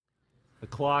The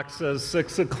clock says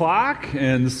 6 o'clock,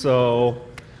 and so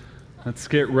let's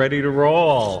get ready to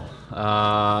roll.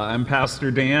 I'm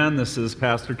Pastor Dan. This is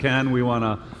Pastor Ken. We want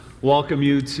to welcome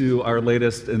you to our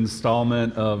latest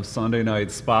installment of Sunday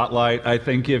Night Spotlight. I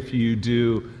think if you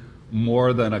do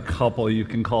more than a couple, you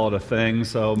can call it a thing.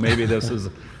 So maybe this is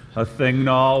a thing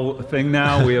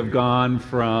now. We have gone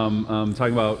from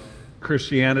talking about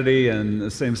Christianity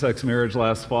and same-sex marriage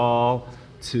last fall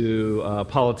to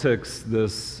politics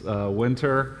this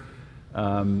winter.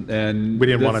 And we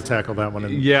didn't want to tackle that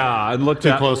one. Yeah, and look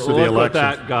too close to the election. What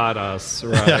that got us,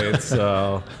 right?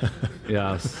 So,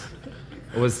 yes.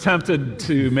 I was tempted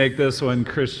to make this one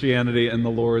Christianity and the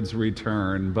Lord's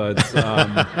Return, but...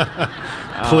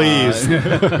 Please.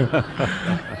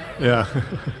 Yeah.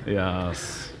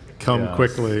 Yes. Come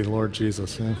quickly, Lord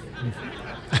Jesus.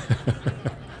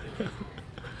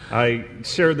 I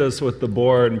shared this with the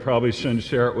board and probably shouldn't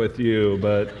share it with you,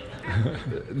 but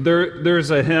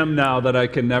there's a hymn now that I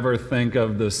can never think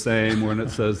of the same when it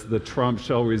says, "The trump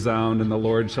shall resound and the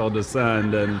Lord shall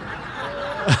descend," and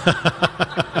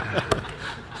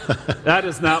that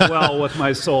is not well with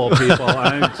my soul, people.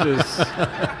 I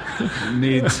just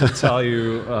need to tell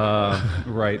you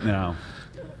right now.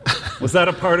 Was that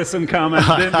a partisan comment?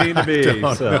 I didn't mean to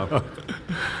be. So.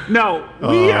 No,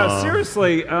 we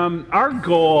seriously, our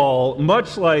goal,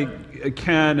 much like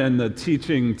Ken and the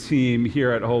teaching team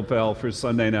here at Hopevale for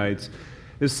Sunday nights,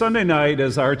 is Sunday night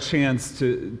is our chance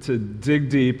to dig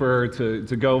deeper,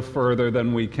 to go further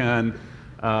than we can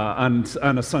on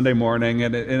a Sunday morning.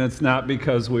 And it's not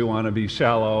because we want to be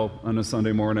shallow on a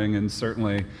Sunday morning, and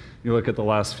certainly you look at the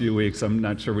last few weeks, I'm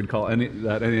not sure we'd call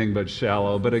that anything but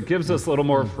shallow, but it gives us a little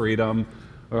more freedom.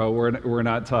 We're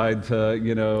not tied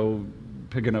to,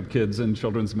 picking up kids in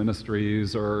children's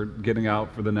ministries or getting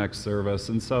out for the next service.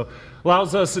 And so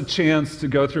allows us a chance to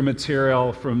go through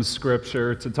material from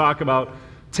Scripture, to talk about,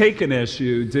 take an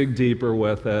issue, dig deeper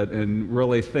with it, and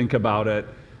really think about it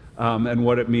and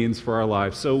what it means for our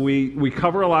life. So we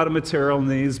cover a lot of material in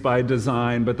these by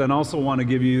design, but then also want to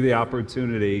give you the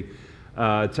opportunity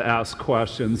to ask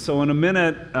questions. So in a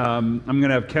minute, I'm going to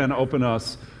have Ken open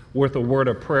us with a word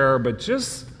of prayer, but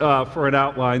just for an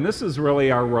outline, this is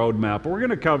really our roadmap. We're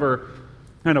going to cover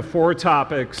kind of 4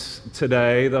 topics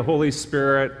today: the Holy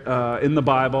Spirit in the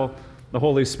Bible, the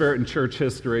Holy Spirit in church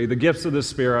history, the gifts of the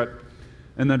Spirit,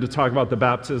 and then to talk about the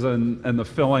baptism and the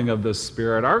filling of the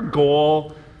Spirit. Our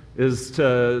goal is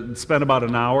to spend about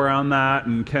an hour on that,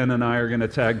 and Ken and I are going to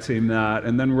tag team that,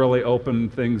 and then really open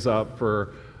things up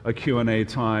for a Q&A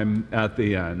time at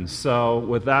the end. So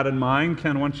with that in mind,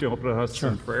 Ken, why don't you open us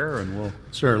in prayer, and we'll...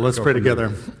 Sure, let's pray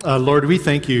together. Lord, we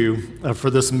thank you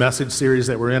for this message series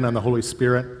that we're in on the Holy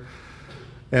Spirit.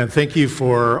 And thank you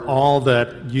for all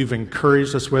that you've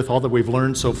encouraged us with, all that we've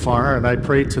learned so far. And I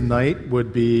pray tonight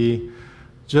would be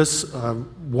just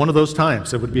one of those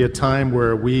times. It would be a time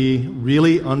where we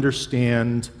really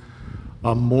understand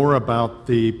more about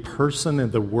the person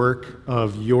and the work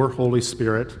of your Holy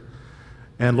Spirit.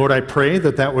 And Lord, I pray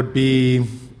that would be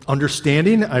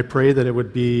understanding. I pray that it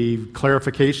would be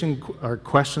clarification. Our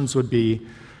questions would be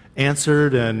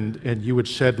answered, and you would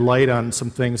shed light on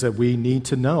some things that we need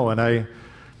to know.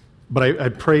 But I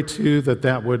pray too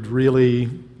that would really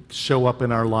show up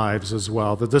in our lives as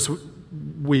well. That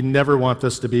we never want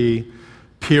this to be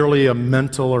purely a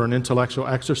mental or an intellectual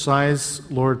exercise,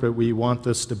 Lord, but we want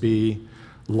this to be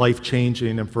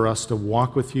life-changing, and for us to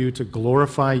walk with you, to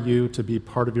glorify you, to be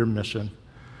part of your mission.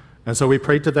 And so we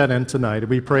pray to that end tonight.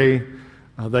 We pray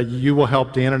that you will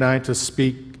help Dan and I to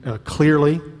speak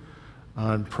clearly,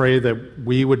 and pray that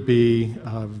we would be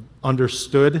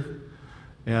understood.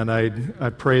 And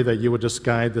I pray that you would just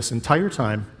guide this entire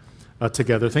time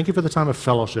together. Thank you for the time of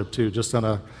fellowship, too, just on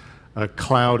a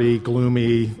cloudy,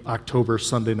 gloomy October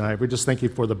Sunday night. We just thank you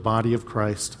for the body of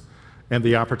Christ and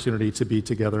the opportunity to be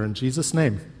together. In Jesus'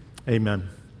 name, amen.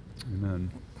 Amen.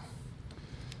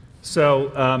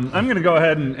 So I'm going to go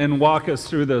ahead and walk us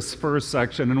through this first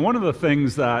section. And one of the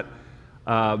things that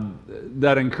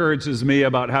encourages me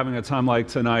about having a time like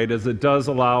tonight is it does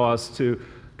allow us to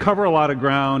cover a lot of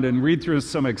ground and read through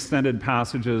some extended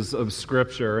passages of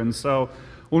Scripture. And so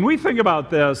when we think about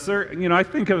this, I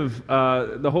think of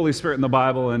the Holy Spirit in the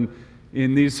Bible and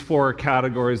in these 4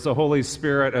 categories. The Holy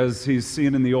Spirit as he's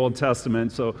seen in the Old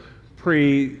Testament, so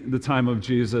pre the time of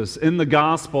Jesus. In the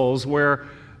Gospels, where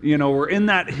we're in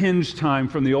that hinge time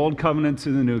from the Old Covenant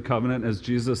to the New Covenant as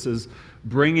Jesus is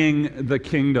bringing the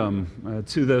kingdom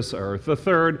to this earth. The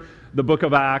third, the book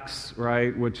of Acts,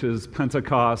 right, which is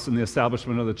Pentecost and the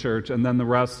establishment of the church, and then the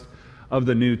rest of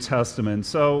the New Testament.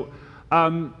 So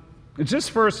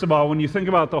just first of all, when you think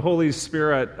about the Holy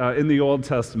Spirit in the Old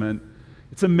Testament,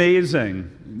 It's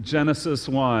amazing. Genesis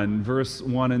 1, verse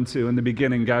 1 and 2. In the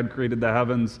beginning, God created the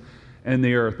heavens and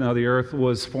the earth. Now the earth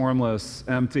was formless,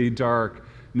 empty,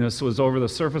 darkness was over the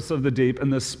surface of the deep,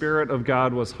 and the Spirit of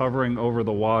God was hovering over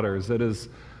the waters. It is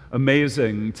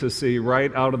amazing to see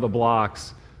right out of the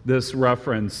blocks this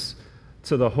reference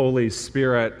to the Holy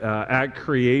Spirit at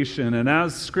creation. And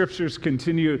as scriptures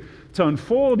continue to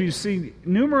unfold, you see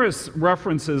numerous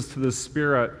references to the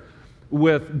Spirit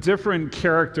with different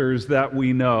characters that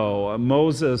we know.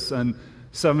 Moses and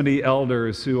 70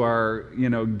 elders who are,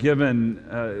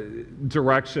 given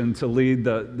direction to lead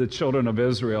the children of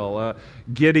Israel.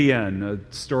 Gideon,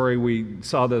 a story we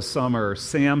saw this summer.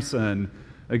 Samson,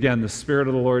 again, the Spirit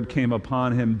of the Lord came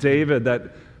upon him. David,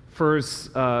 that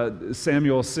first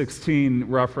Samuel 16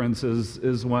 reference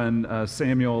is when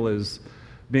Samuel is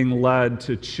being led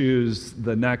to choose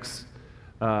the next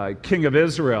king of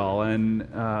Israel,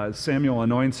 and Samuel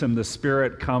anoints him. The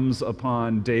Spirit comes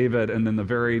upon David, and in the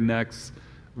very next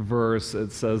verse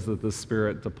it says that the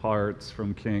Spirit departs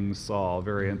from King Saul.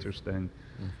 Very interesting.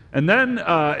 And then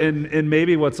in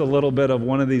maybe what's a little bit of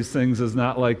one of these things is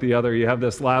not like the other, you have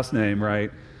this last name,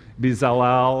 right?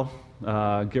 Bezalel,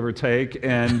 give or take,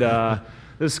 and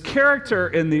this character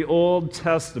in the Old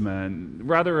Testament,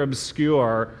 rather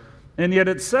obscure, and yet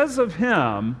it says of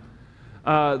him,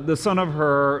 the son of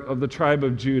Hur of the tribe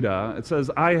of Judah, it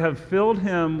says, I have filled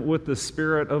him with the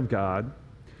Spirit of God,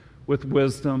 with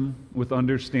wisdom, with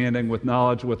understanding, with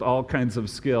knowledge, with all kinds of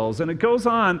skills. And it goes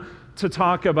on to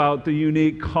talk about the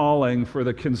unique calling for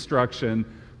the construction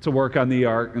to work on the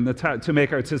ark and to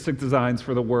make artistic designs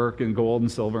for the work in gold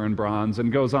and silver and bronze,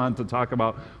 and goes on to talk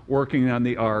about working on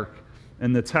the ark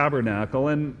and the tabernacle.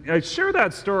 And I share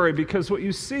that story because what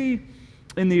you see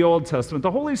in the Old Testament,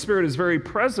 the Holy Spirit is very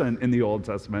present in the Old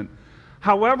Testament.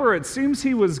 However, it seems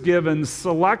he was given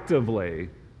selectively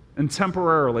and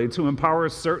temporarily to empower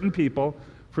certain people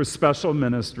for special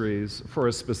ministries for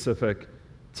a specific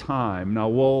time. Now,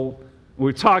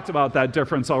 we've talked about that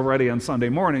difference already on Sunday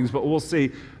mornings, but we'll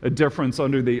see a difference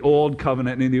under the Old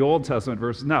Covenant and in the Old Testament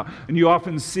verses now. And you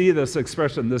often see this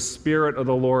expression, the Spirit of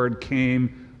the Lord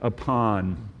came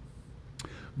upon.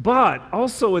 But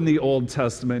also in the Old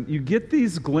Testament, you get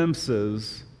these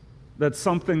glimpses that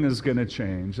something is going to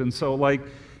change. And so like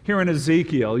here in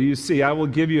Ezekiel, you see, I will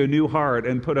give you a new heart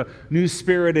and put a new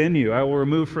spirit in you. I will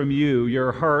remove from you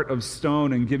your heart of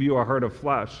stone and give you a heart of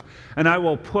flesh. And I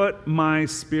will put my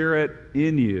spirit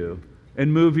in you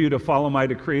and move you to follow my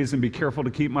decrees and be careful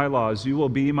to keep my laws. You will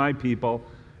be my people,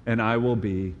 and I will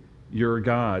be your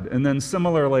God. And then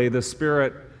similarly, the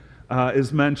Spirit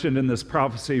is mentioned in this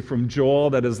prophecy from Joel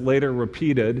that is later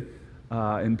repeated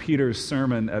in Peter's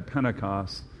sermon at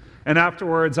Pentecost. And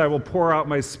afterwards, I will pour out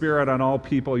my Spirit on all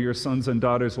people. Your sons and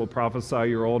daughters will prophesy.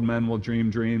 Your old men will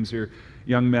dream dreams. Your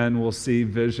young men will see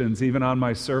visions. Even on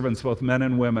my servants, both men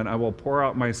and women, I will pour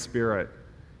out my Spirit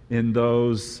in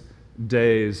those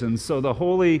days. And so the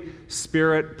Holy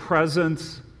Spirit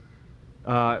present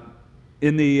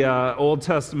in the Old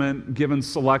Testament, given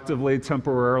selectively,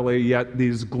 temporarily, yet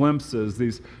these glimpses,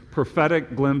 these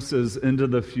prophetic glimpses into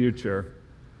the future.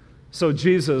 So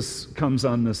Jesus comes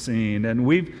on the scene, and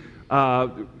we've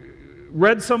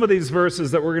read some of these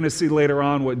verses that we're going to see later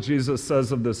on what Jesus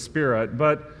says of the Spirit,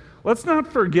 but let's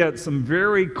not forget some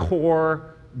very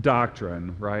core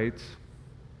doctrine, right?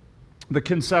 The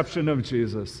conception of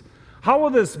Jesus. How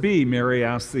will this be, Mary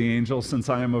asked the angel, since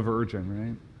I am a virgin,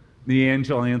 right? The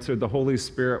angel answered, the Holy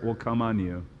Spirit will come on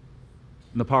you,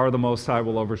 and the power of the Most High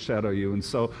will overshadow you. And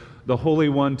so the Holy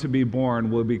One to be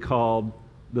born will be called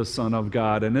the Son of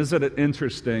God. And isn't it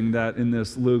interesting that in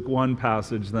this Luke 1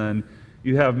 passage then,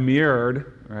 you have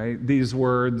mirrored, right, these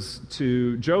words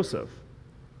to Joseph.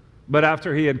 But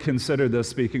after he had considered this,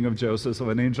 speaking of Joseph,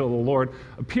 an angel of the Lord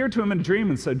appeared to him in a dream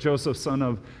and said, Joseph, son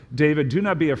of David, do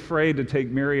not be afraid to take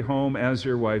Mary home as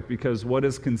your wife, because what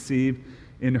is conceived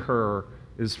in her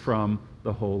is from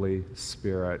the Holy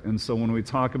Spirit. And so when we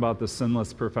talk about the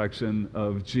sinless perfection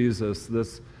of Jesus,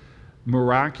 this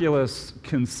miraculous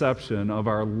conception of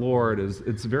our Lord,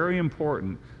 it's very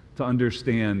important to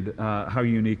understand how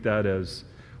unique that is.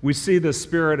 We see the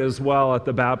Spirit as well at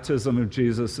the baptism of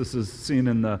Jesus. This is seen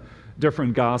in the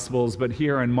different Gospels, but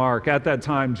here in Mark, at that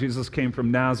time, Jesus came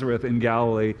from Nazareth in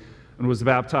Galilee and was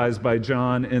baptized by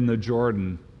John in the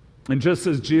Jordan. And just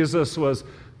as Jesus was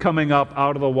coming up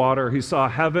out of the water, he saw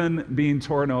heaven being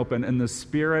torn open and the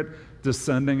Spirit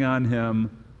descending on him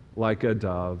like a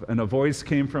dove. And a voice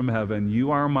came from heaven,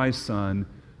 you are my Son,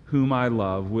 whom I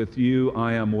love. With you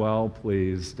I am well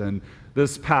pleased. And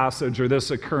this passage or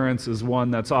this occurrence is one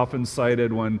that's often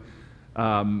cited when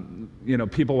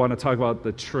People want to talk about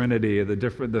the Trinity,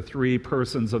 the three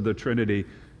persons of the Trinity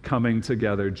coming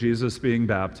together, Jesus being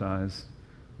baptized,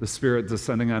 the Spirit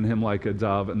descending on him like a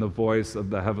dove, and the voice of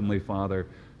the Heavenly Father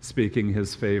speaking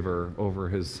his favor over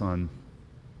his Son.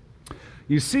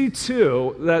 You see,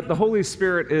 too, that the Holy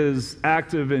Spirit is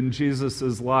active in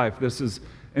Jesus' life. This is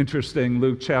interesting,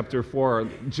 Luke chapter 4.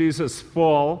 Jesus,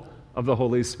 full of the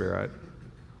Holy Spirit,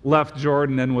 left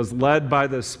Jordan and was led by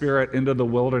the Spirit into the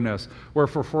wilderness, where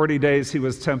for 40 days he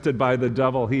was tempted by the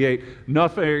devil. He ate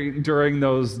nothing during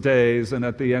those days, and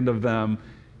at the end of them,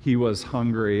 he was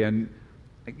hungry. And,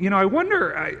 I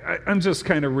wonder, I'm just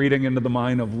kind of reading into the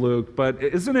mind of Luke, but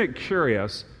isn't it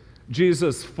curious?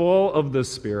 Jesus, full of the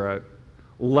Spirit,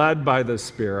 led by the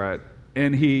Spirit,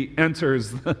 and he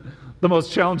enters the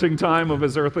most challenging time of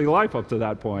his earthly life up to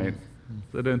that point.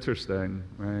 Is that interesting,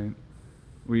 right?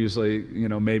 We usually,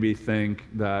 maybe think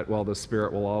that, the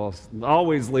Spirit will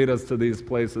always lead us to these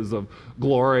places of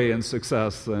glory and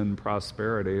success and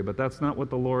prosperity, but that's not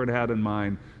what the Lord had in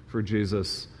mind for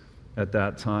Jesus at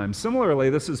that time. Similarly,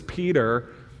 this is Peter,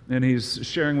 and he's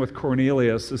sharing with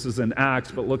Cornelius. This is in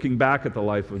Acts, but looking back at the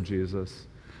life of Jesus.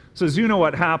 It says, you know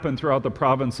what happened throughout the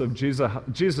province of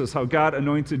Jesus, how God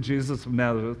anointed Jesus of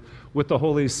Nazareth with the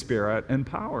Holy Spirit and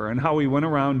power, and how he went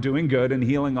around doing good and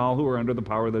healing all who were under the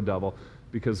power of the devil,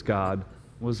 because God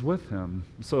was with him.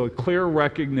 So a clear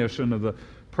recognition of the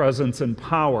presence and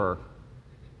power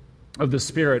of the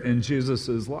Spirit in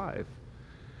Jesus' life.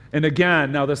 And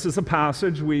again, now this is a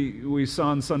passage we saw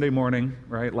on Sunday morning,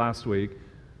 right, last week.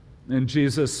 And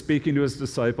Jesus speaking to his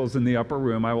disciples in the upper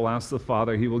room, I will ask the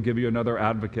Father, he will give you another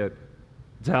advocate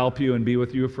to help you and be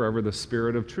with you forever, the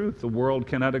Spirit of truth. The world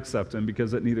cannot accept him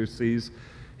because it neither sees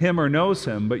him or knows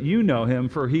him, but you know him,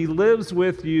 for he lives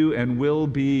with you and will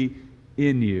be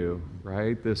in you,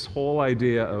 right? This whole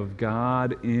idea of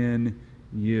God in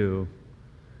you.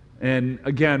 And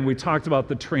again, we talked about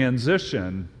the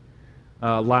transition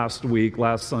last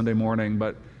Sunday morning,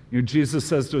 but Jesus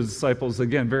says to his disciples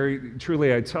again, very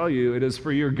truly I tell you, it is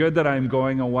for your good that I am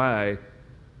going away.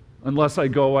 Unless I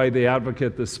go away, the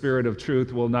advocate, the Spirit of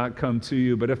truth, will not come to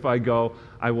you, but if I go,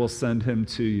 I will send him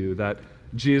to you. That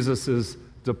Jesus'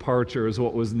 departure is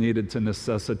what was needed to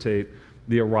necessitate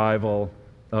the arrival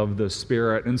of the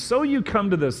Spirit. And so you come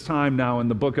to this time now in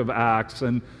the book of Acts,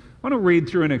 and I want to read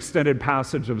through an extended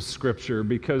passage of Scripture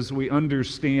because we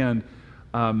understand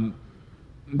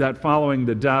that following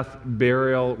the death,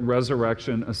 burial,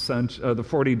 resurrection, ascension, the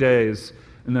 40 days,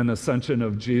 and then ascension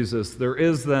of Jesus, there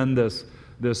is then this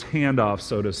handoff,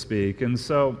 so to speak. And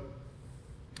so,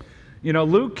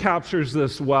 Luke captures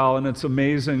this well, and it's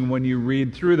amazing when you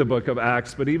read through the book of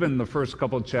Acts, but even the first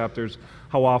couple of chapters,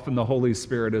 how often the Holy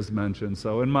Spirit is mentioned.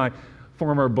 So in my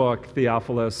former book,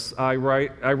 Theophilus, I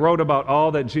wrote about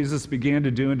all that Jesus began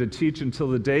to do and to teach until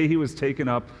the day he was taken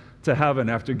up to heaven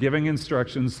after giving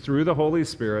instructions through the Holy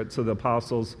Spirit to the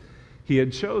apostles he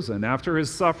had chosen. After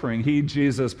his suffering, he,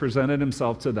 Jesus, presented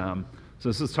himself to them. So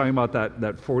this is talking about that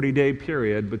 40-day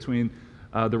period between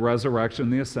the resurrection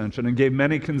and the ascension, and gave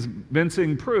many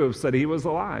convincing proofs that he was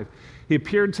alive. He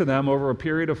appeared to them over a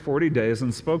period of 40 days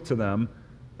and spoke to them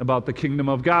about the kingdom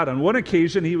of God. On one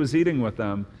occasion, he was eating with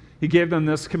them. He gave them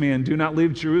this command, do not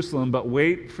leave Jerusalem, but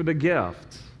wait for the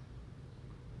gift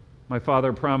my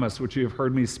Father promised, which you have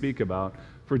heard me speak about.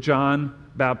 For John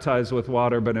baptized with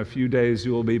water, but in a few days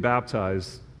you will be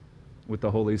baptized with the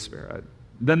Holy Spirit.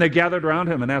 Then they gathered around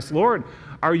him and asked, Lord,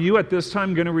 are you at this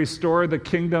time going to restore the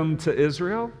kingdom to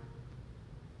Israel?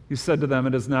 He said to them,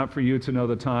 it is not for you to know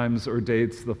the times or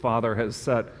dates the Father has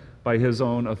set by his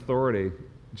own authority.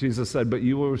 Jesus said, but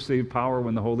you will receive power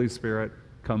when the Holy Spirit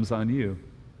comes on you.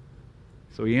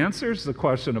 So he answers the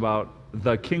question about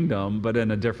the kingdom, but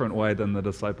in a different way than the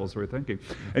disciples were thinking.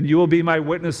 And you will be my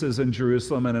witnesses in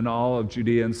Jerusalem and in all of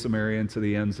Judea and Samaria and to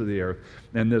the ends of the earth.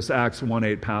 And this Acts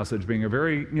 1:8 passage being a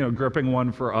very gripping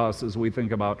one for us as we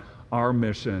think about our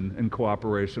mission and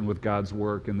cooperation with God's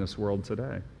work in this world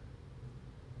today.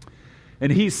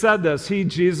 And he said this,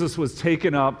 Jesus, was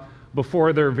taken up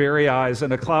before their very eyes,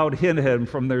 and a cloud hid him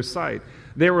from their sight.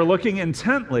 They were looking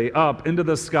intently up into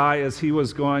the sky as he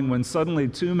was going, when suddenly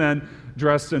two men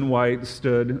dressed in white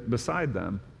stood beside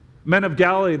them. Men of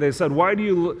Galilee, they said, why do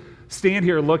you stand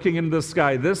here looking into the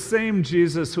sky? This same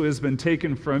Jesus who has been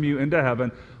taken from you into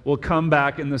heaven will come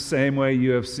back in the same way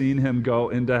you have seen him go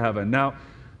into heaven. Now,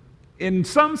 in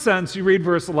some sense, you read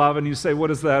verse 11, you say, what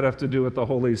does that have to do with the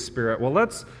Holy Spirit? Well,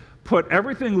 let's put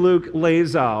everything Luke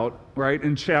lays out, right,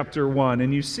 in chapter 1,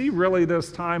 and you see really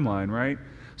this timeline, right?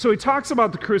 So he talks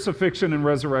about the crucifixion and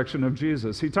resurrection of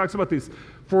Jesus. He talks about these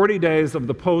 40 days of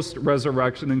the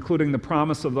post-resurrection, including the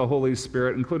promise of the Holy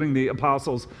Spirit, including the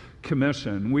apostles'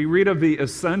 commission. We read of the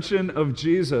ascension of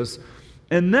Jesus,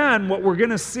 and then what we're going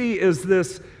to see is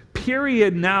this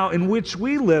period now in which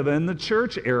we live in, the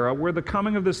church era, where the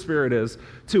coming of the Spirit is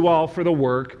to all for the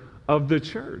work of the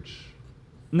church.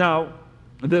 Now,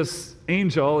 this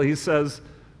angel, he says,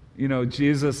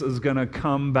 Jesus is going to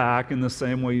come back in the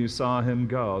same way you saw him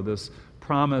go, this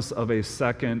promise of a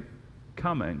second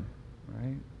coming,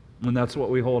 right? And that's what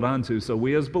we hold on to. So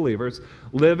we as believers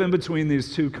live in between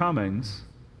these two comings,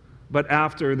 but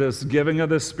after this giving of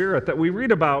the Spirit that we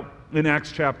read about in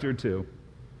Acts chapter 2.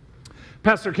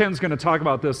 Pastor Ken's going to talk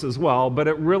about this as well, but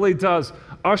it really does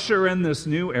usher in this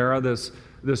new era,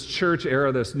 this church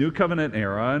era, this new covenant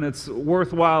era, and it's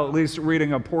worthwhile at least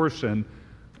reading a portion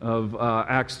of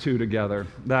Acts 2 together.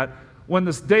 That when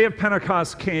this day of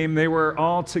Pentecost came, they were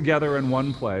all together in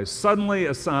one place. Suddenly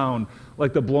a sound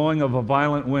like the blowing of a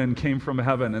violent wind came from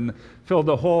heaven and filled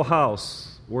the whole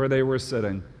house where they were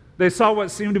sitting. They saw what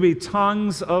seemed to be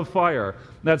tongues of fire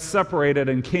that separated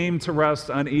and came to rest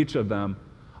on each of them.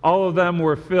 All of them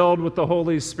were filled with the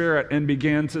Holy Spirit and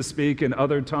began to speak in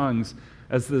other tongues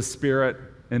as the Spirit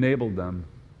enabled them.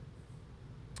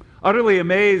 Utterly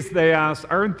amazed, they asked,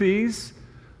 "Aren't these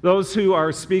those who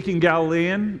are speaking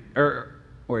Galilean?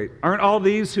 Aren't all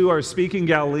these who are speaking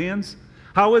Galileans?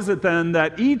 How is it then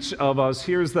that each of us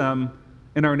hears them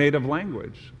in our native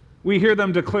language? We hear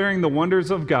them declaring the wonders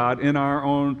of God in our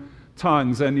own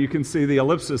tongues." And you can see the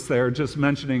ellipsis there, just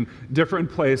mentioning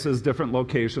different places, different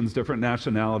locations, different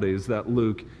nationalities that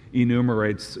Luke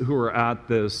enumerates who are at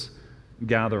this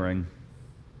gathering.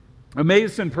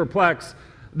 Amazed and perplexed,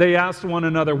 they asked one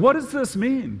another, "What does this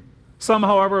mean?" Some,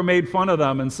 however, made fun of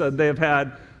them and said they have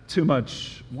had too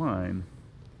much wine.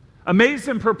 Amazed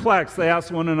and perplexed, they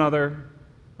asked one another,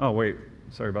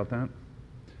 sorry about that.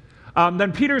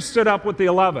 Then Peter stood up with the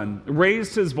 11,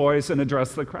 raised his voice, and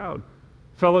addressed the crowd.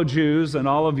 "Fellow Jews and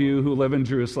all of you who live in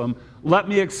Jerusalem, let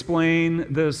me explain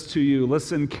this to you.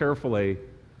 Listen carefully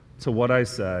to what I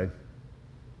say.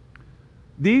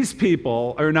 These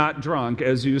people are not drunk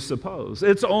as you suppose.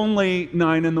 It's only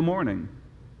 9 a.m.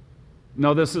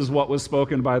 No, this is what was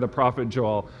spoken by the prophet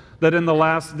Joel, that in the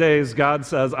last days God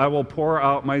says, I will pour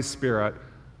out my Spirit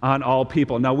on all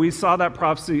people. Now, we saw that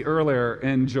prophecy earlier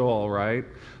in Joel, right?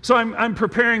 So I'm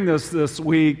preparing this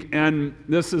week, and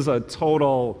this is a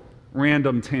total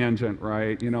random tangent,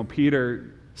 right?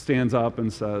 Peter stands up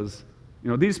and says,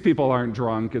 these people aren't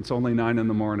drunk. It's only 9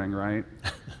 a.m, right?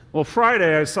 Well,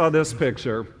 Friday, I saw this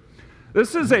picture.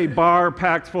 This is a bar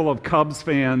packed full of Cubs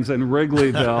fans in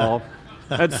Wrigleyville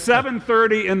at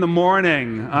 7:30 in the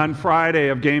morning on Friday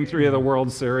of Game 3 of the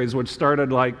World Series, which started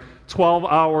like 12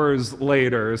 hours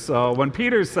later. So when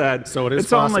Peter said, so it's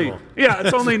possible.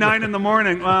 It's only 9 a.m,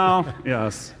 well,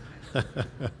 yes.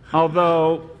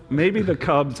 Although, maybe the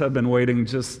Cubs have been waiting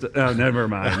never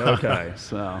mind. Okay,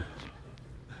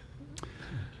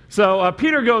 So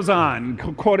Peter goes on,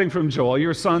 quoting from Joel,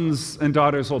 "Your sons and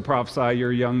daughters will prophesy,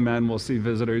 your young men will see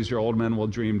visitors, your old men will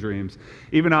dream dreams.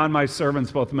 Even on my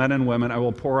servants, both men and women, I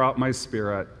will pour out my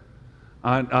Spirit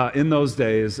in those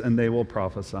days, and they will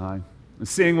prophesy."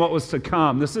 Seeing what was to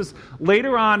come. This is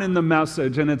later on in the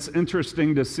message, and it's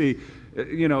interesting to see.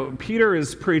 Peter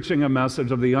is preaching a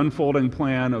message of the unfolding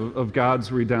plan of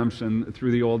God's redemption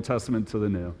through the Old Testament to the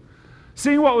New.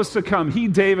 Seeing what was to come,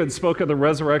 David, spoke of the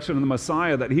resurrection of the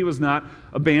Messiah, that he was not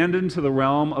abandoned to the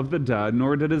realm of the dead,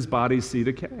 nor did his body see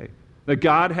decay. That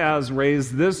God has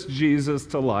raised this Jesus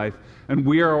to life, and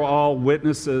we are all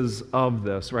witnesses of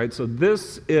this, right? So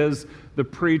this is the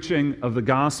preaching of the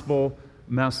gospel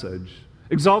message.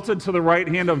 Exalted to the right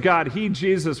hand of God,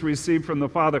 Jesus, received from the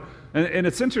Father. And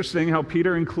it's interesting how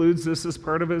Peter includes this as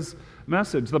part of his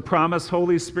message. The promised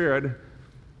Holy Spirit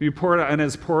you poured out and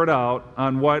is poured out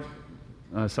on what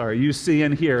you see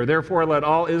and hear. Therefore, let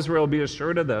all Israel be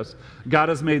assured of this. God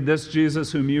has made this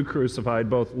Jesus whom you crucified,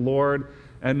 both Lord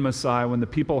and Messiah. When the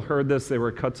people heard this, they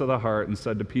were cut to the heart and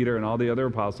said to Peter and all the other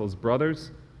apostles,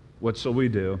 "Brothers, what shall we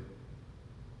do?"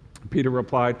 Peter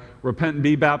replied, "Repent and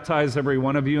be baptized, every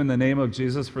one of you, in the name of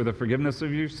Jesus for the forgiveness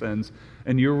of your sins,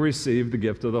 and you will receive the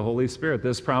gift of the Holy Spirit.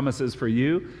 This promise is for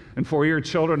you and for your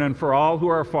children and for all who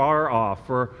are far off,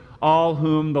 for all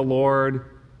whom the Lord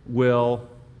will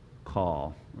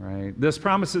call." Right? This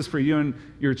promise is for you and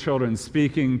your children,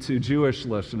 speaking to Jewish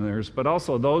listeners, but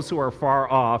also those who are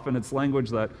far off, and it's language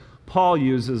that Paul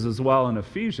uses as well in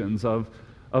Ephesians of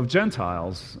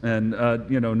Gentiles and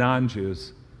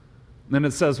non-Jews. Then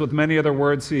it says, with many other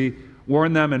words, he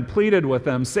warned them and pleaded with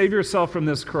them, "Save yourself from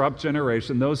this corrupt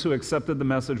generation." Those who accepted the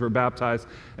message were baptized,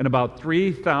 and about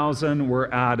 3,000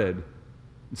 were added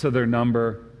to their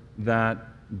number that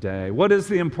day. What is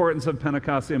the importance of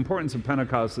Pentecost? The importance of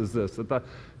Pentecost is this, that the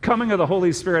coming of the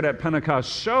Holy Spirit at Pentecost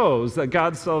shows that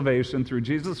God's salvation through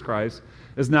Jesus Christ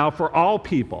is now for all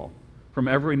people from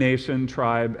every nation,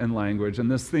 tribe, and language.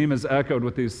 And this theme is echoed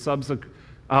with these subsequent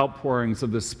outpourings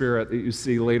of the Spirit that you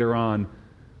see later on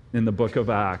in the book of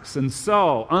Acts. And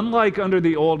so, unlike under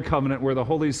the Old Covenant where the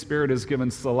Holy Spirit is given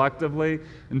selectively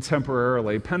and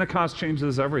temporarily, Pentecost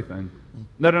changes everything.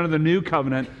 That under the New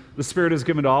Covenant, the Spirit is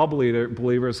given to all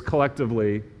believers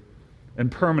collectively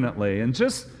and permanently. And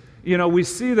just, we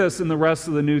see this in the rest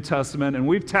of the New Testament, and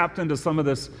we've tapped into some of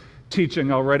this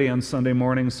teaching already on Sunday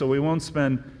morning, so we won't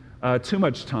spend too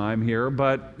much time here,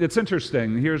 but it's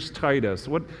interesting. Here's Titus.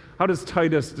 How does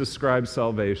Titus describe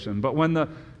salvation? But when the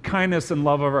kindness and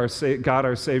love of our God,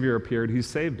 our Savior, appeared, he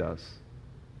saved us.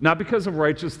 Not because of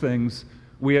righteous things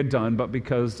we had done, but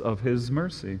because of his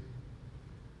mercy.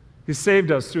 He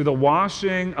saved us through the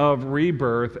washing of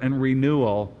rebirth and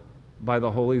renewal by the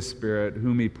Holy Spirit,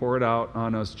 whom he poured out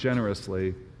on us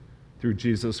generously through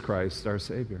Jesus Christ, our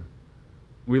Savior.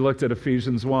 We looked at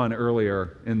Ephesians 1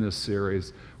 earlier in this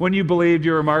series. When you believed,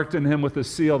 you were marked in him with the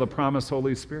seal, the promised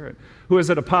Holy Spirit, who is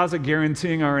a deposit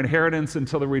guaranteeing our inheritance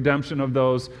until the redemption of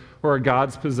those who are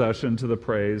God's possession to the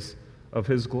praise of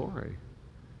his glory.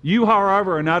 You,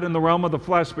 however, are not in the realm of the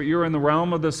flesh, but you're in the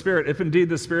realm of the Spirit, if indeed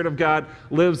the Spirit of God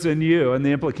lives in you. And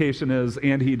the implication is,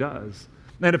 and he does.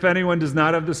 And if anyone does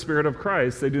not have the Spirit of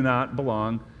Christ, they do not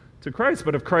belong to Christ.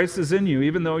 But if Christ is in you,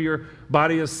 even though your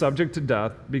body is subject to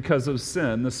death because of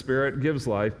sin, the Spirit gives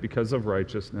life because of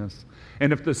righteousness.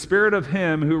 And if the Spirit of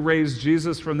him who raised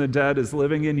Jesus from the dead is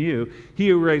living in you, he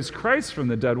who raised Christ from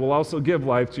the dead will also give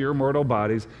life to your mortal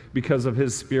bodies because of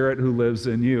his Spirit who lives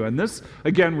in you. And this,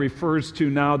 again, refers to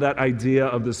now that idea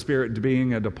of the Spirit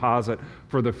being a deposit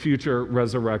for the future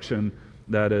resurrection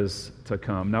that is to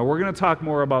come. Now, we're going to talk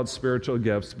more about spiritual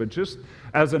gifts, but just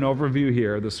as an overview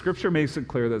here, the Scripture makes it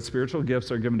clear that spiritual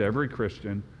gifts are given to every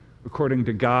Christian according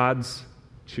to God's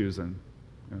choosing.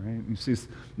 All right? You see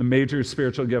the major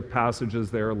spiritual gift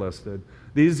passages there are listed.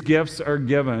 These gifts are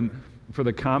given for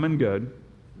the common good,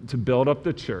 to build up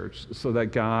the church so that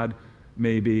God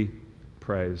may be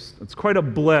praised. It's quite a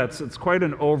blitz. It's quite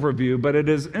an overview, but it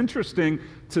is interesting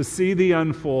to see the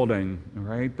unfolding. All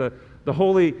right? The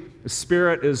Holy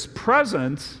Spirit is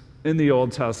present in the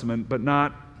Old Testament, but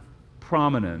not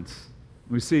prominent.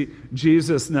 We see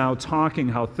Jesus now talking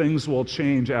how things will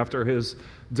change after his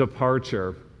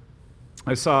departure.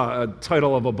 I saw a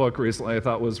title of a book recently I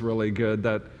thought was really good,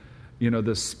 that,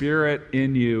 the Spirit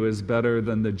in you is better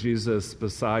than the Jesus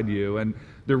beside you. And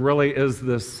there really is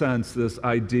this sense, this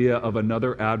idea of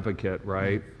another advocate,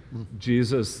 right? Mm-hmm.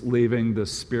 Jesus leaving, the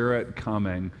Spirit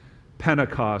coming.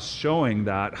 Pentecost showing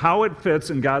that, how it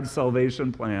fits in God's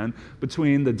salvation plan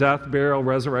between the death, burial,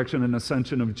 resurrection, and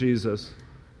ascension of Jesus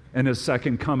and his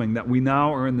second coming, that we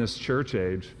now are in this church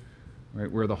age,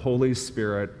 right, where the Holy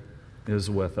Spirit is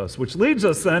with us. Which leads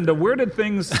us then to, where did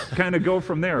things kind of go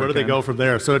from there? Where do they go from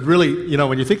there? So it really,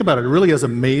 when you think about it, it really is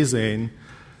amazing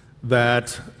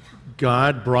that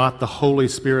God brought the Holy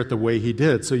Spirit the way he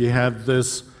did. So you have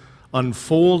this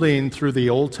unfolding through the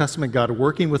Old Testament, God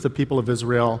working with the people of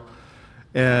Israel,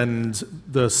 and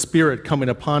the Spirit coming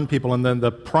upon people, and then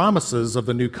the promises of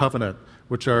the New Covenant,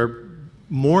 which are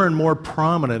more and more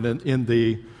prominent in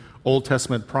the Old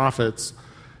Testament prophets,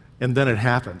 and then it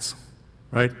happens,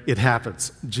 right? It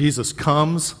happens. Jesus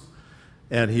comes,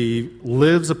 and he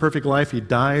lives a perfect life. He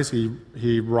dies.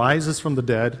 He rises from the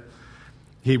dead.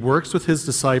 He works with his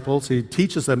disciples. He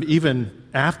teaches them even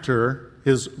after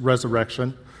his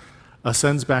resurrection,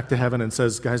 ascends back to heaven and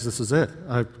says, guys, this is it.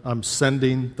 I'm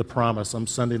sending the promise. I'm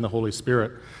sending the Holy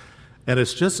Spirit. And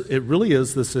it really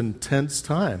is this intense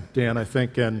time, Dan, I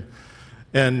think. And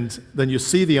then you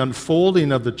see the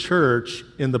unfolding of the church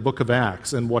in the book of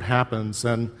Acts and what happens,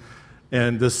 and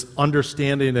this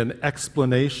understanding and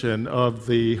explanation of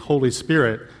the Holy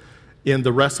Spirit in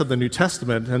the rest of the New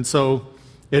Testament. And so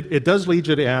it does lead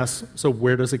you to ask, so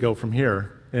where does it go from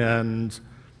here? And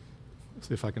let's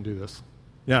see if I can do this.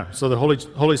 Yeah, so the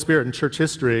Holy Spirit in church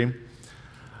history,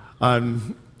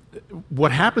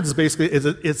 what happens basically is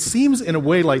it seems in a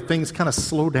way like things kind of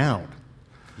slow down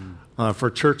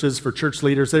for churches, for church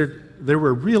leaders. There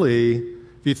were really,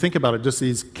 if you think about it, just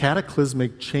these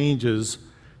cataclysmic changes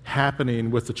happening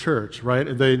with the church, right?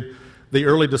 The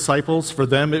early disciples, for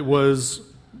them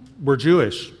we're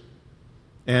Jewish.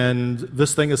 And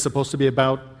this thing is supposed to be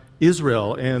about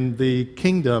Israel and the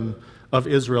kingdom of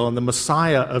Israel and the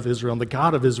Messiah of Israel and the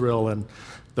God of Israel. And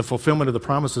the fulfillment of the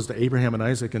promises to Abraham and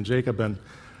Isaac and Jacob, and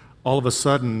all of a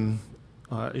sudden,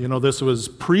 this was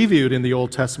previewed in the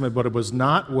Old Testament, but it was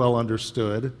not well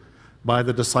understood by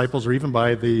the disciples or even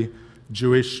by the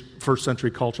Jewish first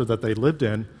century culture that they lived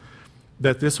in,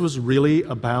 that this was really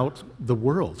about the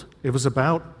world. It was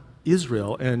about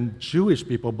Israel and Jewish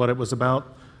people, but it was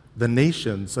about the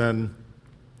nations. And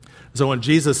so when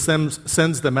Jesus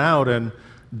sends them out and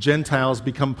Gentiles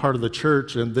become part of the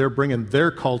church and they're bringing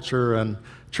their culture and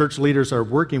church leaders are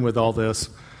working with all this,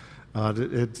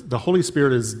 the Holy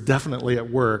Spirit is definitely at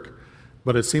work,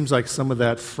 but it seems like some of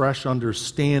that fresh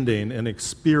understanding and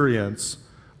experience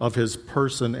of his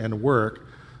person and work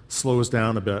slows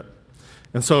down a bit.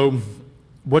 And so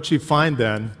what you find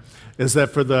then is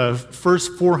that for the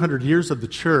first 400 years of the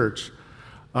church,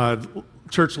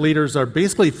 church leaders are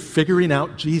basically figuring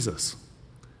out Jesus.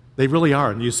 They really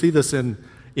are. And you see this in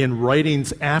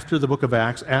writings after the book of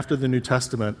Acts, after the New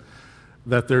Testament,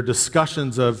 that there are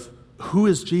discussions of who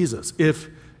is Jesus. If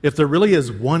there really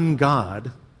is one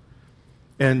God,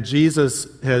 and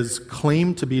Jesus has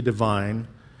claimed to be divine,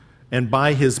 and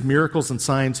by his miracles and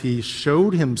signs he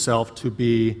showed himself to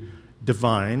be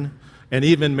divine, and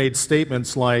even made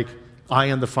statements like, I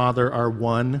and the Father are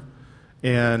one,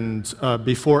 and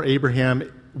before Abraham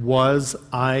was,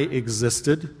 I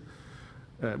existed,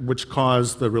 which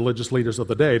caused the religious leaders of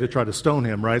the day to try to stone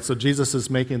him, right? So Jesus is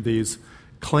making these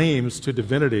claims to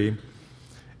divinity,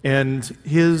 and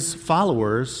his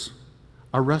followers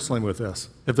are wrestling with this.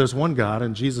 If there's one God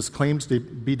and Jesus claims to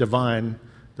be divine,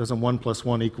 doesn't 1 +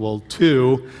 1 =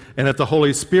 2? And if the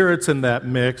Holy Spirit's in that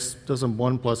mix, doesn't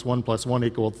 1 + 1 +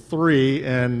 1 = 3?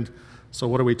 And so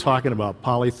what are we talking about,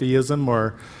 polytheism?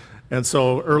 And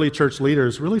so early church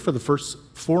leaders, really for the first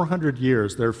 400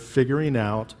 years, they're figuring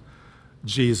out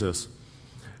Jesus.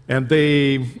 And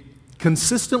they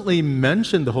consistently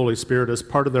mention the Holy Spirit as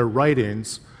part of their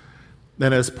writings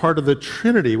and as part of the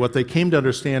Trinity. What they came to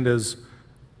understand is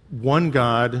one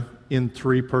God in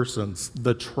three persons,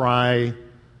 the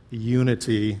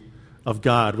tri-unity of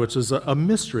God, which is a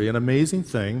mystery, an amazing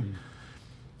thing.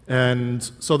 And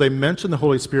so they mention the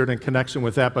Holy Spirit in connection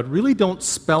with that, but really don't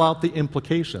spell out the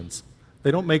implications.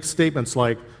 They don't make statements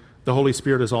like the Holy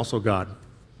Spirit is also God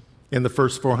in the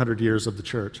first 400 years of the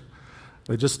church.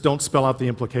 They just don't spell out the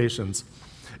implications.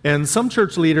 And some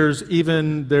church leaders,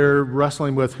 even they're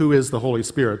wrestling with who is the Holy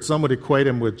Spirit. Some would equate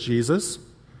him with Jesus.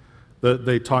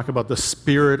 They talk about the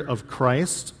Spirit of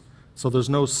Christ. So there's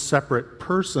no separate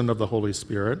person of the Holy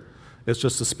Spirit. It's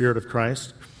just the Spirit of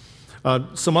Christ.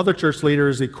 Some other church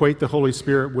leaders equate the Holy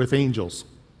Spirit with angels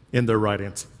in their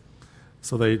writings.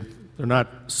 So they're not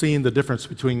seeing the difference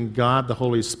between God, the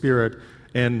Holy Spirit,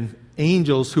 and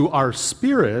angels who are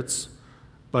spirits,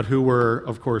 but who were,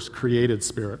 of course, created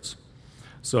spirits.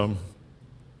 So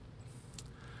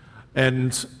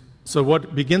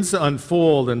what begins to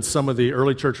unfold in some of the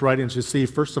early church writings, you see,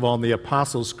 first of all, in the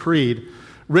Apostles' Creed,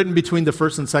 written between the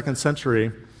 1st and 2nd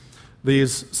century,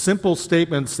 these simple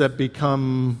statements that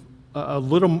become a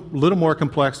little more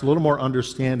complex, a little more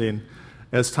understanding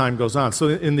as time goes on. So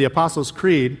in the Apostles'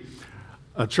 Creed,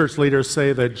 church leaders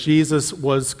say that Jesus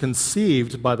was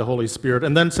conceived by the Holy Spirit,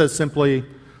 and then says simply,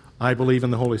 I believe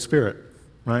in the Holy Spirit,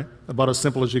 right? About as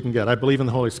simple as you can get. I believe in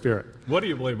the Holy Spirit. What do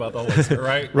you believe about the Holy Spirit,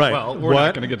 right? Right. Well, we're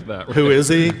not going to get to that. Right? Who is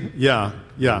he? Yeah.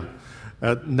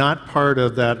 Not part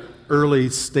of that early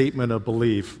statement of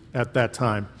belief at that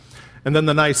time. And then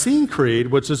the Nicene Creed,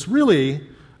 which is really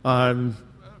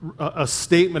a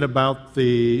statement about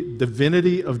the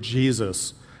divinity of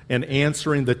Jesus and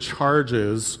answering the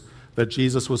charges that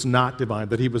Jesus was not divine,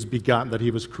 that he was begotten, that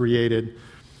he was created,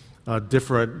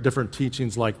 different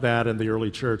teachings like that in the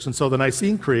early church. And so the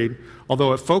Nicene Creed,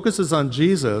 although it focuses on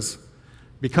Jesus,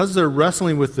 because they're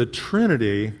wrestling with the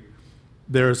Trinity,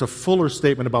 there's a fuller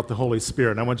statement about the Holy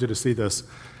Spirit. And I want you to see this.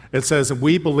 It says,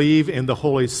 we believe in the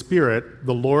Holy Spirit,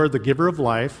 the Lord, the giver of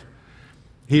life.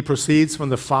 He proceeds from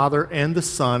the Father and the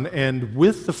Son, and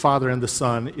with the Father and the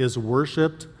Son is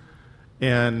worshiped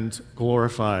and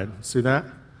glorified. See that?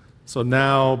 So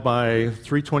now by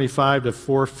 325 to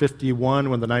 451,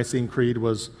 when the Nicene Creed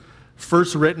was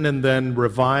first written and then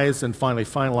revised and finally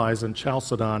finalized in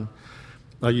Chalcedon,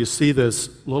 you see this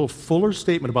little fuller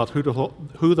statement about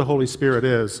who the Holy Spirit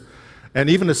is, and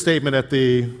even a statement at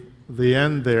the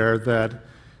end there that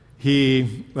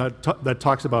that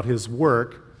talks about his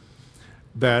work,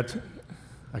 that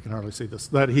I can hardly see this,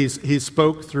 that he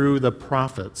spoke through the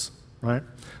prophets, right?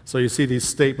 So you see these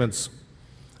statements,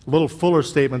 little fuller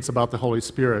statements about the Holy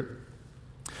Spirit.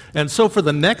 And so for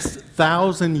the next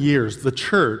 1,000 years, the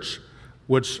church,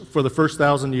 which for the first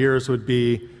 1,000 years would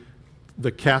be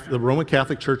the Roman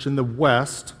Catholic Church in the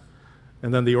West,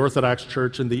 and then the Orthodox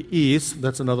Church in the East.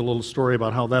 That's another little story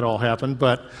about how that all happened,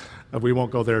 but we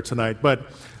won't go there tonight. But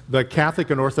the Catholic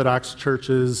and Orthodox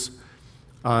churches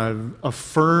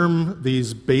affirm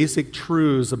these basic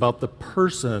truths about the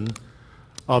person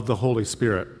of the Holy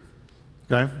Spirit,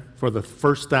 okay, for the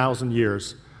first 1,000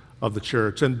 years of the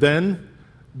church. And then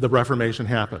the Reformation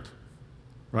happened,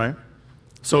 right?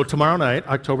 So tomorrow night,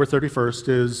 October 31st,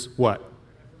 is what?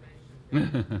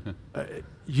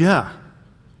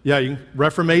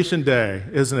 Reformation Day,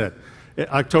 isn't it?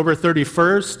 October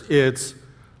 31st, it's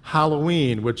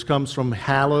Halloween, which comes from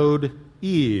Hallowed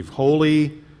Eve,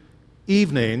 Holy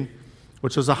Evening,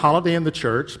 which was a holiday in the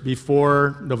church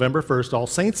before November 1st, All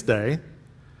Saints' Day,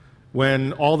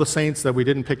 when all the saints that we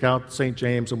didn't pick out, St.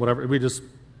 James and whatever, we just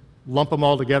lump them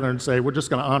all together and say, we're just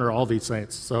going to honor all these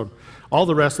saints. So all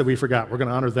the rest that we forgot, we're going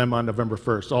to honor them on November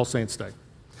 1st, All Saints' Day.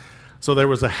 So there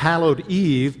was a Hallowed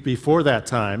Eve before that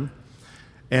time,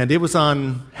 and it was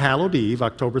on Hallowed Eve,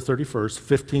 October 31st,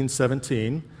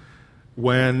 1517,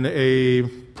 when a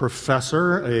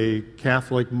professor, a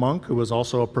Catholic monk who was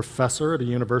also a professor at a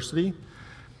university,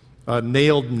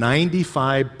 nailed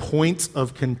 95 points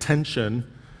of contention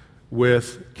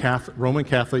with Roman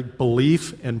Catholic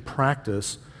belief and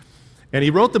practice, and he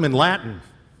wrote them in Latin.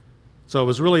 So it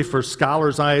was really for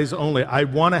scholars' eyes only. I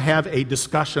want to have a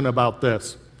discussion about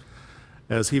this.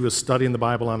 As he was studying the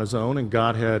Bible on his own, and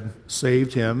God had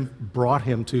saved him, brought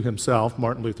him to himself,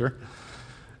 Martin Luther.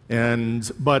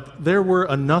 But there were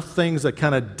enough things that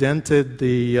kind of dented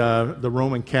the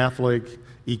Roman Catholic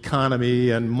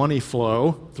economy and money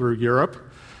flow through Europe,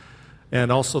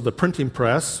 and also the printing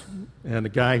press, and a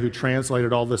guy who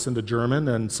translated all this into German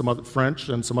and some other French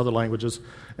and some other languages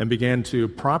and began to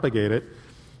propagate it,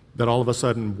 that all of a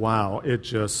sudden, wow, it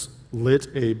just lit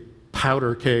a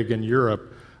powder keg in Europe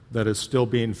that is still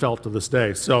being felt to this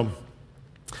day. So,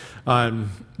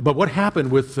 but what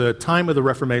happened with the time of the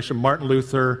Reformation, Martin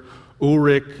Luther,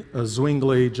 Ulrich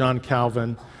Zwingli, John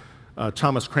Calvin,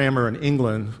 Thomas Cranmer in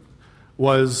England,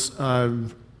 was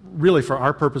really, for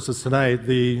our purposes tonight,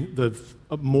 the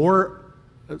more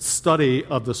study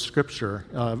of the Scripture,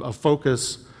 a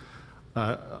focus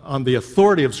on the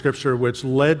authority of Scripture, which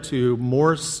led to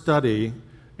more study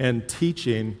and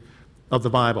teaching of the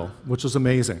Bible, which was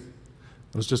amazing.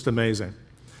 It was just amazing.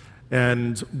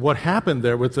 And what happened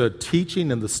there with the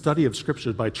teaching and the study of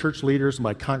Scripture by church leaders and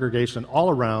by congregation all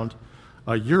around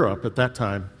Europe at that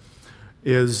time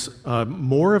is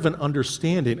more of an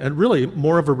understanding, and really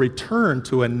more of a return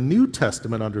to a New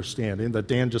Testament understanding that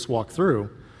Dan just walked through,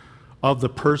 of the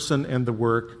person and the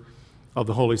work of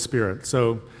the Holy Spirit.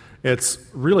 So it's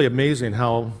really amazing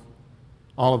how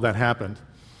all of that happened.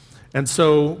 And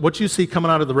so what you see coming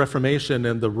out of the Reformation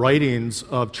and the writings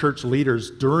of church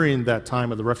leaders during that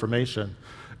time of the Reformation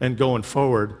and going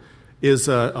forward is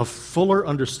a fuller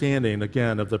understanding,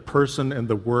 again, of the person and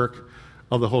the work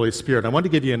of the Holy Spirit. I want to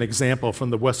give you an example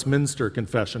from the Westminster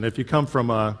Confession. If you come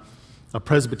from a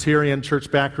Presbyterian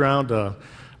church background, a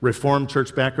Reformed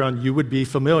church background, you would be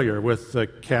familiar with the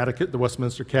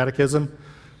Westminster Catechism,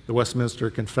 the Westminster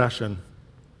Confession.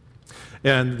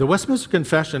 And the Westminster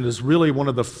Confession is really one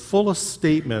of the fullest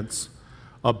statements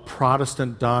of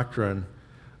Protestant doctrine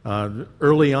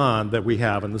early on that we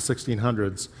have in the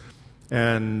 1600s.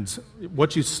 And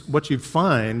what you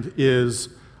find is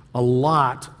a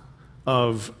lot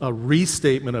of a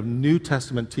restatement of New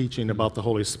Testament teaching about the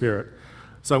Holy Spirit.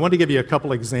 So I want to give you a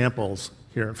couple examples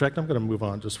here. In fact, I'm going to move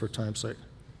on just for time's sake.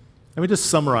 Let me just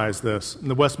summarize this. In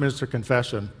the Westminster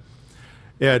Confession,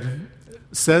 it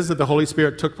says that the Holy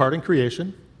Spirit took part in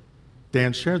creation.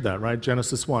 Dan shared that, right?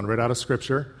 Genesis 1, right out of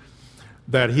Scripture.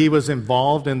 That he was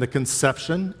involved in the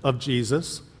conception of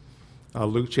Jesus.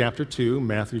 Luke chapter 2,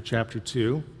 Matthew chapter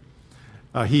 2.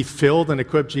 He filled and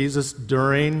equipped Jesus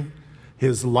during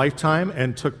his lifetime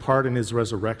and took part in his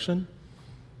resurrection.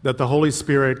 That the Holy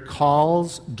Spirit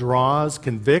calls, draws,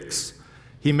 convicts.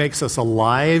 He makes us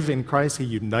alive in Christ. He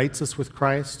unites us with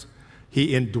Christ. He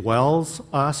indwells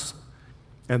us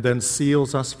and then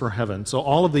seals us for heaven. So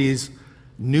all of these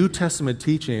New Testament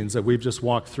teachings that we've just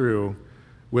walked through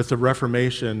with the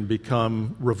Reformation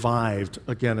become revived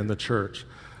again in the church.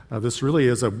 This really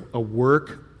is a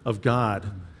work of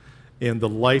God in the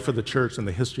life of the church and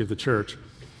the history of the church.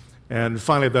 And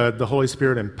finally, the Holy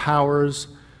Spirit empowers,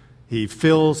 he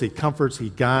fills, he comforts, he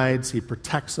guides, he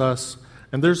protects us.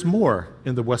 And there's more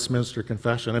in the Westminster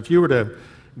Confession. If you were to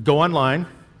go online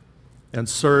and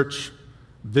search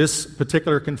this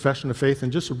particular confession of faith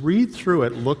and just read through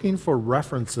it looking for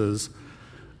references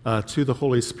to the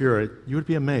Holy Spirit, you would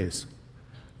be amazed.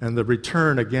 And the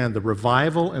return, again, the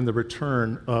revival and the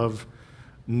return of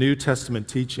New Testament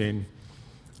teaching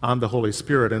on the Holy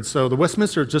Spirit. And so the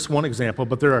Westminster is just one example,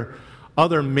 but there are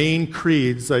other main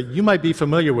creeds that you might be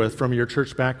familiar with from your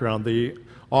church background. The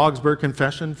Augsburg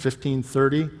Confession,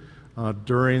 1530,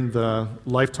 during the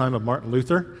lifetime of Martin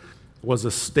Luther, was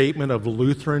a statement of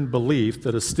Lutheran belief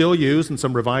that is still used in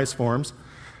some revised forms.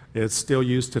 It's still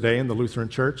used today in the Lutheran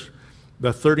Church.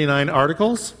 The 39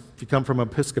 Articles, if you come from an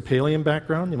Episcopalian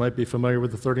background, you might be familiar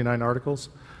with the 39 Articles.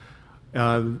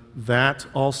 That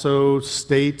also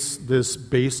states this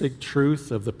basic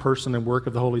truth of the person and work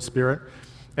of the Holy Spirit.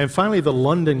 And finally, the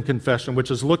London Confession, which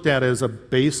is looked at as a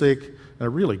basic,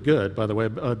 really good, by the way,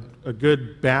 a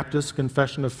good Baptist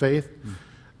confession of faith.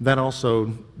 That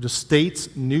also just states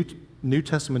New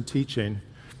Testament teaching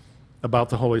about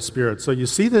the Holy Spirit. So you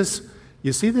see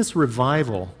this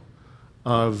revival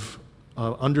of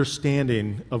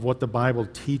understanding of what the Bible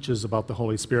teaches about the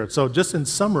Holy Spirit. So just in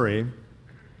summary,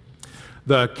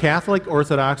 the Catholic,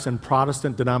 Orthodox, and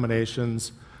Protestant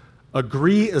denominations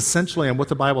agree essentially on what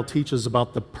the Bible teaches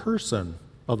about the person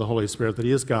of the Holy Spirit, that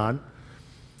He is God.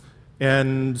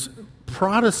 And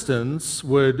Protestants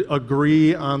would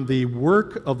agree on the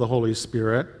work of the Holy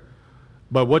Spirit,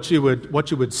 but what you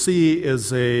would see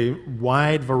is a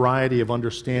wide variety of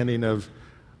understanding of,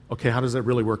 okay, how does that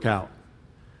really work out?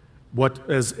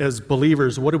 As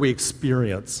believers, what do we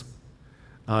experience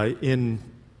in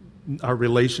our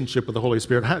relationship with the Holy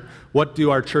Spirit? What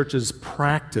do our churches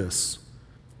practice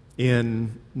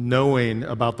in knowing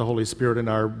about the Holy Spirit in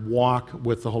our walk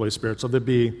with the Holy Spirit? So there'd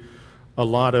be a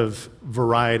lot of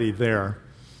variety there.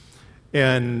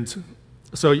 And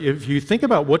so if you think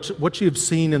about what you've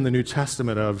seen in the New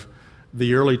Testament of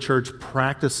the early church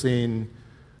practicing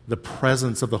the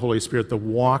presence of the Holy Spirit, the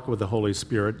walk with the Holy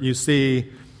Spirit, you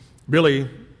see really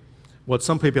what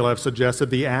some people have suggested,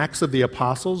 the Acts of the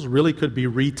Apostles really could be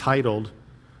retitled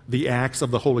the Acts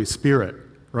of the Holy Spirit,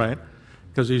 right?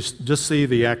 Because you just see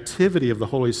the activity of the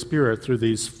Holy Spirit through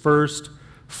these first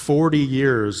 40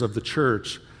 years of the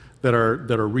church that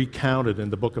are recounted in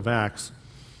the book of Acts.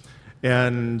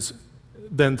 And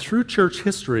then through church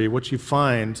history, what you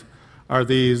find are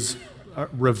these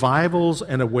revivals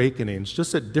and awakenings,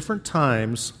 just at different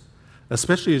times,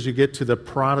 especially as you get to the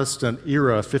Protestant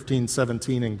era,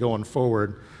 1517 and going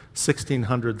forward,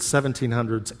 1600s,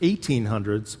 1700s,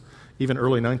 1800s, even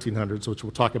early 1900s, which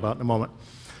we'll talk about in a moment.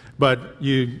 But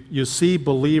you see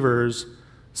believers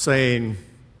saying,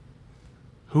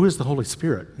 who is the Holy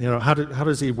Spirit? How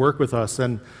does He work with us?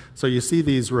 And so you see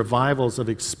these revivals of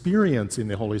experiencing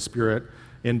the Holy Spirit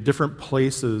in different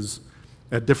places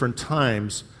at different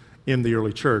times in the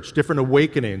early church. Different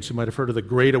awakenings. You might have heard of the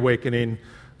Great Awakening,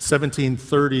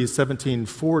 1730s,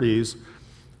 1740s.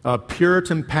 A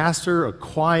Puritan pastor, a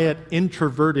quiet,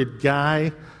 introverted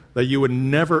guy that you would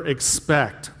never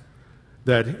expect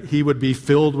that he would be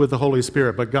filled with the Holy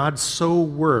Spirit. But God so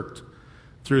worked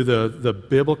through the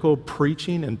biblical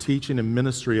preaching and teaching and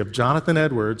ministry of Jonathan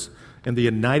Edwards in the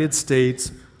United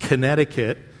States,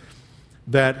 Connecticut,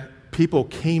 that people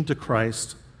came to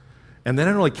Christ. And they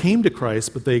not only came to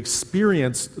Christ, but they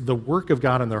experienced the work of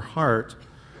God in their heart,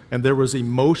 and there was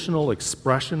emotional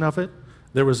expression of it.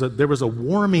 There was a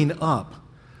warming up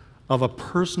of a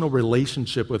personal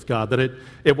relationship with God. That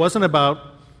it wasn't about,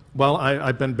 well,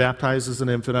 I've been baptized as an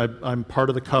infant, I'm part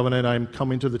of the covenant, I'm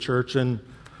coming to the church, and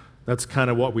that's kind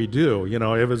of what we do.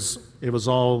 It was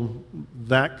all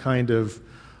that kind of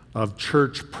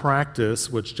church practice,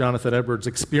 which Jonathan Edwards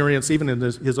experienced even in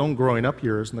his own growing up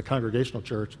years in the Congregational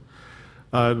Church,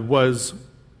 was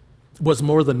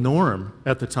more the norm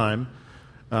at the time,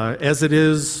 as it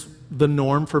is the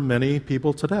norm for many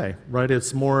people today, right?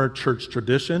 It's more church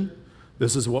tradition.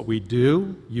 This is what we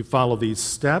do. You follow these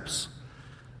steps.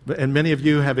 And many of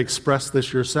you have expressed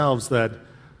this yourselves, that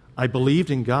I believed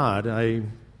in God. I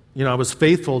was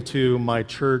faithful to my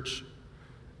church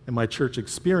and my church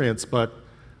experience, but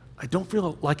I don't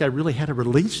feel like I really had a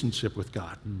relationship with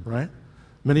God, right?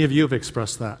 Many of you have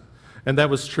expressed that. And that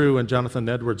was true in Jonathan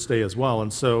Edwards' day as well.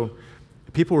 And so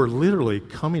people were literally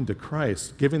coming to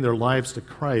Christ, giving their lives to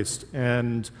Christ,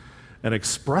 and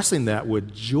expressing that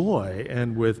with joy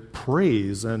and with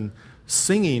praise, and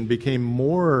singing became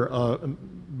warmer,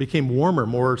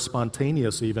 more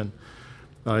spontaneous even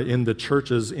in the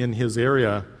churches in his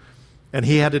area. And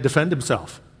he had to defend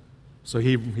himself. So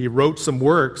he wrote some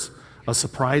works, a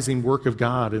surprising work of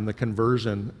God in the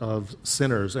conversion of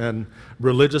sinners and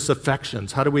religious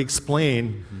affections. How do we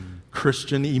explain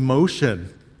Christian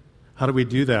emotion? How do we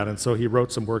do that? And so he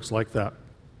wrote some works like that.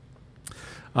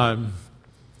 I'm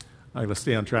going to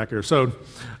stay on track here. So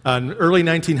in early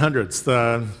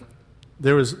 1900s,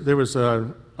 there was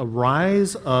a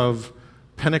rise of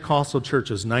Pentecostal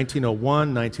churches,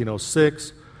 1901,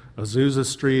 1906, Azusa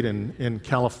Street in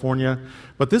California.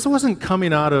 But this wasn't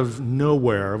coming out of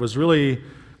nowhere. It was really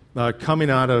coming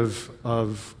out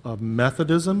of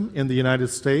Methodism in the United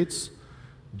States.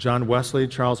 John Wesley,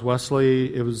 Charles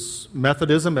Wesley, it was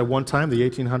Methodism at one time, the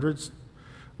 1800s,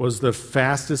 was the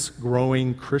fastest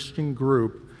growing Christian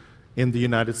group in the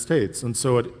United States. And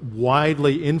so it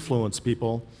widely influenced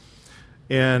people.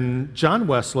 And John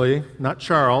Wesley, not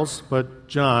Charles, but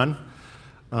John,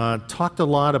 talked a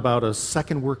lot about a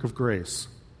second work of grace.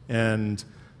 And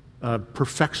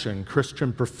perfection,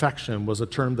 Christian perfection, was a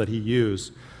term that he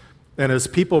used. And as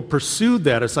people pursued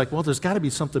that, it's like, well, there's got to be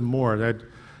something more. That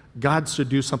God should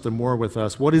do something more with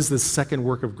us. What is this second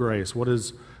work of grace? What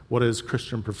is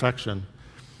Christian perfection?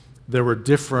 There were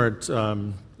different,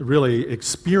 really,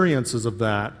 experiences of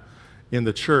that in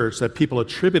the church that people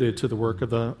attributed to the work of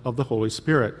the Holy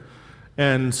Spirit.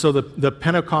 And so the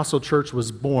Pentecostal church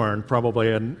was born,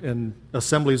 probably, and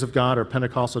Assemblies of God or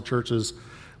Pentecostal churches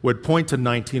would point to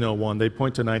 1901. They'd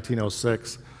point to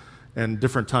 1906 and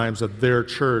different times that their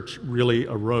church really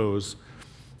arose.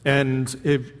 And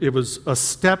it was a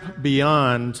step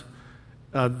beyond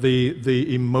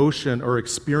the emotion or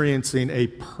experiencing a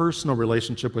personal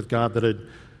relationship with God that had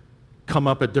come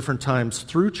up at different times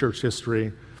through church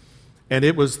history. And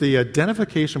it was the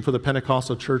identification for the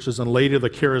Pentecostal churches and later the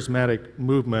charismatic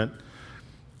movement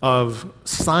of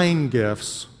sign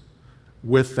gifts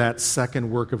with that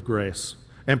second work of grace.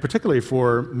 And particularly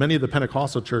for many of the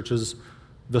Pentecostal churches,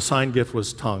 the sign gift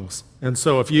was tongues. And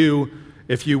so if you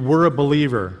were a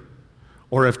believer,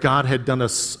 or if God had done a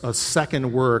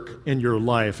second work in your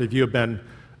life, if you have been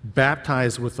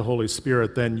baptized with the Holy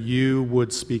Spirit, then you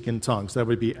would speak in tongues. That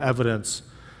would be evidence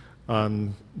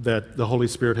that the Holy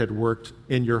Spirit had worked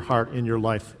in your heart, in your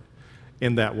life,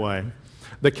 in that way.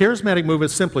 The charismatic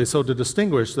movement, simply, so to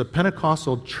distinguish, the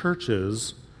Pentecostal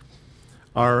churches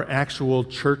are actual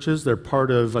churches. They're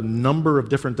part of a number of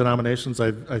different denominations.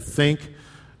 I think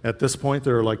at this point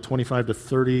there are like 25 to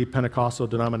 30 Pentecostal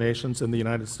denominations in the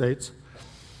United States.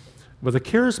 But the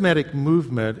charismatic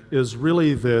movement is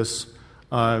really this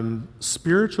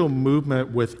spiritual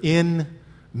movement within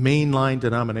mainline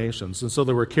denominations. And so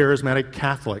there were charismatic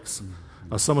Catholics.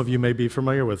 Some of you may be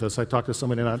familiar with this. I talked to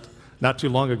somebody not too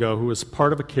long ago who was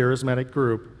part of a charismatic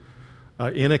group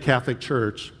in a Catholic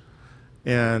church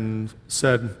and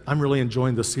said, I'm really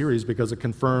enjoying this series because it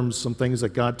confirms some things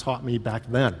that God taught me back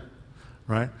then,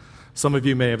 right? Some of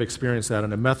you may have experienced that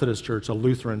in a Methodist church, a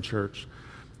Lutheran church,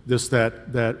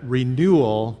 that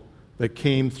renewal that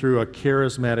came through a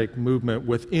charismatic movement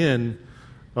within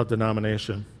a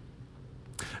denomination.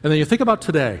 And then you think about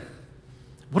today.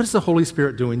 What is the Holy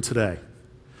Spirit doing today?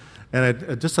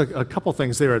 And just a couple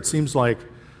things there. It seems like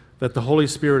that the Holy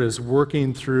Spirit is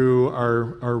working through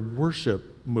our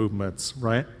worship movements,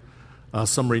 right?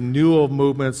 Some renewal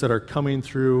movements that are coming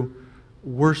through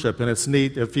worship. And it's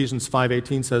neat. Ephesians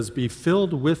 5:18 says, be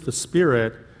filled with the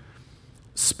Spirit,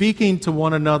 speaking to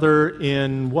one another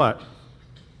in what?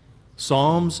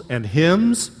 Psalms and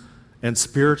hymns and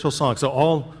spiritual songs. So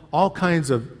all kinds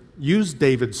of, use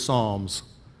David's Psalms.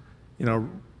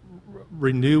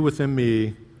 Renew within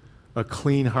me a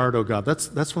clean heart, O God.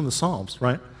 That's from the Psalms,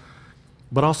 right?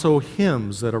 But also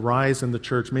hymns that arise in the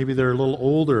church. Maybe they're a little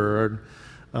older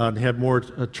or have more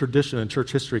tradition and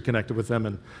church history connected with them.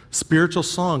 And spiritual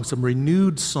songs, some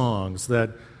renewed songs that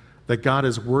God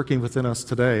is working within us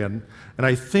today. And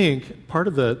I think part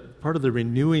of the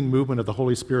renewing movement of the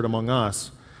Holy Spirit among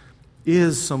us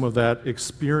is some of that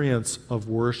experience of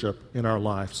worship in our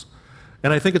lives.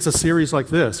 And I think it's a series like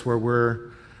this where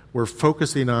we're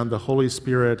focusing on the Holy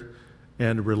Spirit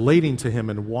and relating to Him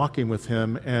and walking with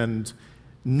Him and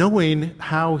knowing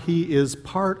how He is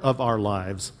part of our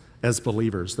lives as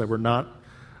believers, that we're not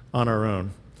on our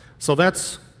own. So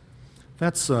that's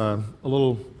a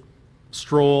little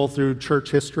stroll through church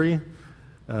history,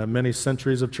 many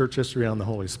centuries of church history on the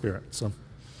Holy Spirit. So,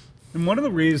 and one of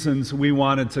the reasons we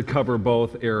wanted to cover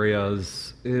both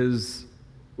areas is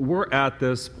we're at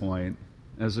this point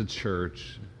as a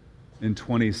church in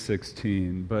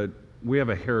 2016, but we have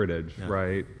a heritage,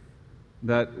 right?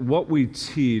 That what we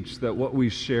teach, that what we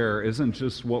share isn't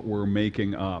just what we're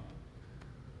making up.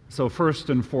 So first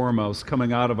and foremost,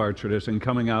 coming out of our tradition,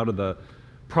 coming out of the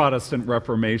Protestant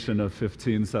Reformation of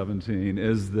 1517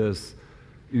 is this,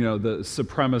 the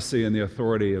supremacy and the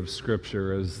authority of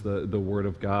Scripture as the Word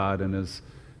of God, and as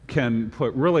Ken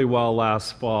put really well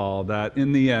last fall, that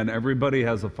in the end, everybody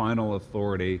has a final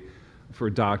authority for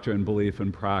doctrine, belief,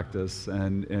 and practice,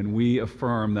 and we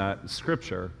affirm that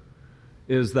Scripture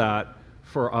is that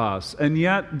for us. And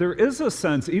yet, there is a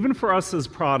sense, even for us as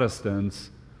Protestants,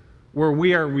 where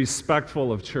we are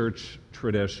respectful of church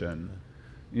tradition.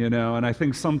 And I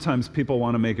think sometimes people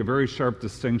want to make a very sharp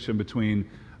distinction between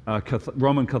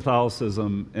Roman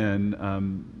Catholicism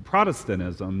and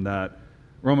Protestantism, that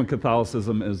Roman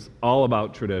Catholicism is all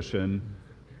about tradition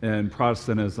and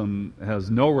Protestantism has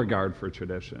no regard for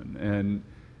tradition.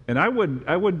 And I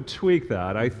would tweak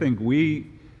that. I think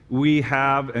we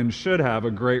have and should have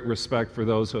a great respect for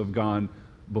those who have gone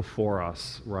before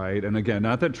us, right? And again,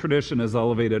 not that tradition is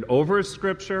elevated over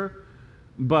Scripture,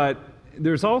 but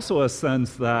there's also a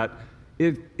sense that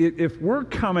if we're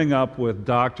coming up with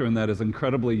doctrine that is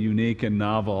incredibly unique and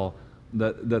novel,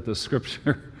 that the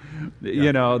Scripture,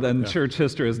 church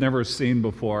history has never seen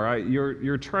before,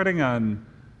 you're treading on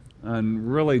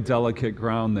really delicate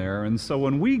ground there. And so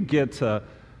when we get to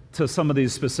some of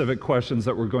these specific questions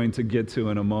that we're going to get to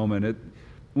in a moment,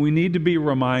 we need to be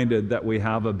reminded that we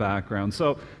have a background.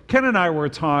 So Ken and I were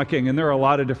talking, and there are a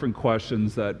lot of different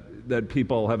questions that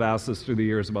people have asked us through the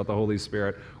years about the Holy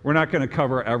Spirit. We're not going to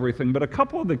cover everything, but a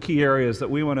couple of the key areas that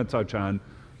we want to touch on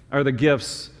are the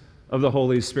gifts of the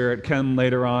Holy Spirit. Ken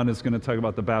later on is going to talk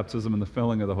about the baptism and the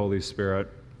filling of the Holy Spirit.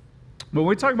 When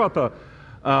we talk about the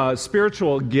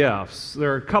spiritual gifts,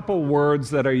 there are a couple words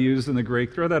that are used in the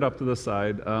Greek. Throw that up to the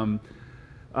side.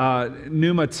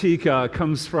 Pneumatika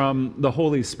comes from the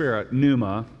Holy Spirit,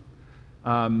 pneuma,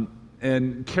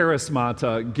 and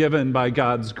charismata, given by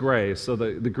God's grace. So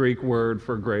the Greek word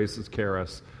for grace is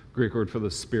charis. Greek word for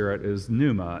the Spirit is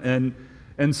pneuma.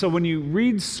 And so when you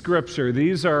read Scripture,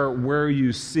 these are where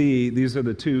you see, these are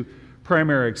the two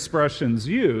primary expressions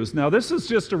used. Now, this is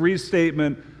just a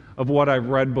restatement of what I've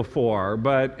read before,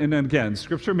 and again,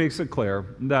 Scripture makes it clear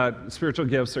that spiritual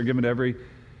gifts are given to every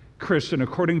Christian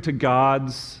according to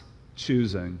God's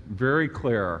choosing. Very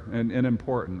clear and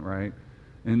important, right?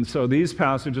 And so these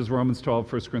passages, Romans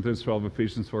 12, 1 Corinthians 12,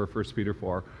 Ephesians 4, 1 Peter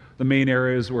 4, the main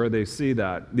areas where they see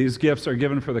that. These gifts are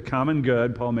given for the common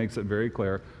good, Paul makes it very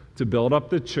clear, to build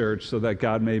up the church so that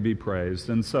God may be praised.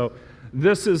 And so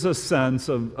this is a sense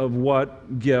of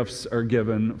what gifts are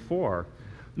given for.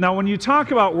 Now, when you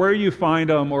talk about where you find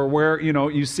them or where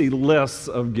you see lists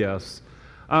of gifts,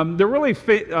 there are really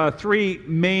three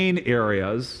main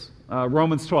areas,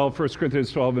 Romans 12, 1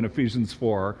 Corinthians 12, and Ephesians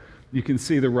 4. You can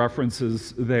see the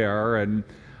references there. And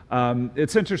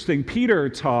it's interesting, Peter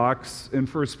talks in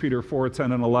 1 Peter 4,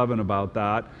 10, and 11 about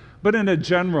that, but in a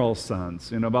general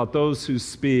sense, about those who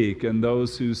speak and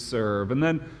those who serve. And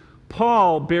then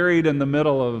Paul, buried in the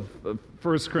middle of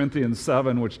 1 Corinthians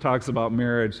 7, which talks about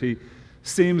marriage, he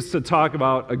seems to talk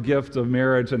about a gift of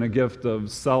marriage and a gift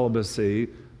of celibacy.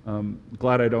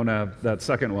 Glad I don't have that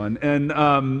second one. And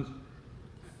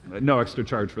no extra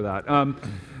charge for that.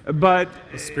 But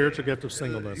the spiritual gift of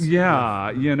singleness.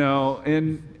 Yeah,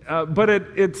 but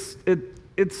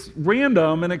it's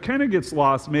random and it kind of gets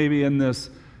lost maybe in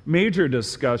this major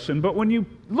discussion. But when you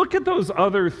look at those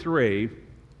other three,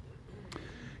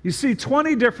 you see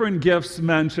 20 different gifts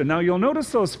mentioned. Now you'll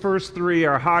notice those first three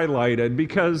are highlighted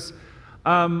because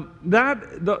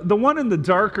the one in the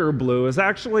darker blue is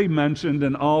actually mentioned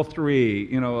in all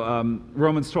three.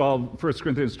 Romans 12, 1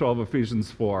 Corinthians 12, Ephesians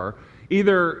 4.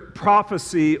 Either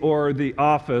prophecy or the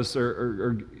office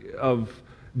or of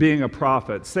being a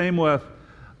prophet. Same with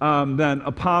then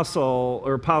apostle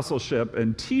or apostleship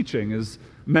and teaching is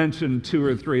mentioned 2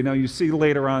 or 3. Now you see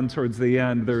later on towards the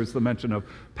end there's the mention of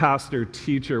pastor,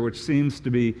 teacher, which seems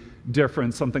to be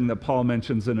different, something that Paul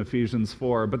mentions in Ephesians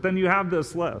 4. But then you have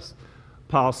this list: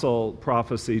 apostle,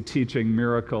 prophecy, teaching,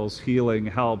 miracles, healing,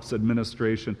 helps,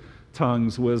 administration,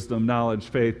 tongues, wisdom, knowledge,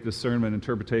 faith, discernment,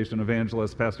 interpretation,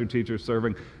 evangelist, pastor, teacher,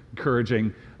 serving,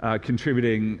 encouraging,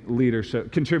 contributing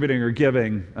or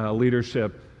giving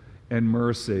leadership and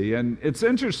mercy. And it's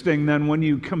interesting then when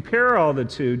you compare all the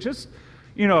two, just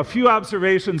a few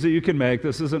observations that you can make.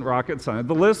 This isn't rocket science.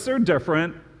 The lists are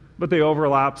different, but they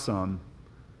overlap some.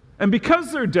 And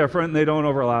because they're different and they don't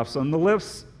overlap some, the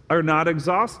lists are not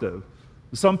exhaustive.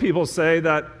 Some people say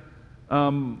that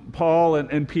Paul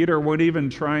and Peter weren't even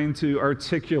trying to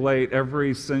articulate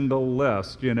every single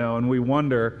list, and we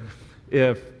wonder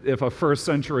if a first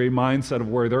century mindset of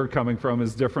where they're coming from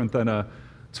is different than a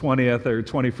 20th or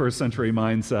 21st century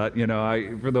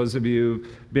mindset. For those of you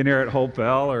been here at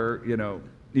Hopeville or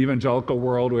evangelical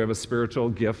world, we have a spiritual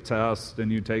gift test,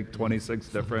 and you take 26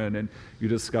 different, and you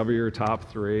discover your top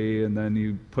 3, and then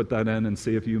you put that in and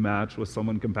see if you match with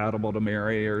someone compatible to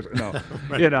marry, or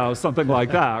right. Something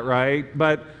like that, right?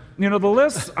 But the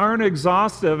lists aren't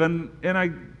exhaustive, and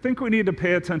I think we need to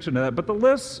pay attention to that. But the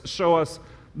lists show us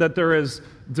that there is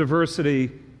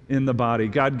diversity in the body.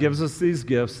 God gives us these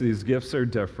gifts. These gifts are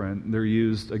different. They're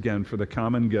used, again, for the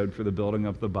common good, for the building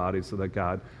up the body so that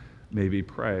God may be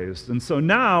praised. And so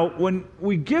now, when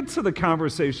we get to the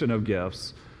conversation of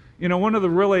gifts, one of the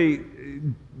really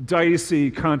dicey,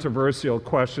 controversial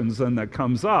questions then that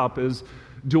comes up is,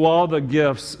 do all the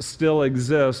gifts still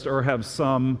exist or have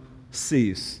some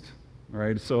ceased?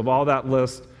 Right? So of all that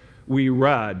list we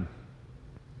read,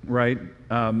 right,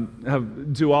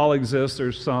 do all exist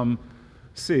or some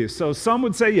cease? So some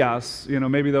would say yes.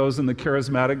 Maybe those in the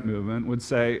charismatic movement would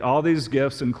say all these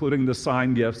gifts, including the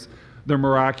sign gifts, the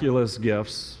miraculous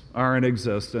gifts, are in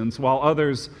existence, while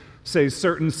others say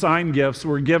certain sign gifts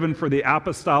were given for the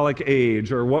apostolic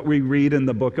age, or what we read in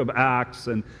the book of Acts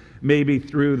and maybe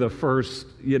through the first,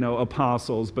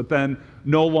 apostles, but then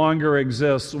no longer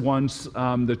exists once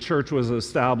the church was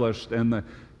established and the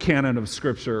canon of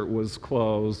Scripture was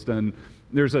closed. And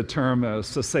there's a term,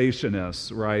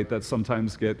 cessationists, right, that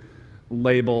sometimes get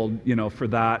labeled, for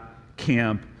that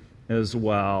camp as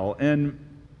well. And,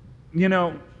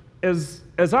 as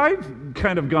I've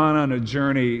kind of gone on a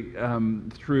journey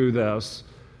through this,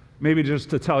 maybe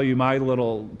just to tell you my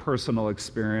little personal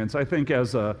experience, I think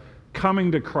as a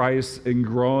coming to Christ and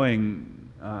growing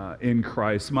in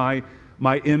Christ, my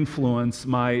influence,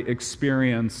 my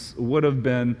experience would have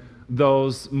been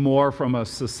those more from a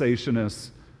cessationist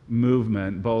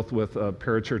movement, both with a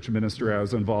parachurch ministry I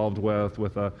was involved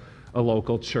with a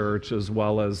local church, as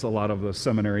well as a lot of the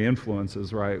seminary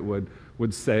influences, right,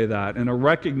 would say that. And a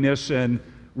recognition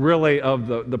really of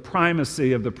the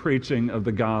primacy of the preaching of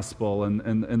the gospel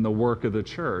and the work of the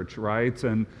church, right?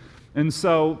 And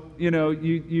so,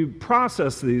 you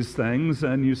process these things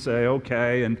and you say,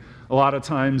 okay, and a lot of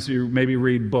times you maybe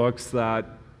read books that,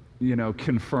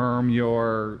 confirm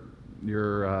your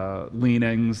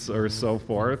leanings or so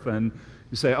forth, and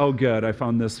you say, oh, good, I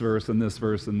found this verse and this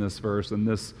verse and this verse, and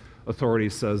this authority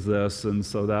says this, and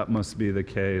so that must be the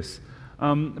case.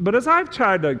 But as I've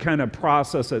tried to kind of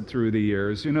process it through the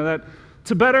years, that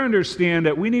to better understand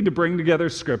it, we need to bring together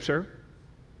Scripture.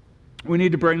 We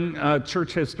need to bring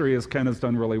church history, as Ken has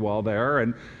done really well there,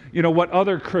 and what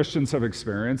other Christians have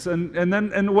experienced,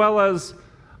 and well as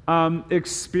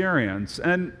experience.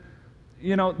 And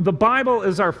the Bible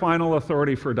is our final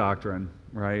authority for doctrine,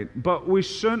 right? But we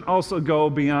shouldn't also go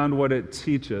beyond what it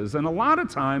teaches. And a lot of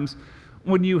times,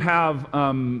 when you have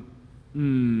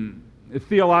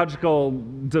theological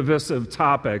divisive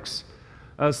topics,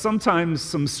 sometimes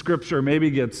some Scripture maybe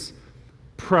gets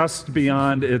pressed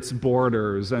beyond its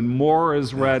borders and more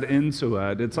is read into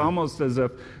it. It's almost as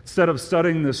if instead of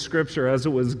studying the Scripture as it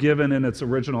was given in its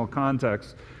original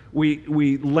context,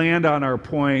 we land on our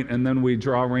point and then we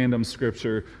draw random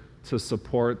Scripture to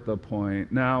support the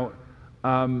point. Now,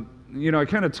 I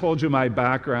kind of told you my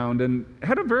background and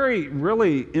had a very,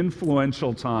 really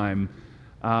influential time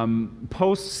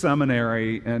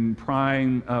post-seminary and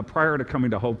prior to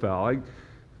coming to Hopevale.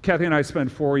 Kathy and I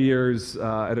spent 4 years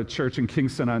at a church in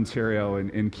Kingston, Ontario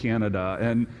in Canada,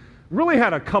 and really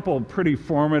had a couple pretty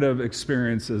formative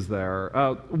experiences there.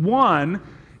 One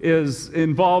is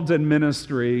involved in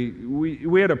ministry.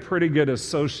 We had a pretty good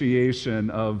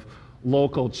association of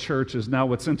local churches. Now,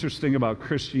 what's interesting about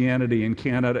Christianity in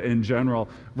Canada in general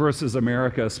versus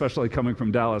America, especially coming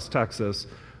from Dallas, Texas,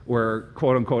 where,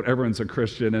 quote-unquote, everyone's a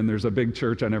Christian and there's a big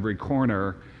church on every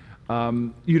corner,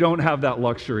 you don't have that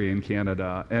luxury in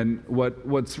Canada. And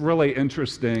what's really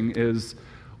interesting is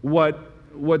what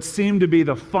seemed to be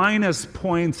the finest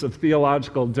points of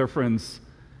theological difference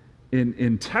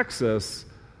in Texas,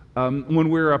 when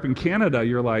we were up in Canada,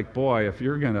 you're like, boy, if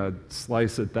you're going to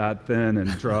slice it that thin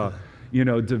and draw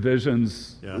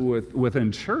divisions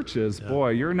within churches, boy,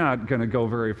 you're not going to go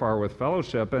very far with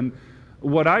fellowship. And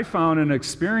what I found and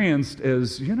experienced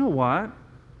is, you know what?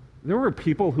 There were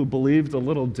people who believed a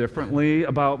little differently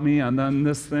about me and then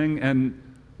this thing, and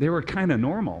they were kind of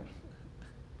normal.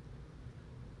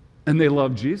 And they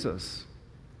loved Jesus.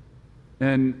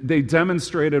 And they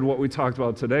demonstrated what we talked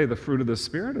about today, the fruit of the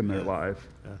Spirit in their life.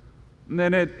 Yeah. And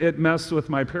then it messed with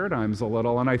my paradigms a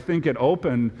little, and I think it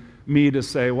opened me to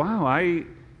say, wow, I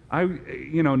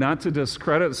not to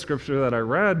discredit Scripture that I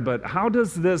read, but how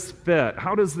does this fit?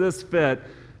 How does this fit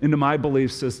into my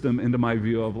belief system, into my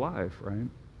view of life, right?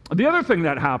 The other thing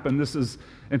that happened, this is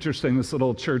interesting, this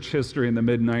little church history in the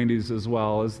mid-90s as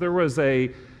well, is there was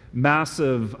a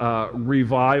massive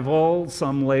revival,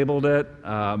 some labeled it,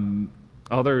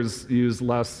 others use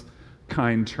less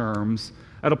kind terms,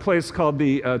 at a place called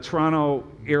the Toronto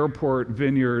Airport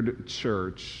Vineyard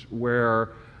Church, where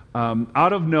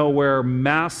out of nowhere,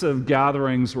 massive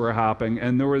gatherings were happening,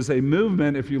 and there was a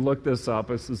movement, if you look this up,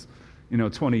 this is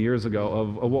 20 years ago,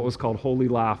 of what was called Holy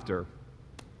Laughter.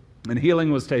 And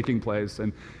healing was taking place,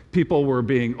 and people were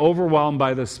being overwhelmed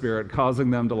by the Spirit, causing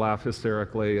them to laugh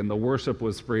hysterically, and the worship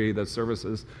was free. The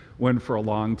services went for a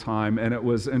long time, and it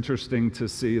was interesting to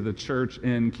see the church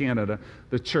in Canada,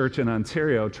 the church in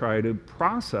Ontario, try to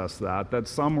process that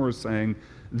some were saying,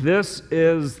 this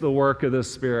is the work of the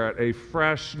Spirit, a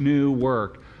fresh new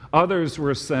work. Others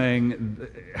were saying,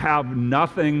 have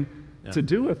nothing to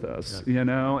do with this,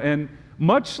 and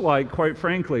much like, quite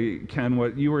frankly, Ken,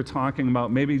 what you were talking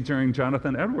about maybe during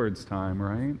Jonathan Edwards' time,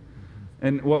 right?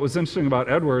 And what was interesting about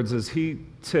Edwards is he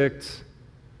ticked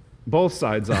both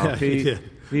sides off. He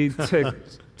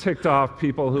ticked off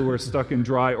people who were stuck in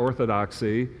dry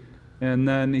orthodoxy, and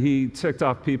then he ticked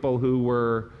off people who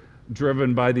were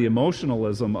driven by the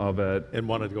emotionalism of it. And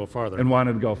wanted to go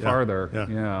farther.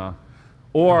 Yeah.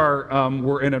 Or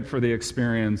were in it for the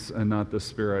experience and not the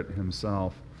Spirit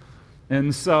himself.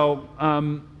 And so,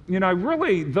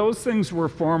 those things were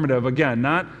formative. Again,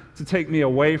 not to take me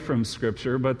away from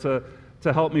Scripture, but to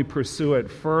help me pursue it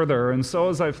further. And so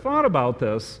as I've thought about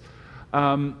this,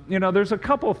 there's a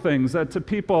couple things that to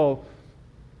people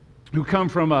who come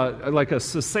from a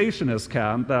cessationist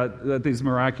camp, that these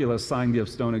miraculous sign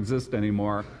gifts don't exist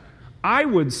anymore, I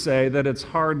would say that it's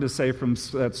hard to say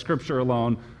that Scripture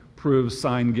alone proves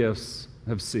sign gifts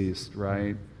have ceased,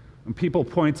 right? And people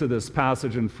point to this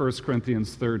passage in 1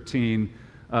 Corinthians 13,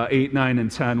 8, 9,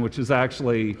 and 10, which is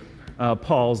actually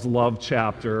Paul's love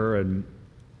chapter. And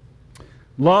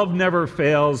love never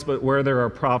fails, but where there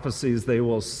are prophecies, they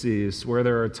will cease. Where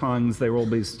there are tongues, they will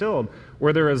be stilled.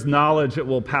 Where there is knowledge, it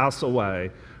will pass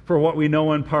away. For what we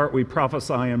know in part, we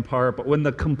prophesy in part. But when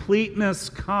the completeness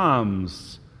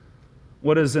comes,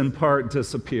 what is in part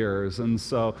disappears. And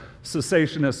so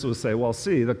cessationists would say, well,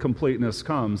 see, the completeness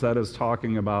comes. That is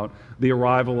talking about the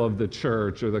arrival of the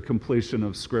church or the completion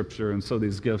of Scripture, and so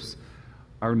these gifts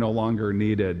are no longer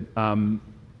needed.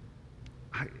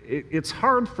 It's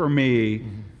hard for me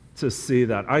to see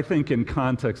that. I think in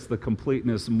context, the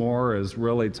completeness more is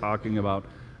really talking about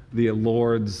the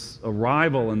Lord's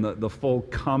arrival and the full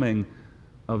coming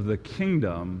of the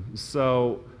kingdom.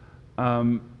 So,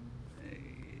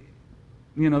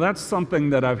 that's something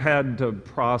that I've had to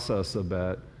process a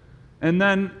bit. And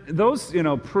then those,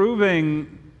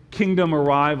 proving kingdom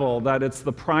arrival, that it's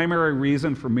the primary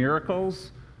reason for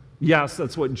miracles. Yes,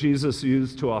 that's what Jesus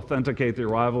used to authenticate the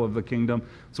arrival of the kingdom.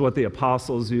 It's what the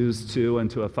apostles used to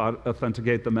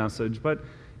authenticate the message. But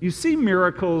you see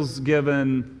miracles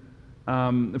given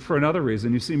for another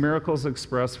reason. You see miracles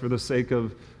expressed for the sake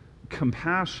of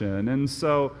compassion. And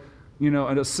so, a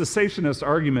cessationist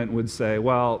argument would say,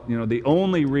 well, the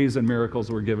only reason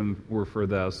miracles were given were for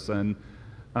this. And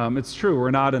it's true, we're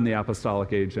not in the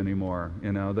apostolic age anymore.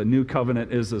 The new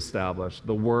covenant is established.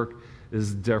 The work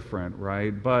is different, right?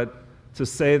 But to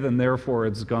say then therefore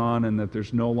it's gone and that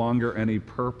there's no longer any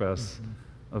purpose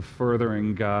of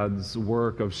furthering God's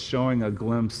work, of showing a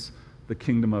glimpse the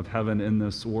kingdom of heaven in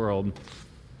this world,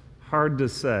 hard to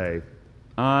say.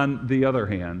 On the other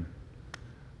hand,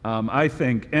 I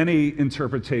think any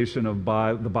interpretation of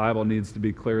the Bible needs to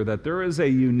be clear that there is a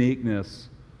uniqueness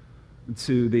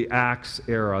to the Acts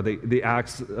era, the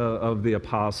Acts of the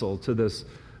Apostle, to this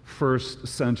first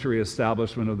century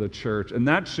establishment of the church. And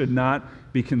that should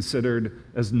not be considered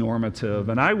as normative.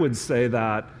 And I would say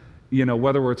that,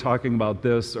 whether we're talking about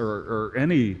this or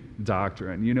any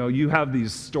doctrine, you have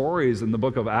these stories in the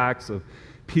book of Acts of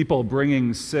people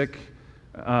bringing sick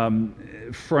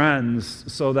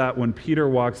friends so that when Peter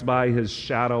walks by, his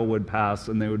shadow would pass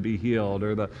and they would be healed,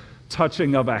 or the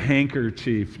touching of a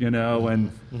handkerchief,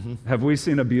 and have we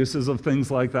seen abuses of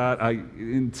things like that?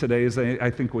 In today's age, I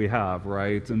think we have,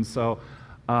 right? And so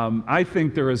I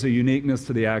think there is a uniqueness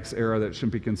to the Acts era that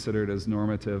shouldn't be considered as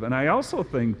normative. And I also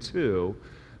think, too,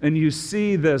 and you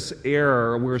see this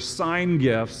error where sign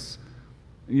gifts,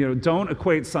 don't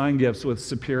equate sign gifts with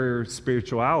superior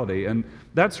spirituality. And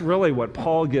that's really what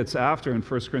Paul gets after in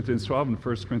 1 Corinthians 12 and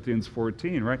 1 Corinthians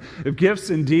 14, right? If gifts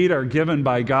indeed are given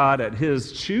by God at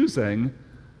his choosing,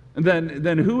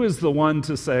 then who is the one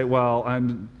to say, well,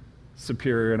 I'm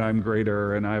superior and I'm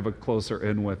greater and I have a closer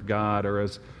in with God, or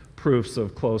as proofs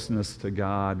of closeness to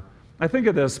God? I think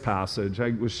of this passage.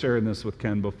 I was sharing this with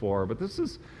Ken before, but this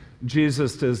is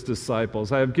Jesus to his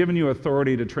disciples. I have given you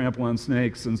authority to trample on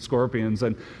snakes and scorpions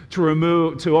and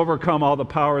to overcome all the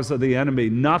powers of the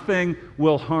enemy. Nothing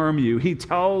will harm you. He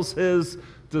tells his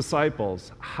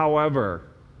disciples, however,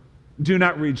 do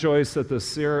not rejoice that the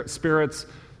spirits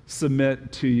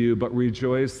submit to you, but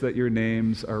rejoice that your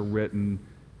names are written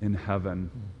in heaven.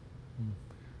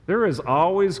 There is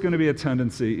always going to be a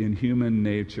tendency in human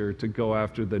nature to go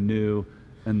after the new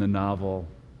and the novel.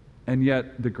 And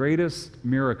yet, the greatest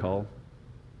miracle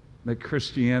that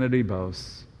Christianity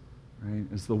boasts right?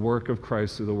 Is the work of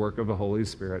Christ through the work of the Holy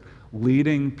Spirit,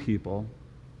 leading people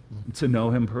to know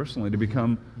him personally, to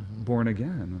become born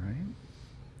again,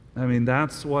 right? I mean,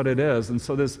 that's what it is. And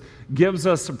so this gives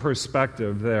us a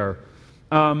perspective there.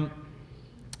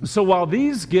 So while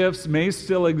these gifts may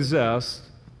still exist,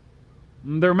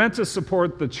 they're meant to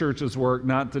support the church's work,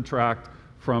 not detract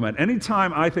from it.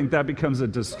 Anytime I think that becomes a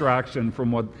distraction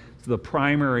from what the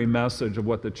primary message of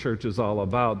what the church is all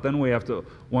about, then we have to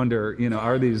wonder,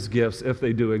 are these gifts, if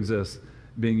they do exist,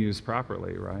 being used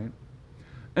properly, right?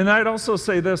 And I'd also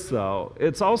say this, though.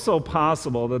 It's also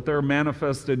possible that they're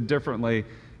manifested differently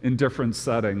in different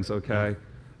settings, okay?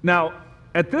 Now,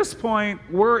 at this point,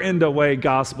 we're into way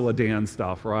Gospel of Dan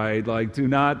stuff, right? Like, do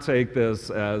not take this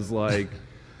as like,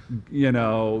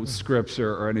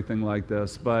 scripture or anything like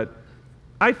this. But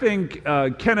I think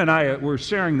Ken and I were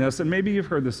sharing this, and maybe you've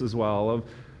heard this as well, of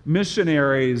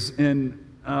missionaries in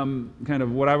kind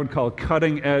of what I would call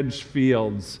cutting-edge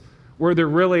fields where there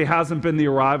really hasn't been the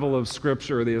arrival of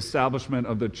Scripture, the establishment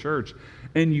of the church.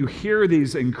 And you hear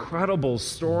these incredible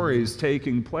stories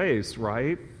taking place,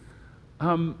 right?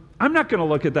 I'm not going to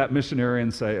look at that missionary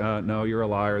and say, no, you're a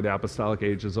liar, the apostolic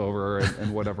age is over,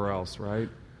 and whatever else, right?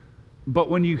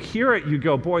 But when you hear it, you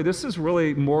go, boy, this is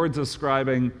really more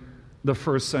describing the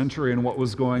first century and what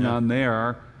was going on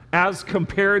there as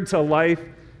compared to life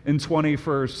in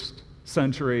 21st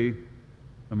century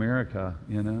America,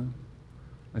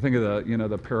 I think of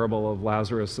the parable of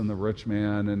Lazarus and the rich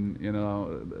man, and,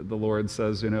 the Lord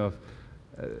says, if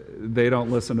they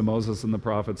don't listen to Moses and the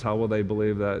prophets, how will they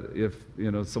believe that if,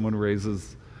 someone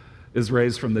is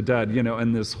raised from the dead?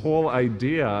 And this whole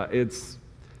idea, it's,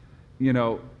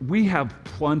 we have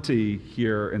plenty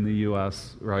here in the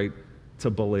U.S., right, to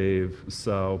believe.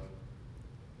 So,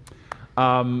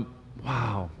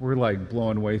 wow, we're like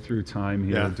blowing way through time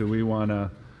here. Yeah. Do we want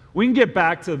to? We can get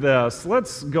back to this.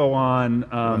 Let's go on.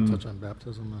 Touch on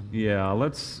baptism. Yeah,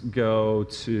 let's go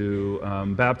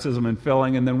to baptism and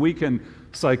filling, and then we can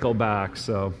cycle back.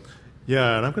 So,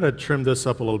 yeah, and I'm going to trim this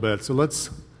up a little bit. So let's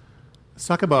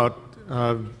talk about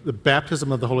the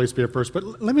baptism of the Holy Spirit first.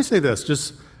 But let me say this,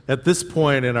 just at this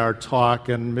point in our talk,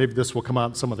 and maybe this will come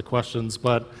out in some of the questions,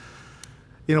 but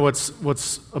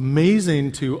what's amazing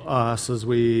to us as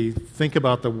we think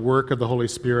about the work of the Holy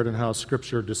Spirit and how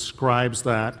Scripture describes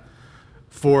that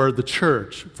for the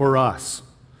church, for us,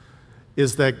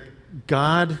 is that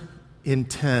God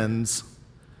intends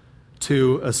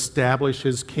to establish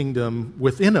his kingdom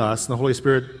within us, and the Holy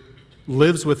Spirit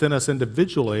lives within us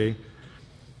individually.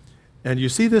 And you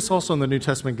see this also in the New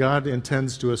Testament. God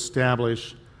intends to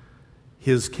establish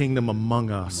his kingdom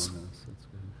among us.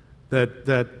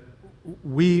 That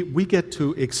we get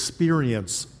to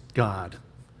experience God,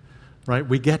 right?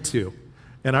 We get to.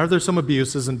 And are there some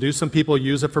abuses, and do some people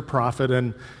use it for profit?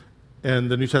 And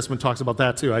the New Testament talks about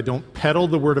that too. I don't peddle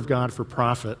the word of God for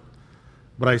profit,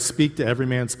 but I speak to every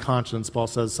man's conscience, Paul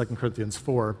says, 2 Corinthians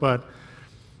 4.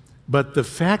 But the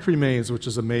fact remains, which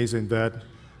is amazing, that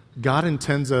God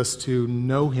intends us to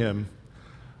know him,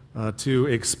 to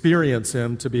experience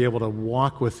him, to be able to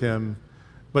walk with him.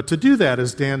 But to do that,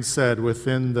 as Dan said,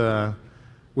 within the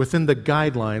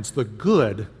guidelines, the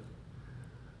good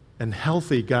and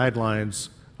healthy guidelines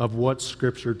of what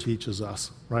Scripture teaches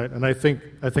us, right? And I think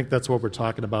that's what we're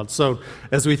talking about. So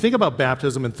as we think about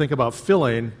baptism and think about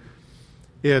filling,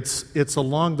 it's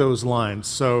along those lines.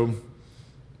 So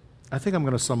I think I'm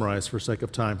going to summarize for sake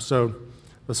of time. So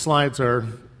the slides are,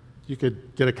 you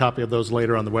could get a copy of those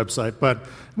later on the website, but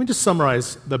let me just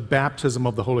summarize the baptism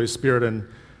of the Holy Spirit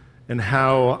and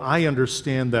how I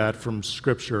understand that from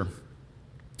Scripture.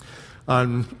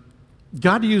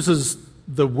 God uses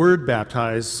the word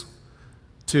baptize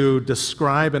to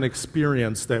describe an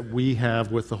experience that we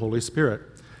have with the Holy Spirit.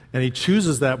 And he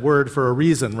chooses that word for a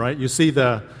reason, right? You see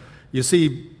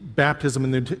baptism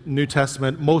in the New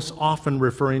Testament most often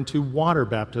referring to water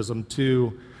baptism,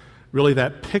 to really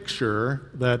that picture,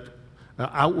 that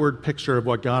outward picture of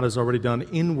what God has already done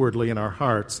inwardly in our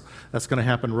hearts. That's going to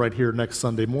happen right here next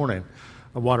Sunday morning,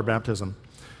 a water baptism.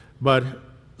 But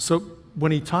so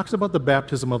when he talks about the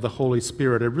baptism of the Holy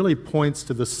Spirit, it really points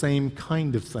to the same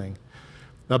kind of thing.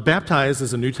 Now, baptize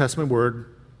is a New Testament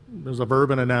word. There's a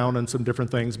verb and a noun and some different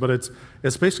things, but it's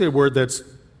basically a word that's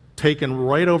taken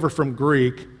right over from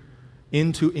Greek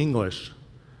into English.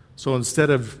 So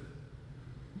instead of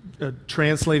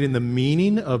translating the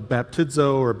meaning of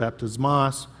baptizo or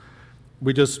baptismos,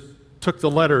 we just took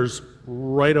the letters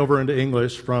right over into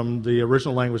English from the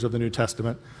original language of the New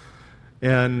Testament.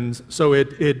 And so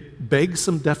it begs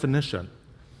some definition.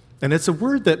 And it's a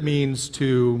word that means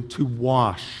to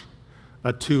wash,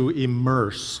 to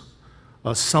immerse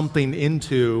something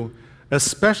into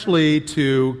especially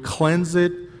to cleanse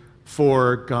it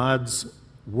for God's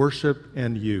worship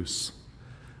and use.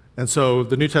 And so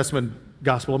the New Testament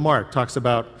Gospel of Mark talks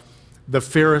about the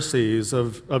Pharisees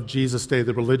of Jesus' day,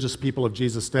 the religious people of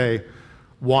Jesus' day,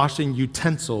 washing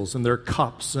utensils in their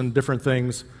cups and different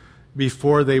things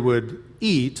before they would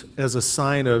eat as a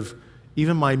sign of,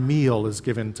 even my meal is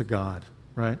given to God,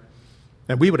 right?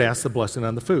 And we would ask the blessing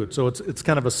on the food. So it's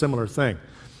kind of a similar thing.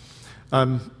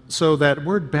 So that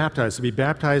word baptized, to be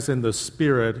baptized in the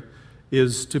Spirit,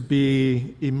 is to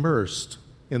be immersed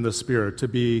in the Spirit, to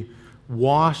be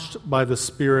washed by the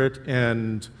Spirit,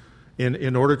 and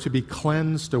in order to be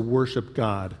cleansed to worship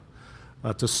God,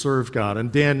 to serve God.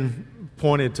 And Dan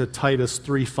pointed to Titus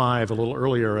 3:5 a little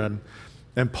earlier,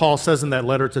 and Paul says in that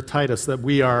letter to Titus that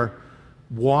we are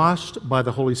washed by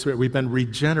the Holy Spirit. We've been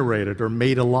regenerated or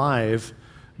made alive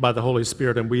by the Holy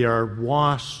Spirit, and we are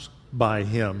washed by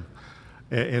Him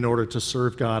in order to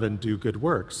serve God and do good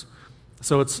works.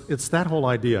 So it's that whole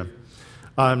idea.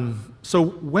 So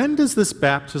when does this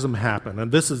baptism happen?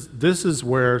 And this is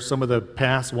where some of the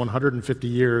past 150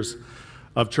 years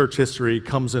of church history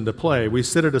comes into play. We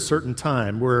sit at a certain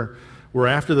time. We're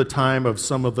after the time of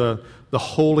some of the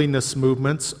holiness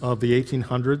movements of the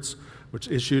 1800s, which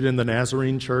issued in the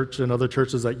Nazarene Church and other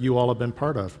churches that you all have been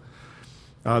part of.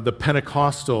 The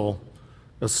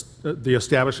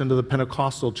establishment of the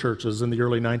Pentecostal churches in the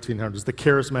early 1900s, the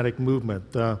charismatic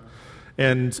movement,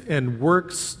 and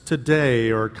works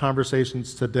today, or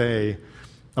conversations today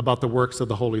about the works of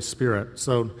the Holy Spirit.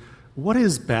 So what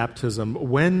is baptism?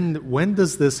 When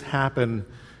does this happen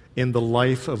in the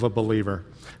life of a believer?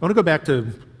 I want to go back to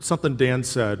something Dan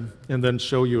said and then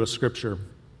show you a scripture.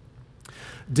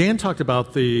 Dan talked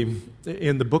about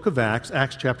in the book of Acts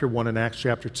chapter 1 and Acts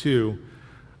chapter 2,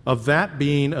 of that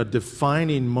being a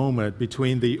defining moment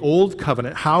between the old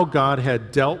covenant, how God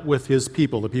had dealt with His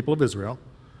people, the people of Israel,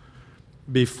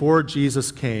 before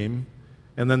Jesus came,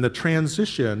 and then the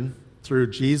transition through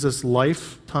Jesus'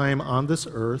 lifetime on this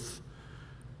earth,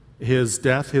 His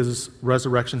death, His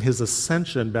resurrection, His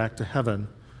ascension back to heaven,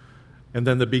 and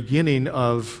then the beginning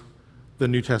of the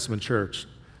New Testament church.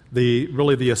 The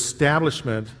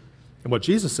establishment, and what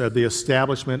Jesus said, the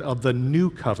establishment of the new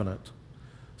covenant.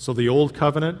 So the old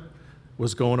covenant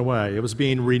was going away. It was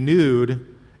being renewed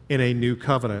in a new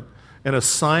covenant. And a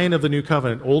sign of the new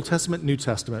covenant, Old Testament, New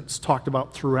Testament, it's talked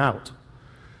about throughout,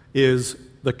 is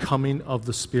the coming of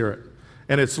the Spirit.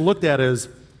 And it's looked at as,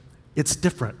 it's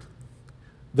different.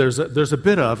 There's a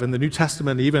bit of, in the New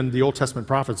Testament, even the Old Testament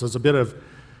prophets, there's a bit of,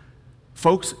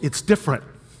 folks, it's different.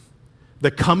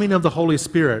 The coming of the Holy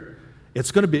Spirit,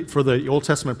 it's going to be, for the Old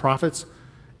Testament prophets,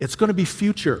 it's going to be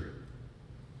future.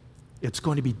 It's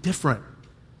going to be different.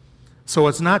 So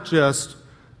it's not just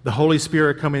the Holy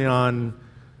Spirit coming on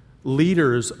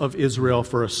leaders of Israel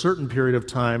for a certain period of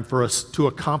time for us to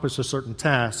accomplish a certain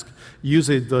task,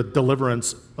 using the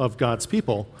deliverance of God's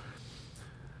people.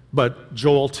 But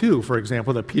Joel 2, for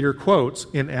example, that Peter quotes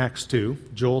in Acts 2,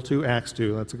 Joel 2, Acts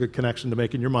 2, that's a good connection to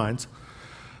make in your minds.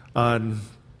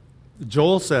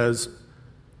 Joel says,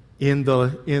 in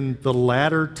the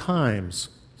latter times,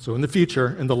 so in the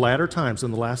future, in the latter times,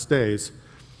 in the last days,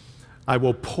 I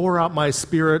will pour out my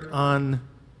Spirit on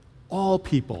all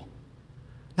people.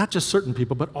 Not just certain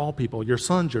people, but all people. Your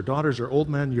sons, your daughters, your old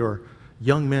men, your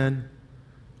young men,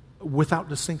 without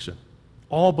distinction.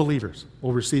 All believers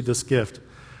will receive this gift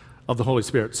of the Holy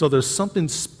Spirit. So there's something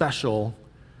special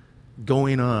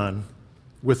going on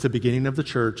with the beginning of the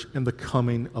church and the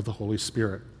coming of the Holy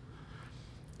Spirit.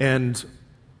 And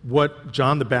what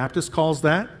John the Baptist calls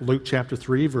that, Luke chapter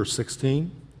 3, verse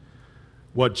 16,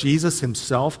 what Jesus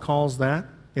himself calls that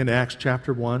in Acts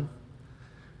chapter 1,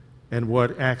 and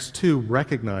what Acts 2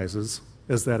 recognizes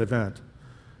as that event.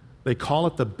 They call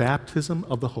it the baptism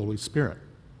of the Holy Spirit.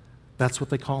 That's what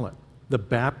they call it, the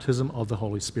baptism of the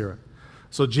Holy Spirit.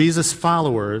 So Jesus'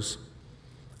 followers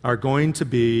are going to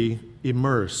be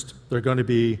immersed. They're going to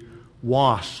be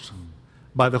washed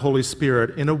by the Holy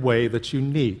Spirit in a way that's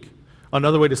unique.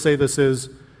 Another way to say this is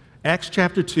Acts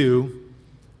chapter 2,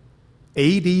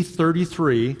 AD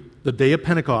 33, the day of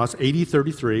Pentecost, AD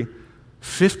 33,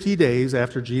 50 days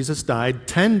after Jesus died,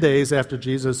 10 days after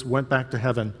Jesus went back to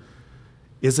heaven,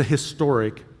 is a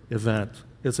historic event.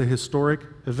 It's a historic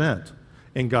event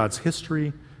in God's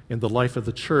history, in the life of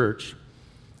the church.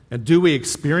 And do we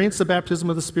experience the baptism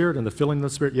of the Spirit and the filling of the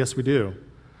Spirit? Yes, we do.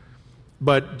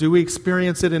 But do we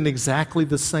experience it in exactly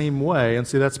the same way? And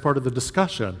see, that's part of the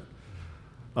discussion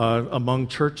among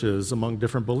churches, among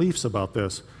different beliefs about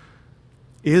this.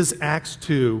 Is Acts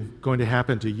 2 going to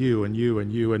happen to you and you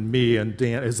and you and me and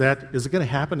Dan? Is it going to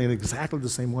happen in exactly the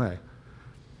same way?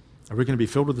 Are we going to be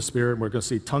filled with the Spirit, and we're going to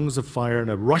see tongues of fire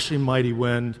and a rushing mighty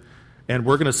wind, and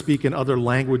we're going to speak in other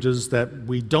languages that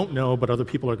we don't know but other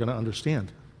people are going to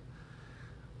understand?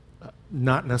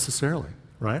 Not necessarily,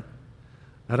 right?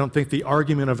 I don't think the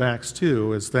argument of Acts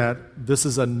 2 is that this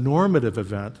is a normative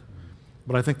event,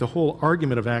 but I think the whole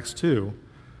argument of Acts 2,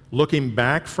 looking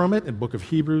back from it in book of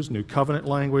Hebrews, New Covenant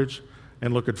language,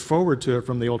 and looking forward to it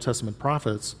from the Old Testament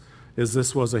prophets, is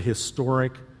this was a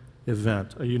historic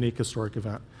event, a unique historic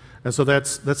event. And so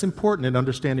that's important in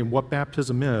understanding what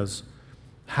baptism is,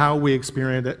 how we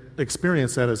experience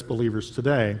that as believers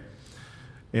today,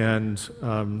 and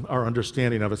our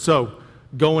understanding of it. So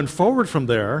going forward from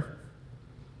there,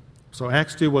 so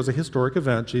Acts 2 was a historic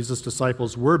event. Jesus'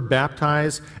 disciples were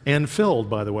baptized and filled,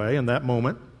 by the way, in that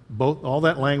moment. All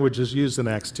that language is used in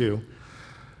Acts 2.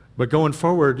 But going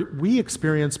forward, we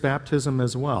experience baptism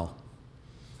as well.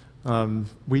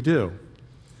 We do.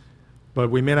 But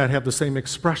we may not have the same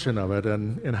expression of it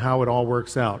and how it all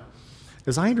works out.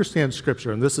 As I understand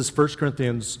Scripture, and this is 1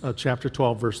 Corinthians chapter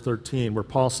 12, verse 13, where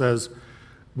Paul says,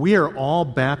 we are all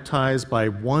baptized by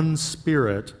one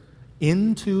Spirit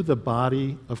into the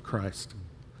body of Christ.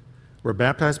 We're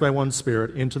baptized by one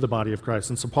Spirit into the body of Christ.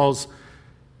 And so Paul's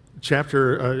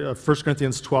chapter, 1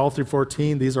 Corinthians 12 through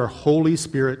 14, these are Holy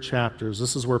Spirit chapters.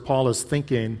 This is where Paul is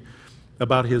thinking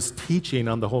about his teaching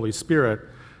on the Holy Spirit.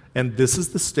 And this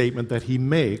is the statement that he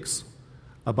makes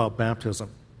about baptism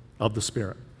of the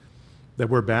Spirit, that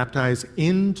we're baptized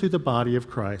into the body of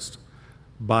Christ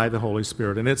by the Holy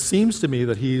Spirit. And it seems to me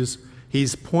that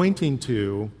he's pointing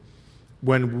to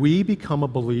when we become a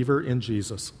believer in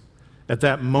Jesus, at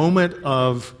that moment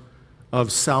of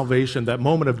salvation, that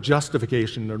moment of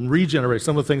justification and regeneration,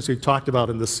 some of the things we've talked about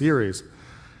in this series,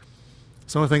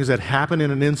 some of the things that happen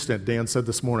in an instant, Dan said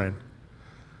this morning.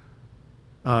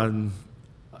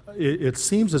 It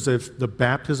seems as if the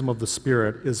baptism of the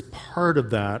Spirit is part of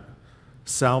that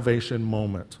salvation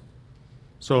moment.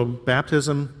 So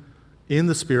baptism in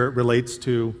the Spirit relates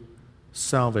to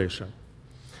salvation.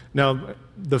 Now,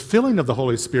 the filling of the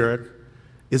Holy Spirit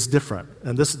is different,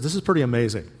 and this is pretty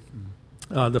amazing.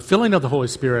 The filling of the Holy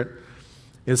Spirit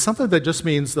is something that just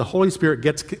means the Holy Spirit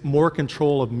gets more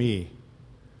control of me.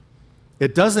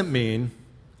 It doesn't mean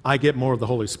I get more of the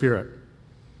Holy Spirit,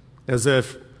 as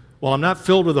if, well, I'm not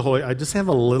filled with the Holy, I just have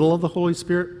a little of the Holy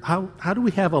Spirit. How do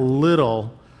we have a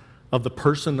little of the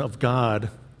person of God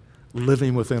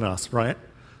living within us, right?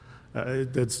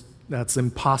 That's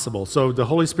impossible. So the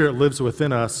Holy Spirit lives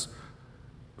within us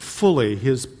fully.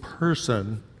 His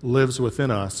person lives within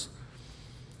us.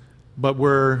 But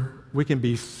we can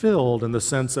be filled in the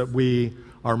sense that we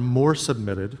are more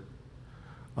submitted,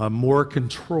 more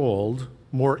controlled,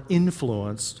 more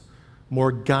influenced,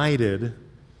 more guided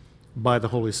by the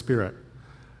Holy Spirit.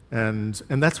 And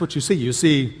that's what you see. You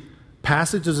see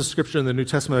passages of Scripture in the New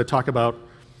Testament that talk about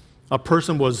a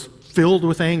person was filled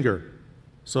with anger.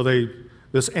 So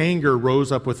this anger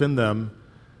rose up within them,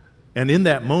 and in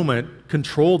that moment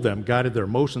controlled them, guided their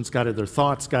emotions, guided their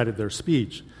thoughts, guided their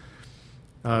speech.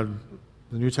 The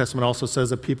New Testament also says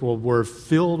that people were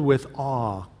filled with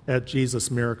awe at Jesus'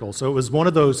 miracle. So it was one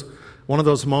of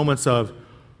those moments of,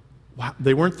 wow,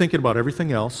 they weren't thinking about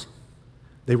everything else.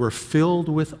 They were filled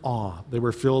with awe. They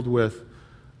were filled with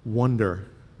wonder,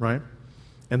 right?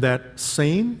 And that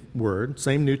same word,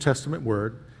 same New Testament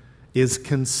word, is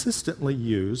consistently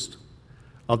used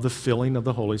of the filling of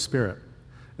the Holy Spirit.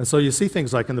 And so you see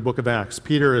things like in the book of Acts,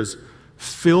 Peter is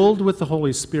filled with the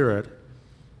Holy Spirit,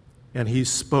 and he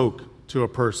spoke to a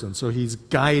person. So he's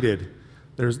guided.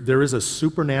 There is a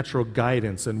supernatural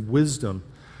guidance and wisdom.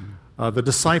 The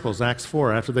disciples, Acts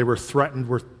 4, after they were threatened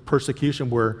with persecution,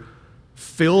 were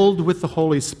filled with the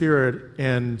Holy Spirit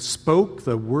and spoke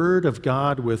the word of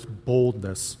God with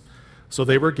boldness. So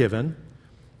they were given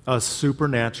a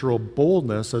supernatural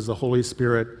boldness as the Holy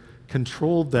Spirit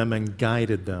controlled them and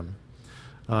guided them.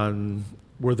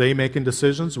 Were they making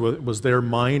decisions? Was their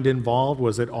mind involved?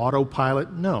 Was it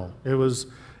autopilot? No. It was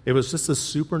just a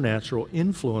supernatural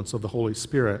influence of the Holy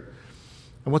Spirit.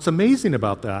 And what's amazing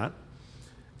about that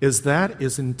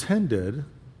is intended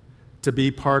to be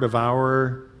part of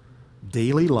our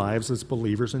daily lives as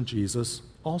believers in Jesus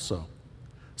also.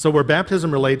 So where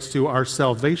baptism relates to our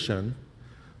salvation,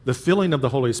 the filling of the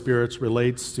Holy Spirit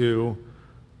relates to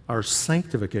our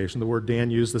sanctification, the word Dan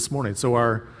used this morning. So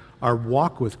our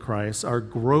walk with Christ, our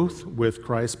growth with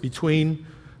Christ between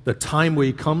the time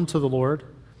we come to the Lord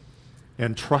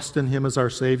and trust in Him as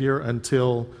our Savior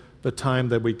until the time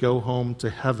that we go home to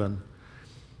heaven.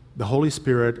 The Holy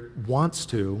Spirit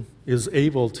is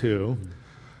able to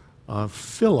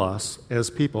fill us as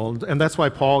people. And that's why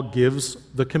Paul gives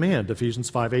the command,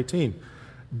 Ephesians 5:18.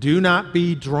 Do not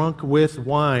be drunk with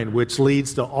wine, which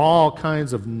leads to all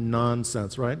kinds of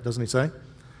nonsense, right? Doesn't he say?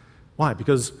 Why?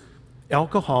 Because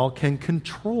alcohol can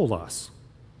control us.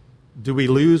 Do we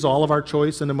lose all of our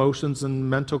choice and emotions and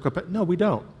mental capacity? No, we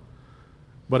don't.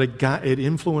 But it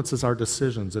influences our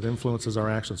decisions. It influences our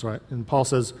actions, right? And Paul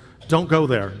says, don't go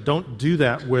there. Don't do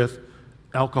that with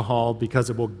alcohol because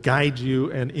it will guide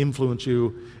you and influence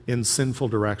you in sinful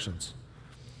directions.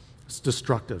 It's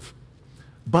destructive.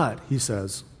 But, he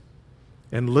says,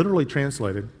 and literally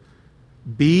translated,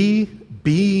 be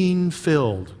being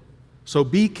filled. So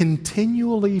be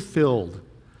continually filled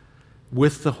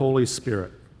with the Holy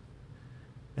Spirit.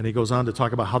 And he goes on to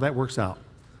talk about how that works out.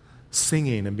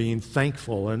 Singing and being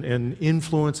thankful and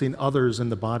influencing others in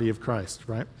the body of Christ,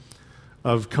 right?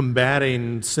 Of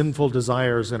combating sinful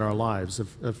desires in our lives,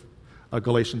 of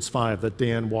Galatians 5 that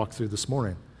Dan walked through this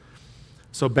morning.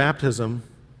 So baptism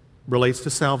relates to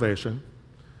salvation.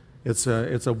 It's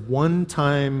a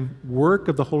one-time work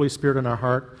of the Holy Spirit in our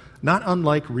heart, not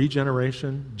unlike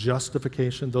regeneration,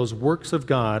 justification, those works of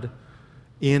God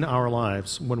in our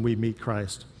lives when we meet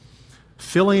Christ.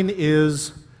 Filling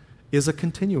is a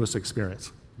continuous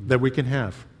experience that we can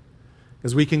have,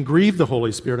 as we can grieve the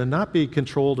Holy Spirit and not be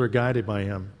controlled or guided by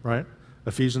Him, right?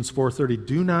 Ephesians 4:30,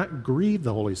 do not grieve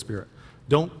the Holy Spirit.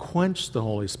 Don't quench the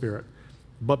Holy Spirit,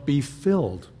 but be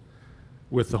filled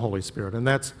with the Holy Spirit. And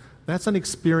that's an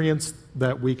experience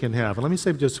that we can have. And let me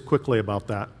say just quickly about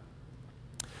that.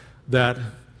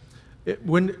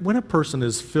 When a person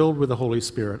is filled with the Holy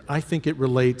Spirit, I think it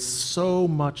relates so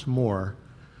much more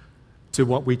to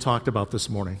what we talked about this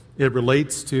morning. It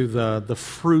relates to the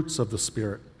fruits of the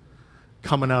Spirit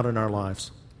coming out in our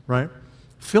lives, right?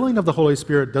 Filling of the Holy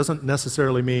Spirit doesn't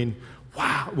necessarily mean,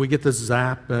 wow, we get this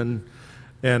zap and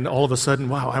all of a sudden,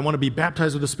 wow, I want to be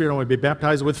baptized with the Spirit, I want to be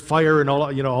baptized with fire and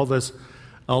all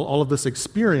of this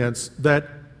experience that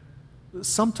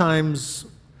sometimes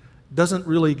doesn't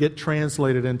really get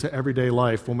translated into everyday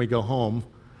life when we go home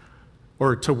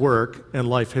or to work and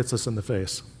life hits us in the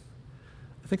face.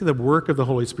 I think the work of the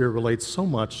Holy Spirit relates so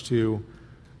much to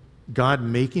God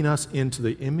making us into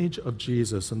the image of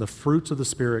Jesus and the fruits of the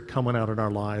Spirit coming out in our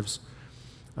lives,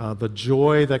 the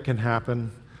joy that can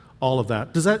happen, all of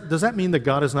that. Does that mean that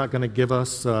God is not going to give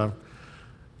us, a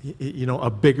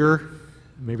bigger,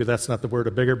 maybe that's not the word,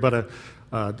 a bigger, but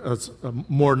a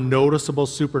more noticeable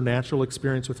supernatural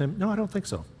experience with Him? No, I don't think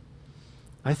so.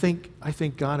 I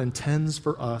think God intends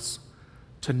for us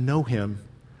to know Him,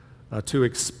 to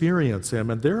experience Him,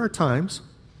 and there are times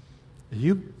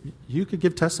you could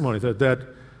give testimony that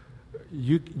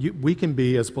we can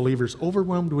be as believers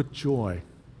overwhelmed with joy,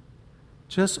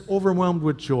 just overwhelmed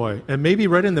with joy, and maybe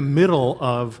right in the middle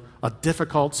of a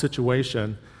difficult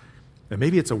situation. And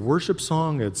maybe it's a worship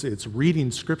song, it's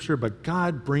reading Scripture, but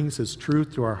God brings His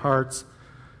truth to our hearts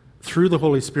through the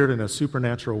Holy Spirit in a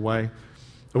supernatural way.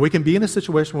 And we can be in a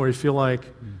situation where we feel like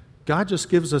God just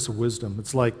gives us wisdom.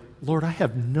 It's like, Lord, I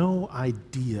have no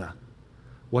idea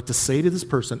what to say to this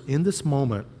person in this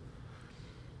moment,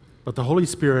 but the Holy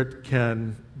Spirit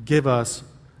can give us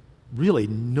really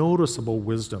noticeable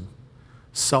wisdom,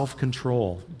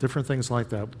 self-control, different things like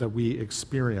that we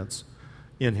experience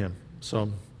in Him. So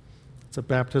it's a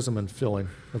baptism and filling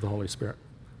of the Holy Spirit.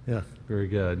 Yeah. Very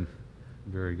good.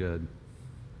 Very good.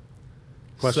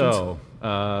 Questions?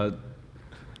 So,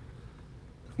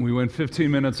 we went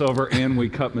 15 minutes over and we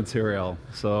cut material.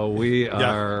 So we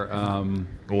are,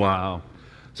 wow.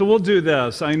 So we'll do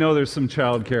this. I know there's some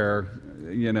childcare,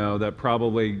 that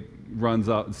probably runs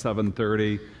out at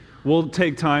 7:30. We'll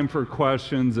take time for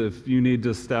questions. If you need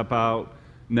to step out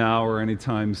now or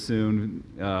anytime soon,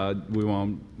 we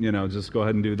won't, just go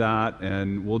ahead and do that.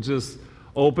 And we'll just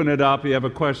open it up. If you have a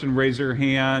question, raise your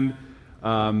hand.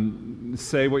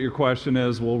 Say what your question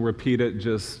is. We'll repeat it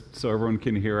just so everyone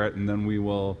can hear it, and then we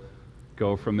will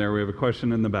go from there. We have a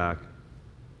question in the back. This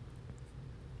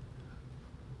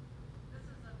is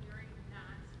a very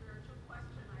non-spiritual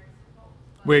question, I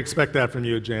suppose. We expect that from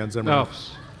you, Jan Zimmerman. Oh.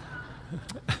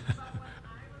 But when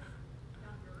I was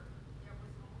younger, there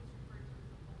was always referred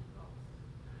to as the Holy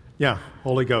Ghost. Yeah,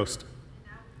 Holy Ghost. And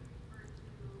now we refer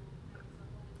to as the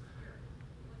Holy Spirit.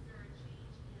 Was there a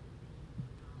change in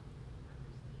the understanding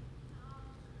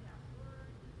of that word?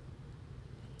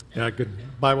 Yeah,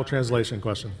 good Bible translation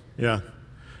question. Yeah,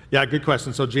 good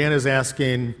question. So Jan is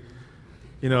asking,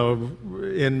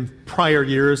 in prior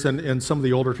years and in some of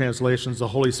the older translations, the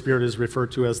Holy Spirit is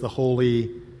referred to as the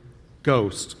Holy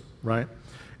Ghost, right?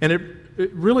 And it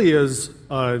really is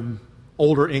an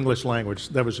older English language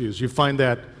that was used. You find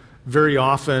that very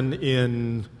often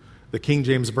in the King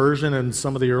James Version and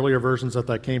some of the earlier versions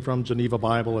that came from, Geneva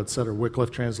Bible, etc.,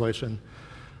 Wycliffe translation.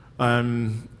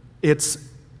 It's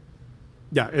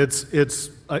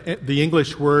the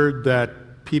English word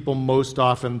that people most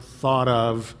often thought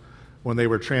of when they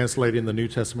were translating the New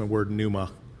Testament word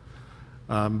pneuma.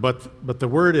 But the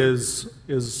word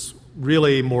is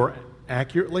really more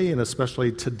accurately, and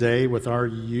especially today with our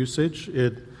usage,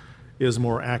 it is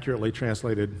more accurately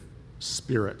translated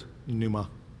spirit, pneuma.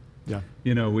 Yeah.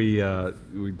 You know, we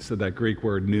said that Greek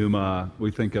word pneuma.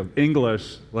 We think of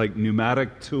English like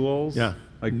pneumatic tools, Yeah.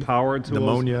 like power tools,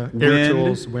 Pneumonia, air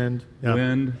tools, wind. Yeah.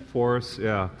 wind, force,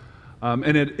 yeah.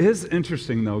 And it is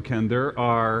interesting, though, Ken, there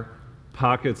are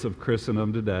pockets of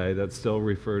Christendom today that still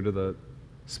refer to the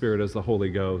Spirit as the Holy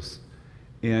Ghost.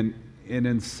 And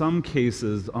in some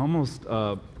cases, almost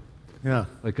Yeah.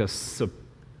 like a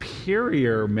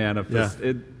superior manifest.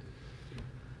 Yeah.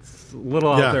 It's a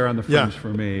little Yeah. out there on the Yeah. fringe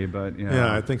for me, but yeah.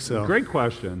 Yeah, I think so. Great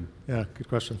question. Yeah, good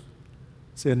question.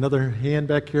 See another hand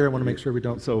back here. I want to make sure we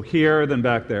don't. So here, then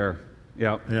back there.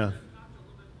 Yeah. Yeah. Talked a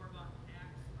little bit more about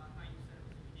Acts, about how you said it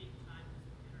was a unique time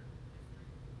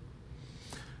in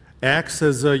history. Acts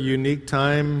is a unique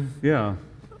time. Yeah.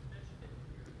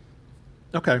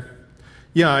 Okay.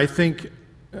 Yeah, I think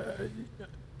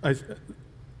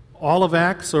all of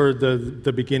Acts or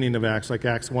the beginning of Acts, like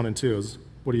Acts 1 and 2 is,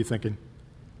 what are you thinking?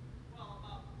 Well,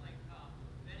 about like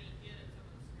Benny Hinn and some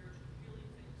of the spiritual healing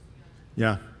things you guys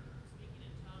Yeah. speaking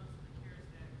in tongues in the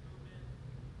charismatic movement,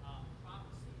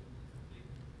 prophecy is a big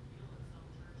deal in some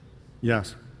churches.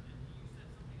 Yes. And you said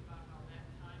something about how that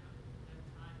time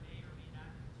may or may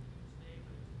not continue today,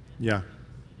 but it depends Yeah. on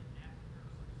what you've seen in Africa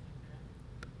or something like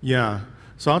that. Yeah.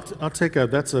 So I'll take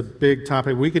that's a big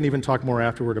topic. We can even talk more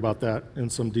afterward about that in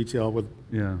some detail with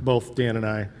Yeah. both Dan and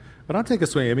I. But I'll take a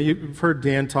swing. I mean, you've heard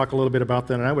Dan talk a little bit about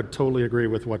that, and I would totally agree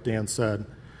with what Dan said.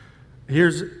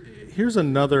 Here's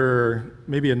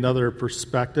maybe another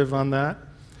perspective on that,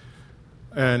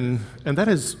 and that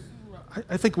is,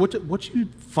 I think what you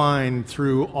find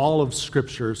through all of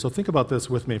Scripture. So think about this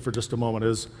with me for just a moment.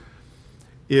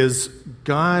 Is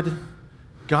God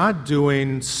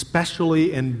doing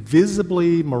specially and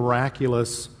visibly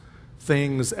miraculous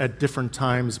things at different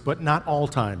times, but not all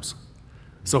times.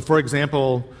 So, for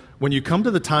example, when you come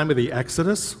to the time of the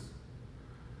Exodus,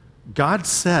 God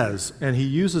says, and he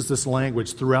uses this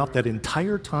language throughout that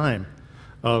entire time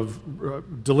of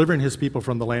delivering his people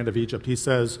from the land of Egypt. He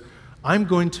says, I'm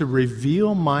going to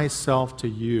reveal myself to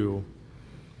you,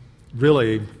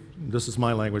 really, this is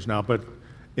my language now, but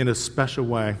in a special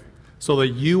way, so that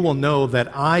you will know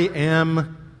that I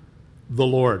am the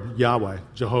Lord, Yahweh,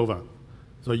 Jehovah.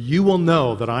 So you will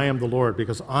know that I am the Lord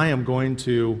because I am going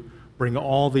to bring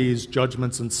all these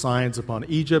judgments and signs upon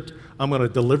Egypt. I'm going to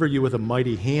deliver you with a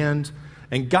mighty hand.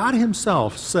 And God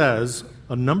himself says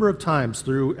a number of times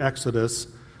through Exodus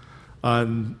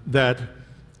that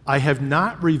I have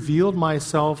not revealed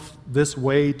myself this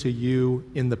way to you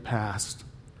in the past,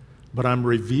 but I'm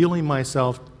revealing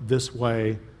myself this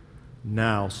way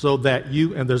now, so that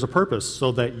you, and there's a purpose,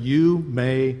 so that you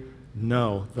may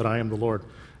know that I am the Lord.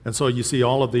 And so you see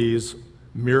all of these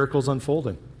miracles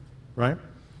unfolding, right?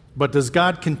 But does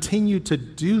God continue to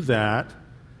do that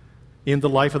in the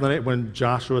life of the nation when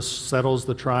Joshua settles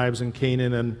the tribes in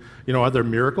Canaan? And, are there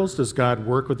miracles? Does God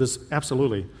work with this?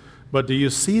 Absolutely. But do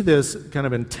you see this kind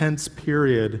of intense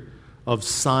period of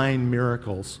sign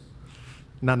miracles?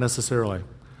 Not necessarily.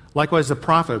 Likewise, the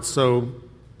prophets. So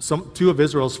two of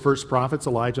Israel's first prophets,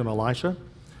 Elijah and Elisha,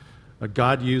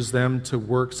 God used them to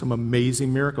work some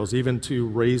amazing miracles, even to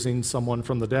raising someone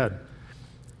from the dead.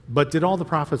 But did all the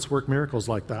prophets work miracles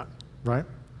like that, right?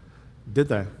 Did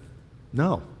they?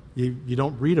 No. You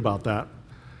don't read about that.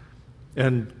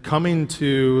 And coming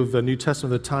to the New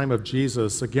Testament, the time of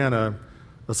Jesus, again, a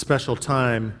special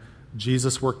time,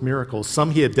 Jesus worked miracles.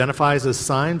 Some he identifies as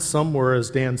signs, some were, as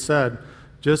Dan said,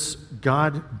 just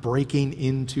God breaking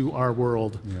into our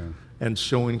world and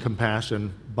showing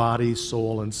compassion, body,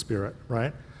 soul, and spirit,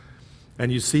 right?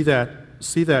 And you see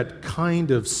that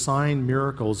kind of sign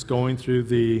miracles going through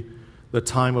the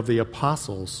time of the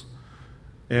apostles.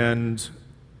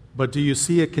 But do you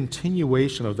see a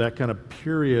continuation of that kind of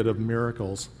period of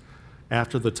miracles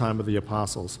after the time of the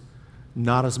apostles?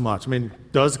 Not as much. I mean,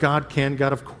 can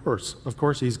God? Of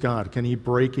course he's God. Can he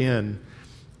break in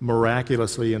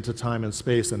miraculously into time and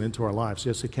space and into our lives?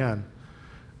 Yes, he can.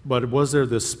 But was there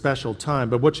this special time?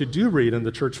 But what you do read in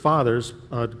the church fathers,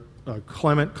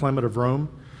 Clement of Rome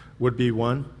would be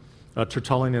one,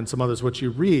 Tertullian and some others, what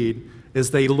you read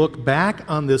is they look back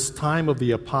on this time of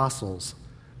the apostles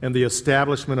and the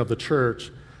establishment of the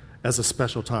church as a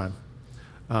special time,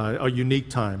 a unique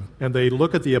time. And they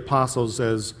look at the apostles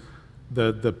as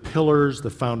the pillars, the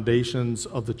foundations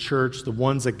of the church, the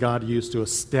ones that God used to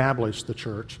establish the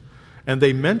church. And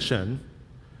they mention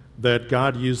that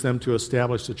God used them to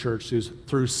establish the church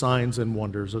through signs and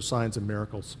wonders, or signs and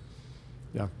miracles.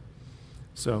 Yeah.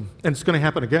 So, and it's going to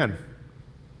happen again.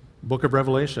 Book of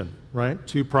Revelation, right?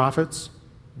 2 prophets,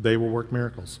 they will work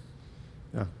miracles.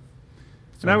 Yeah.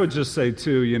 And I would just say,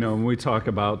 too, when we talk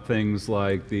about things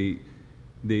like the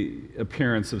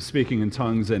appearance of speaking in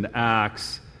tongues in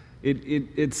Acts,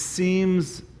 it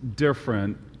seems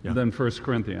different than 1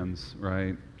 Corinthians,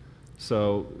 right?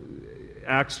 So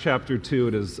Acts chapter 2,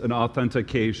 it is an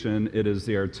authentication, it is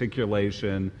the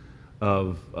articulation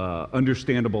of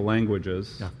understandable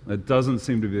languages. Yeah. It doesn't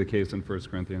seem to be the case in 1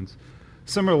 Corinthians.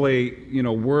 Similarly,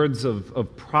 words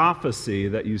of prophecy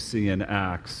that you see in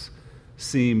Acts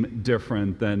seem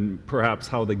different than perhaps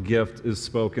how the gift is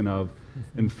spoken of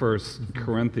in 1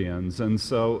 Corinthians. And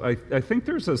so I think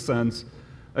there's a sense,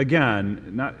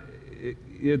 again,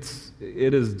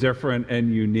 it is different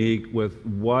and unique with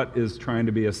what is trying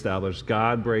to be established,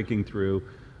 God breaking through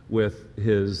with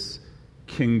his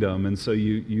kingdom. And so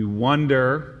you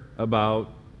wonder about,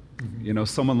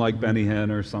 someone like Benny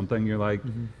Hinn or something. You're like,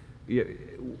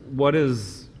 what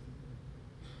is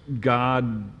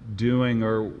God doing,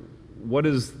 or what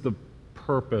is the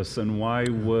purpose, and why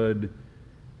would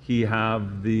he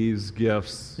have these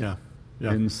gifts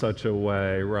in such a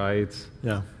way, right?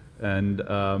 Yeah. And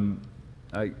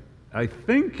I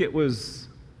think it was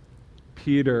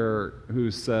Peter who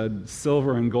said,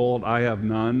 "Silver and gold I have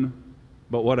none,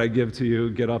 but what I give to you,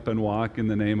 get up and walk in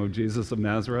the name of Jesus of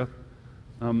Nazareth."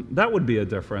 That would be a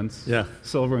difference. Yeah.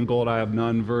 Silver and gold I have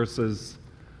none versus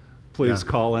please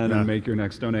call in and make your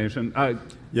next donation.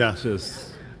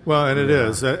 Well, and it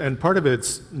is, and part of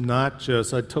it's not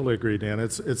just. I totally agree, Dan.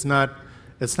 It's not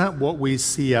what we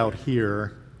see out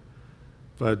here,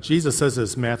 but Jesus says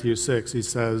this, Matthew 6. He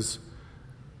says,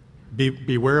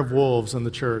 beware of wolves in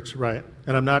the church, right?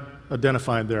 And I'm not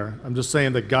identifying there. I'm just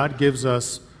saying that God gives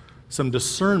us some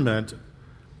discernment.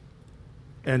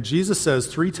 And Jesus says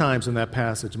 3 times in that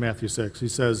passage, Matthew 6, he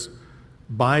says,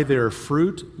 by their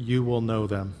fruit you will know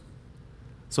them.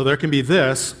 So there can be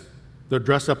this, they're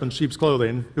dressed up in sheep's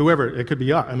clothing, whoever, it could be,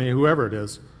 whoever it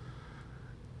is.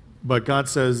 But God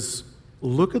says,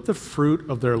 look at the fruit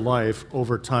of their life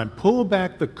over time. Pull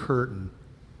back the curtain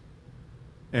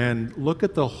and look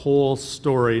at the whole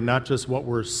story, not just what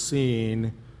we're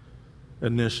seeing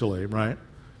initially, right?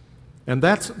 And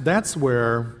that's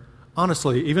where,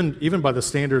 honestly, even by the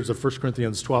standards of 1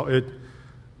 Corinthians 12,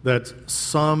 that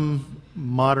some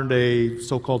modern-day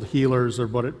so-called healers or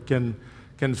what it can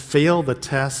fail the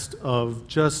test of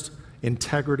just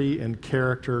integrity and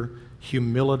character,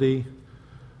 humility,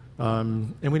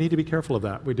 and we need to be careful of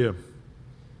that. We do.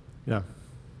 Yeah.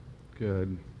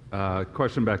 Good.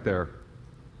 Question back there.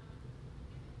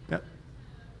 Yeah.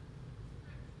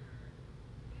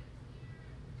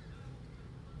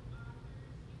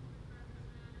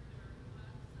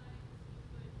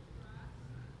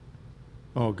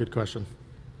 Oh, good question.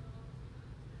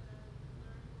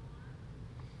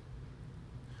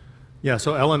 Yeah,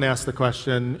 so Ellen asked the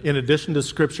question, in addition to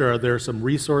Scripture, are there some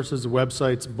resources,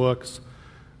 websites, books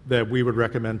that we would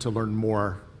recommend to learn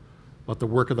more about the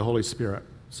work of the Holy Spirit?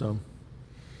 So,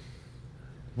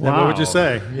 wow. What would you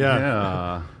say?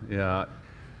 Yeah.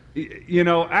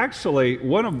 Actually,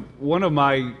 one of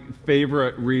my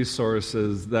favorite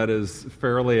resources that is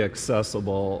fairly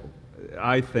accessible,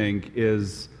 I think,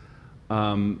 is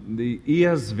the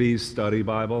ESV Study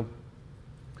Bible.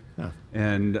 Yeah.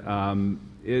 And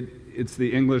it's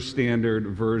the English Standard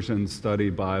Version Study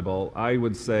Bible. I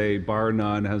would say, bar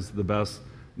none, has the best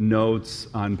notes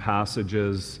on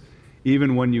passages.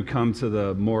 Even when you come to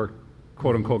the more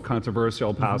quote-unquote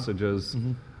controversial passages,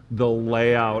 the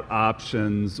layout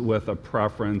options with a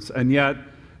preference, and yet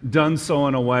done so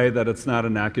in a way that it's not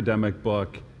an academic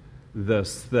book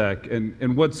this thick.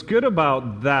 And what's good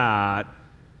about that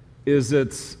is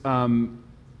it's,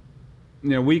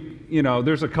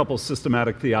 there's a couple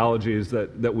systematic theologies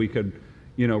that we could,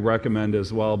 recommend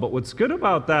as well. But what's good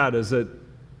about that is that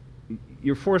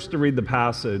you're forced to read the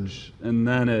passage, and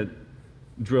then it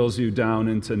drills you down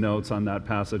into notes on that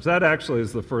passage. That actually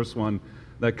is the first one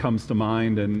that comes to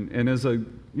mind, and is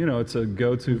it's a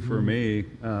go-to for me.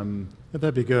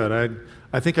 That'd be good.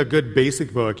 I think a good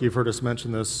basic book, you've heard us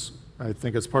mention this, I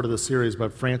think it's part of the series,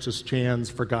 but Francis Chan's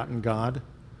Forgotten God.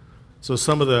 So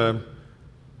some of the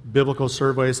biblical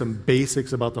surveys and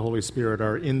basics about the Holy Spirit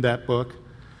are in that book.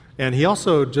 And he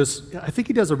also I think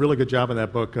he does a really good job in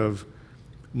that book of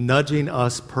nudging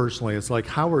us personally. It's like,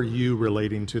 how are you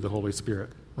relating to the Holy Spirit,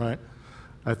 right?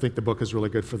 I think the book is really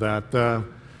good for that.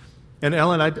 And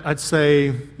Ellen, I'd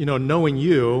say, knowing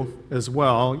you as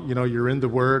well, you're in the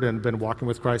Word and been walking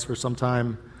with Christ for some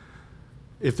time.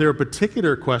 if there are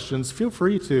particular questions, feel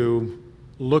free to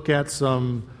look at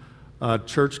some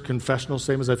church confessional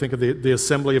statements. I think of the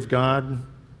Assembly of God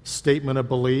statement of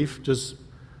belief. Just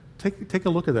take a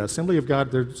look at that. Assembly of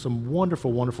God, there's some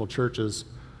wonderful, wonderful churches.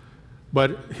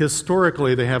 But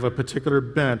historically, they have a particular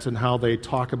bent in how they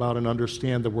talk about and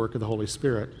understand the work of the Holy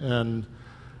Spirit. And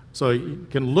so you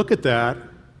can look at that,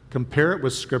 compare it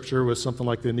with Scripture, with something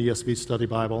like the ESV Study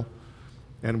Bible,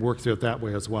 and work through it that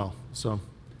way as well. So,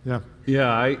 yeah.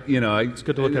 Yeah, it's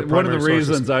good to look at one of the primary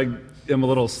reasons sources. I am a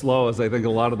little slow is I think a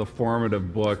lot of the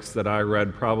formative books that I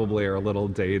read probably are a little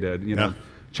dated.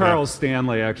 Charles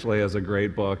Stanley actually has a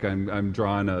great book. I'm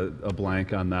drawing a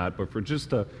blank on that, but for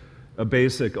just a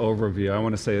basic overview, I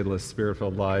want to say The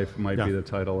Spirit-Filled Life might be the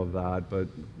title of that, but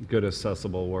good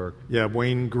accessible work. Yeah,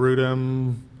 Wayne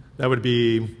Grudem, that would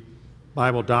be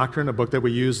Bible Doctrine, a book that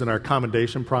we use in our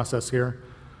commendation process here.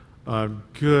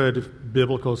 Good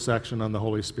biblical section on the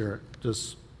Holy Spirit,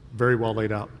 just very well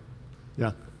laid out.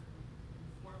 Yeah.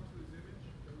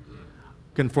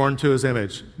 Conform to His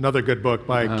Image, another good book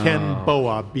by Ken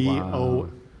Boa,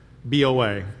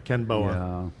 B-O-A, Ken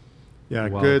Boa. Yeah,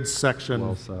 good section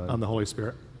on the Holy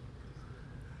Spirit.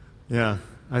 Yeah,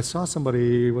 I saw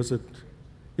somebody, was it?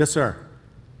 Yes, sir.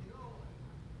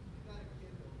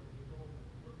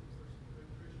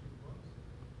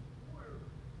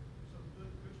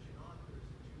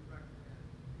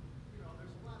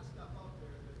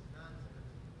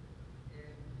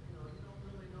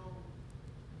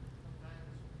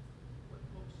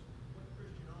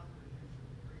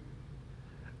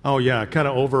 Oh, yeah, kind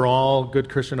of overall good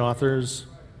Christian authors.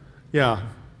 Yeah.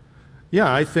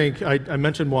 Yeah, I think I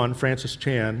mentioned one, Francis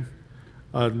Chan,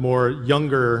 more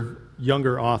younger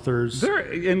authors.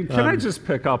 Can I just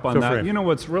pick up on that? You know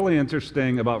what's really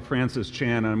interesting about Francis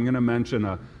Chan, and I'm going to mention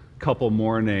a couple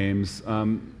more names.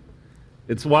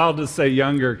 It's wild to say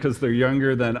younger because they're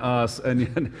younger than us, and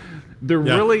yet there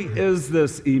really is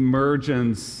this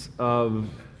emergence of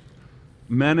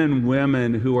men and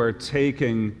women who are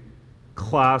taking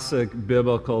classic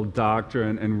biblical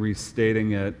doctrine and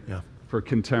restating it for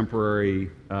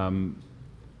contemporary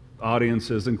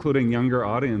audiences, including younger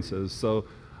audiences. So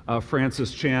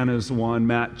Francis Chan is one,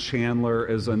 Matt Chandler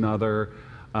is another,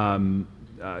 Kevin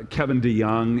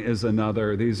DeYoung is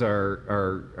another. These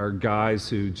are guys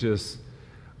who just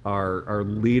are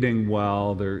leading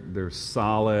well, they're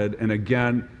solid. And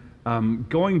again,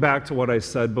 going back to what I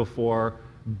said before,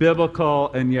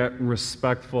 biblical and yet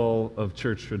respectful of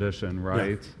church tradition,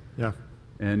 right? Yeah.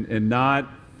 And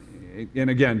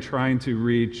again, trying to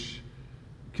reach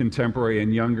contemporary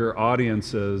and younger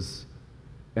audiences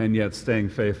and yet staying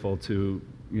faithful to,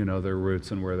 their roots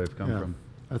and where they've come from.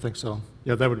 I think so.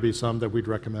 Yeah, that would be some that we'd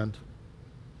recommend.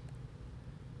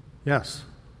 Yes.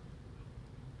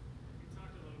 You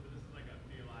talked a little bit, this is like a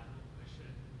theological question.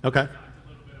 Okay.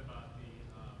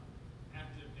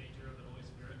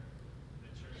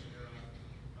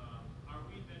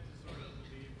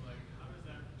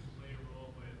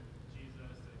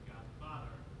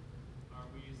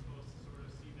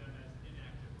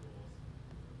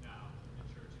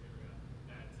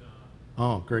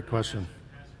 Oh, great question.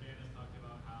 Pastor Dan has talked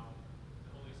about how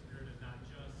the Holy Spirit is not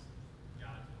just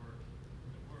God's work in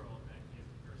the world, that He is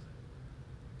a person.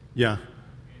 Yeah.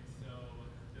 And so,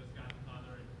 does God the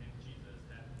Father and Jesus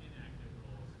have inactive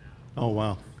roles now? Oh,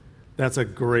 wow. That's a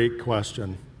great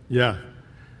question. Yeah.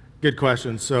 Good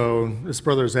question. So this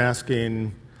brother is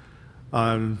asking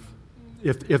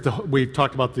we've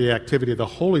talked about the activity of the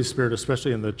Holy Spirit,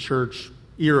 especially in the church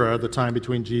era, the time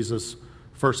between Jesus'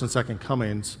 first and second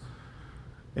comings.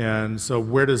 And so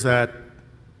where does that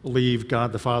leave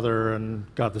God the Father and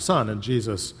God the Son and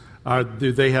Jesus?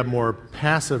 Do they have more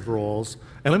passive roles?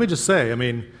 And let me just say,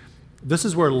 this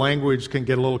is where language can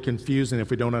get a little confusing if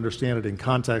we don't understand it in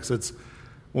context. It's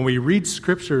when we read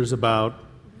scriptures about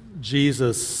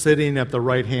Jesus sitting at the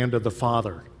right hand of the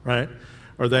Father, right?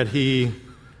 Or that He,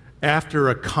 after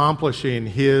accomplishing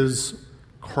His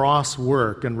cross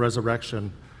work and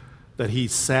resurrection, that He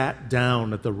sat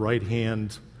down at the right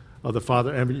hand of the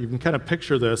Father. And you can kind of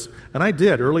picture this. And I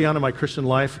did. Early on in my Christian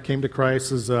life, came to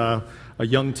Christ as a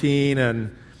young teen,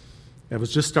 and I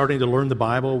was just starting to learn the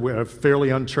Bible, fairly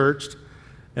unchurched.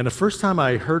 And the first time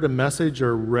I heard a message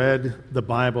or read the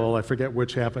Bible, I forget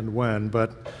which happened when,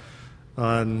 but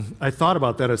I thought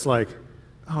about that. It's like,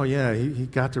 oh yeah, he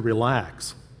got to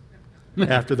relax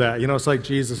after that. It's like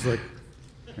Jesus, like,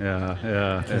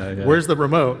 yeah. Where's the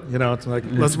remote? It's like,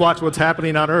 let's watch what's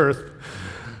happening on earth.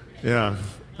 Yeah.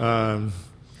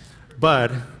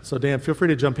 But so Dan, feel free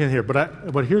to jump in here.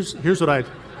 But here's what I.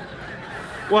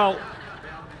 Well,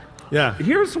 yeah.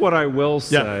 Here's what I will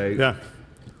say. Yeah.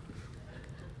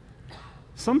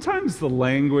 sometimes the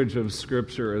language of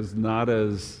Scripture is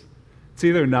it's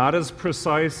either not as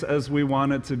precise as we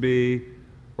want it to be,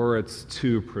 or it's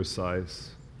too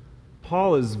precise.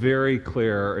 Paul is very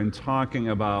clear in talking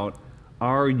about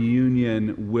our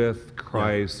union with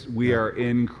Christ. We are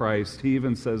in Christ. He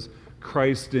even says,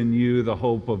 Christ in you, the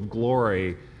hope of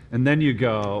glory. And then you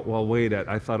go, well, wait,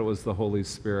 I thought it was the Holy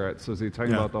Spirit. So is he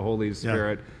talking about the Holy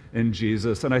Spirit in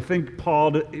Jesus? And I think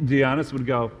Paul, to be honest, would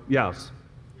go, yes.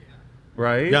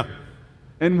 Right? Yeah.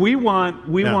 And we want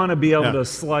to be able to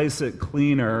slice it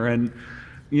cleaner. And,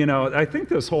 I think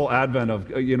this whole advent of,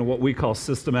 what we call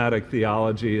systematic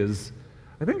theology is,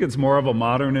 I think it's more of a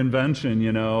modern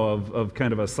invention, of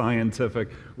kind of a scientific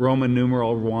Roman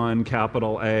numeral 1,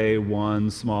 capital A,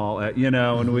 1, small a,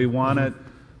 and we want it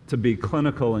to be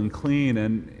clinical and clean,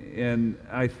 and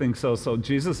I think so. So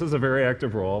Jesus has a very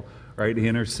active role, right? He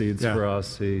intercedes for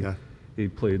us. He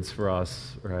pleads for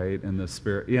us, right? In the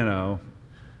Spirit, Yeah.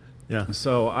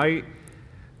 So I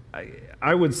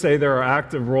would say there are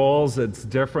active roles. It's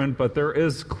different, but there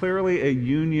is clearly a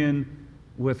union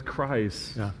with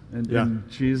Christ, and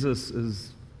Jesus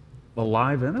is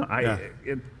alive in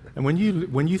it. And when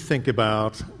you think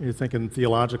about, you're thinking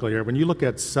theologically here, when you look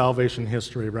at salvation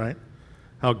history, right?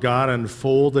 How God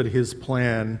unfolded his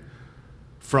plan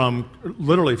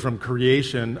literally from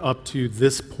creation up to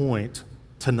this point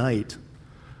tonight,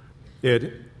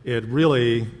 it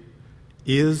really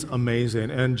is amazing.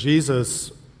 And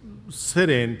Jesus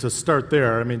sitting, to start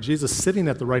there, Jesus sitting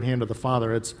at the right hand of the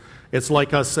Father, it's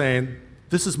like us saying,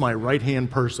 this is my right-hand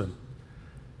person.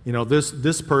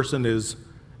 This person is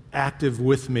active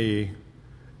with me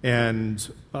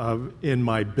and in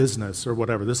my business or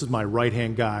whatever. This is my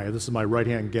right-hand guy. This is my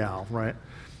right-hand gal, right?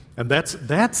 And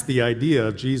that's the idea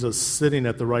of Jesus sitting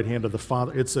at the right hand of the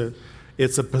Father. It's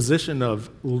a position of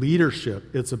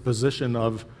leadership. It's a position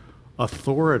of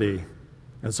authority.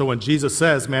 And so when Jesus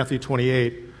says, Matthew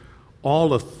 28,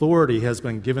 all authority has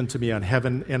been given to me on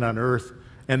heaven and on earth,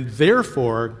 and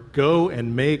therefore go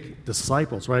and make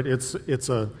disciples, right? It's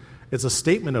a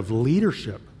statement of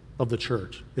leadership of the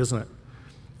church, isn't it?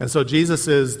 And so Jesus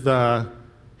is the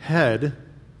head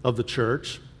of the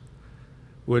church,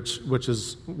 which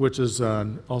is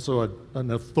also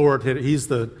an authoritative. He's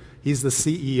the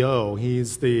CEO.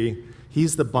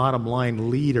 He's the bottom line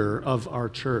leader of our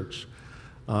church.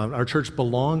 Our church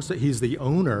belongs to. He's the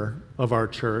owner of our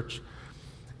church.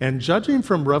 And judging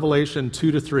from Revelation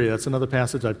 2-3, that's another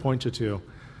passage I'd point you to.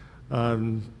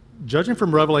 Judging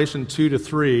from Revelation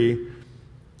 2-3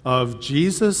 of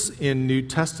Jesus in New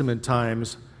Testament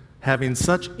times having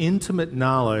such intimate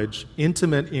knowledge,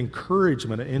 intimate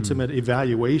encouragement, intimate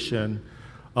evaluation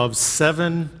of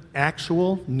 7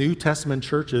 actual New Testament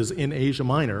churches in Asia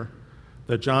Minor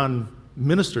that John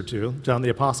ministered to, John the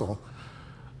Apostle.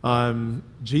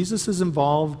 Jesus is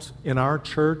involved in our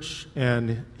church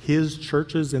and his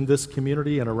churches in this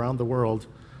community and around the world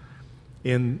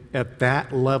at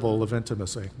that level of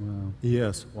intimacy. Wow. He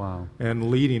is. Wow. And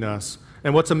leading us.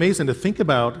 And what's amazing to think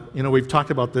about, we've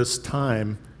talked about this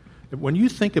time. When you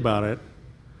think about it,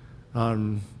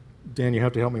 Dan, you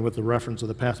have to help me with the reference of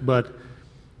the past, but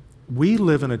we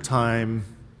live in a time,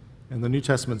 and the New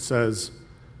Testament says,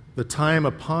 the time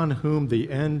upon whom the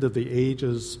end of the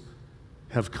ages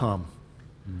have come,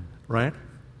 right?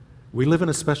 We live in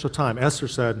a special time. Esther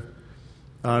said,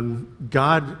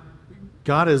 God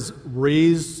has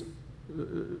raised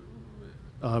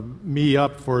me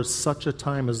up for such a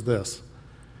time as this.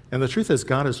 And the truth is,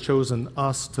 God has chosen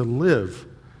us to live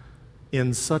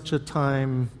in such a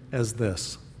time as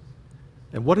this.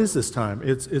 And what is this time?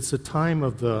 It's a time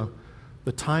of the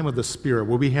time of the Spirit,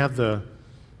 where we have the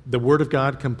Word of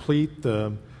God complete,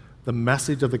 the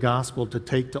message of the gospel to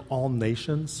take to all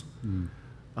nations,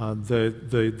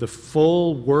 the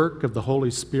full work of the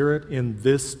Holy Spirit in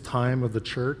this time of the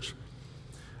church.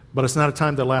 But it's not a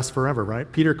time that lasts forever, right?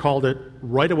 Peter called it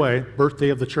right away, birthday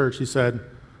of the church. He said,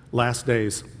 last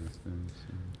days.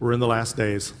 We're in the last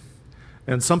days.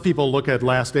 And some people look at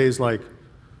last days like,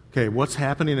 okay, what's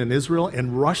happening in Israel?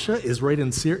 And Russia is right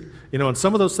in Syria. And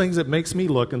some of those things, it makes me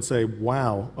look and say,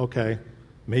 wow, okay,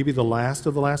 maybe the last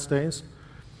of the last days.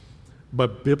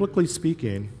 But biblically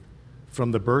speaking,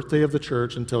 from the birthday of the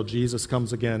church until Jesus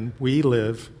comes again, we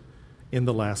live in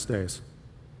the last days.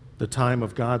 The time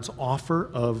of God's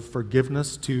offer of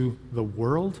forgiveness to the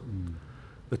world,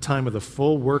 the time of the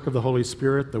full work of the Holy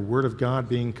Spirit, the Word of God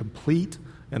being complete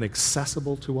and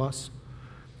accessible to us,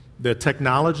 the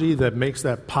technology that makes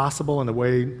that possible in a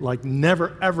way like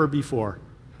never, ever before.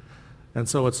 And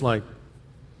so it's like,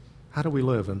 how do we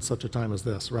live in such a time as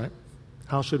this, right?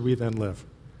 How should we then live?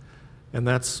 And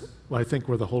that's, I think,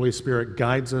 where the Holy Spirit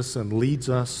guides us and leads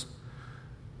us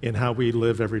in how we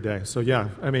live every day. So yeah,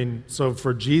 I mean, so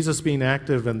for Jesus being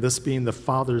active and this being the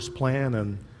Father's plan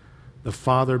and the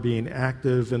Father being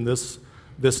active in this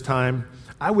time,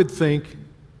 I would think,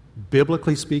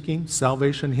 biblically speaking,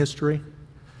 salvation history,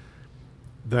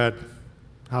 that,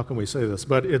 how can we say this?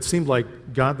 But it seemed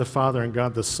like God the Father and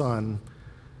God the Son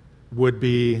would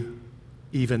be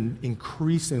even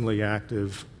increasingly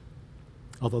active,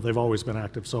 although they've always been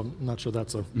active, so I'm not sure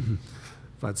that's if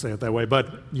I'd say it that way,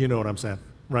 but you know what I'm saying,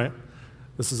 right?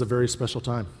 This is a very special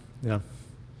time, yeah.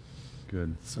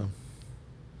 Good. So,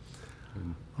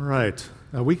 all right.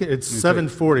 It's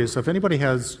 7:40, so if anybody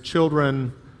has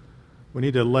children, we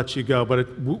need to let you go,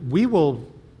 but we will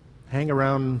hang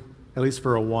around at least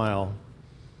for a while,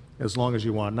 as long as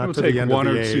you want, not We'll to take the end one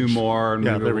of the or age. two more, and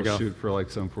Yeah, maybe there we we'll go. shoot for like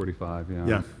 7:45. Yeah.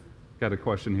 Yeah. Got a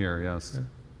question here. Yes.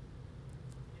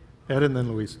 Ed and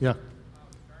then Louise. Yeah.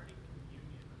 Regarding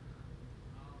communion,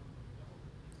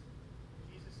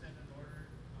 Jesus said in order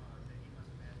that he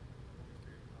must have had the Holy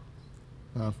Spirit comes.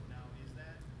 Uh, Now, is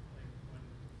that like when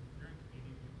during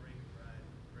communion you break bread,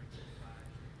 break the body,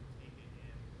 take it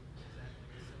in? Is that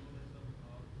like a symbolism of the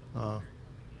Holy Spirit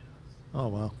coming in us? Oh,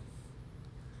 wow.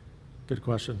 Good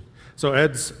question. So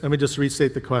let me just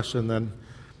restate the question then.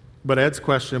 But Ed's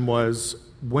question was,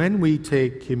 when we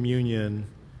take communion,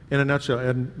 in a nutshell,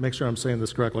 Ed, make sure I'm saying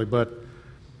this correctly, but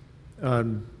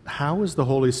how is the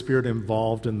Holy Spirit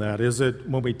involved in that? Is it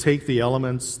when we take the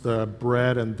elements, the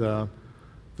bread and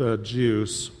the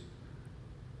juice,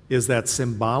 is that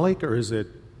symbolic, or is it,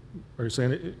 are you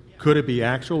saying, could it be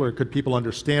actual, or could people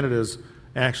understand it as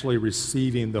actually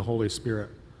receiving the Holy Spirit?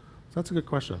 That's a good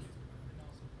question.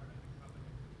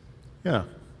 Yeah,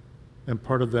 and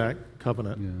part of that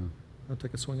covenant. Yeah. I'll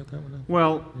take a swing at that one now.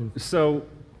 Well, so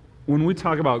when we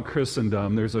talk about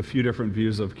Christendom, there's a few different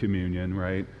views of communion,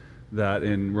 right? That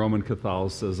in Roman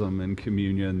Catholicism and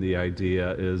communion, the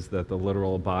idea is that the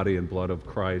literal body and blood of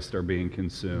Christ are being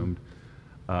consumed.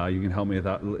 You can help me with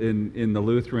that. In the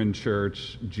Lutheran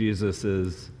Church, Jesus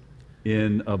is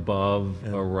in, above,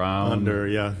 And around, under,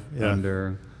 yeah.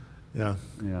 under. Yeah.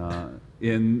 Yeah.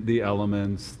 In the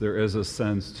elements, there is a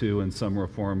sense, too, in some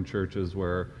Reformed churches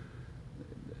where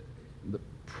the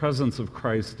presence of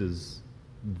Christ is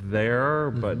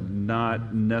there, but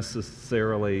not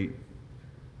necessarily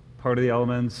part of the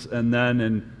elements. And then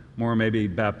in more maybe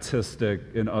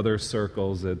Baptistic, in other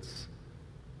circles, it's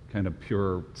kind of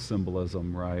pure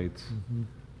symbolism, right?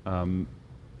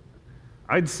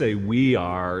 I'd say we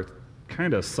are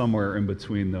kind of somewhere in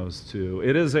between those two.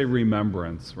 It is a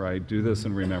remembrance, right? Do this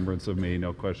in remembrance of me,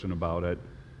 no question about it.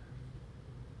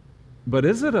 But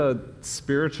is it a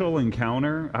spiritual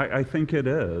encounter? I think it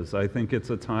is. I think it's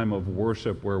a time of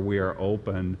worship where we are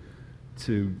open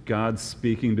to God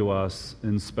speaking to us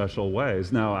in special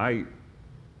ways. Now,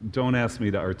 don't ask me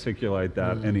to articulate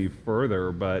that any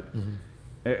further, but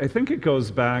I think it goes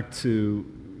back to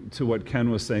what Ken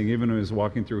was saying, even when he was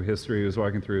walking through history, he was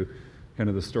walking through kind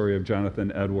of the story of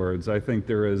Jonathan Edwards. I think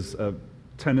there is a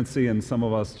tendency in some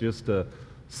of us just to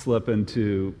slip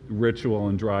into ritual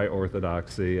and dry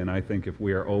orthodoxy, and I think if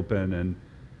we are open and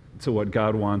to what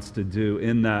God wants to do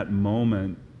in that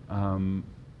moment,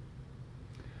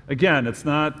 again, it's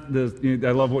not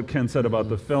I love what Ken said about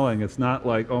the filling. It's not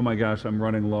like, oh my gosh, I'm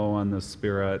running low on the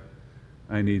Spirit,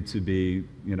 I need to be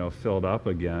filled up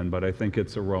again. But I think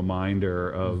it's a reminder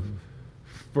of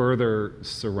further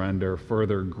surrender,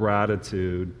 further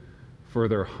gratitude,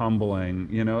 further humbling.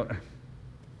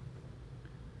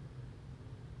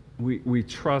 We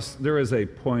trust. There is a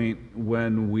point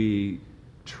when we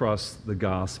trust the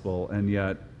gospel, and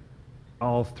yet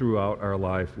all throughout our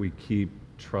life we keep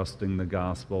trusting the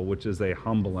gospel, which is a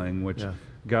humbling, which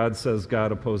God says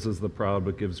God opposes the proud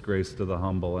but gives grace to the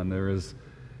humble. And there is,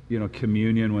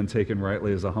 communion when taken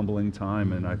rightly is a humbling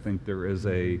time, and I think there is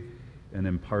an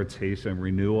impartation,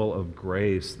 renewal of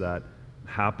grace that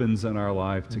happens in our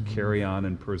life to carry on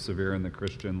and persevere in the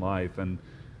Christian life. And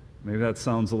maybe that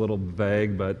sounds a little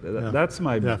vague, but that's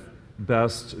my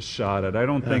best shot at it. I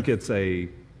don't think it's a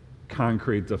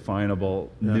concrete,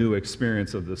 definable new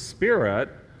experience of the Spirit,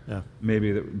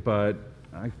 but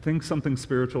I think something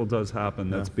spiritual does happen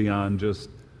that's beyond just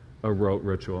a rote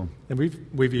ritual. And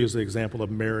we've used the example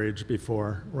of marriage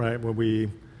before, right?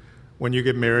 When you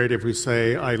get married, if we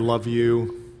say, I love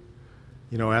you,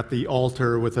 at the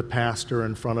altar with a pastor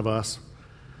in front of us,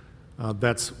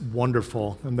 that's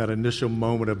wonderful in that initial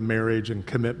moment of marriage and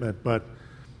commitment. But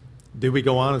do we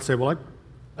go on and say, well,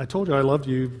 I told you I loved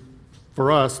you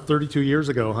for us 32 years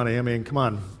ago, honey. I mean, come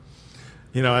on.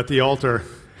 At the altar,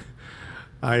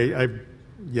 I'd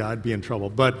be in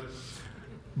trouble. But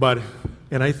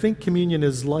and I think communion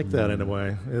is like that in a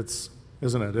way.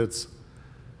 Isn't it?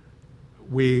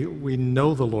 we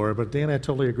know the Lord, but Dan, I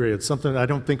totally agree. It's something I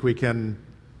don't think we can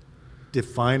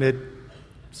define it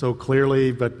so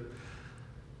clearly, but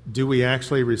do we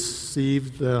actually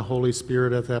receive the Holy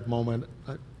Spirit at that moment?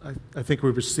 I think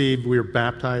we were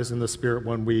baptized in the Spirit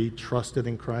when we trusted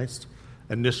in Christ.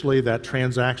 Initially, that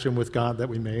transaction with God that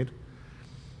we made.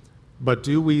 But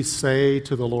do we say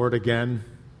to the Lord again,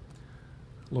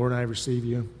 Lord, I receive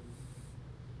you.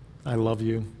 I love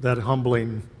you. That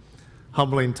humbling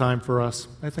time for us.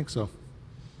 I think so.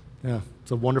 Yeah,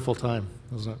 it's a wonderful time,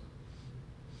 isn't it?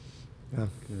 Yeah.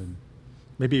 Good.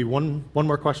 Maybe one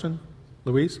more question,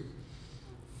 Louise? We're going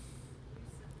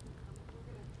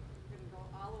to go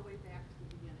all the way back to the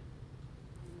beginning.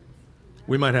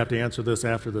 We might have to answer this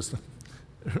after this.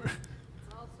 It's also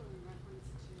in reference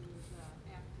to the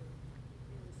active.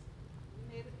 You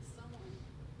made it,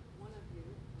 one of you, I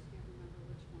can't remember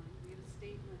which one, made a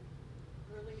statement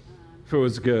early on. If it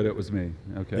was good, it was me.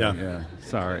 Okay. Yeah.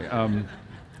 Sorry.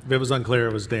 If it was unclear,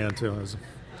 it was Dan, too. That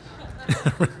the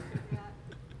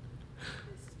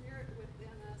Spirit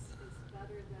within us is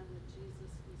better than the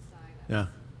Jesus beside us. Yeah.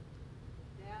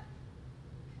 That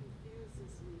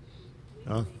confuses me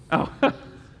Oh. completely. Oh. This whole thing.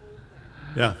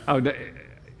 Yeah. Oh,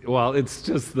 well, it's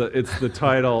the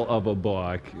title of a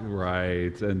book,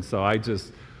 right? And so I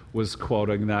just was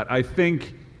quoting that. I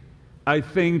think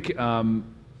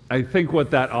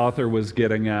what that author was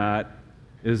getting at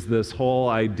is this whole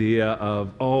idea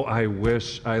of, oh, I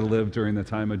wish I lived during the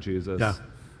time of Jesus. Yeah.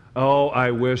 Oh,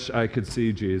 I wish I could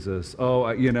see Jesus. Oh,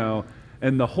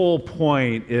 and the whole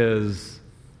point is,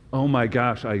 oh my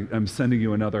gosh, I'm sending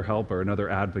you another helper, another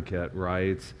advocate,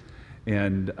 right?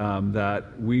 And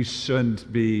that we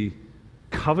shouldn't be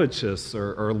covetous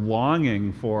or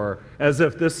longing for, as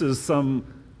if this is some,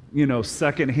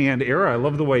 secondhand era. I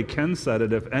love the way Ken said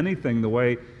it. If anything, the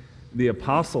way the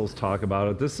apostles talk about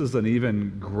it, this is an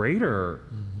even greater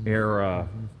era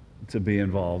to be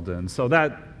involved in. So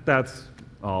that's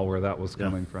all where that was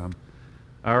coming from.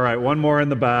 All right, one more in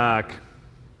the back.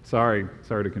 Sorry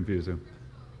to confuse you.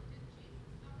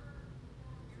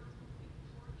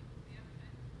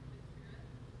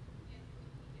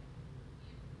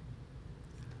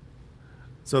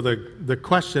 So the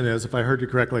question is, if I heard you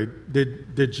correctly,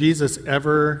 did Jesus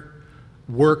ever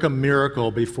work a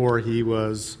miracle before he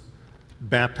was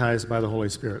baptized by the Holy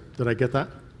Spirit? Did I get that?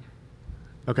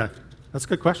 Okay, that's a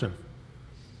good question.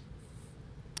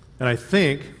 And I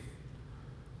think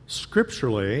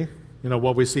scripturally,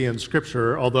 what we see in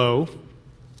Scripture, although,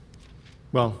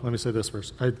 well, let me say this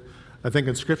first. I think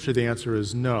in Scripture the answer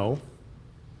is no,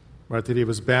 right? That he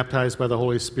was baptized by the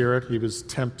Holy Spirit, he was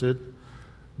tempted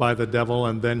by the devil,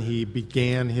 and then he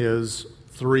began his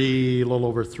a little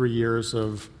over 3 years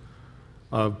of,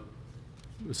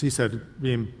 as he said,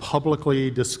 being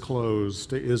publicly disclosed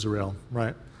to Israel,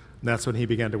 right? And that's when he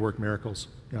began to work miracles.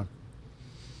 Yeah.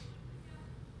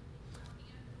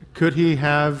 Could he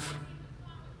have?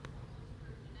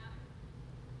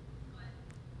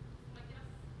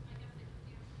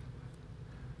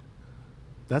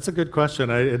 That's a good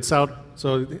question.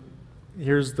 So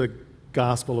here's the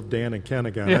Gospel of Dan and Ken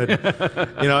again.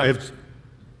 If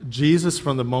Jesus,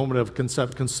 from the moment of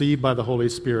conceived by the Holy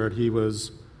Spirit, he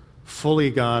was fully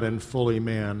God and fully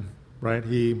man, right?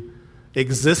 He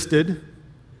existed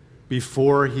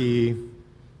before he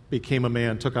became a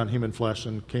man, took on human flesh,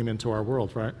 and came into our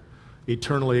world, right?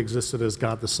 Eternally existed as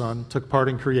God the Son, took part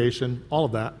in creation, all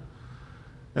of that.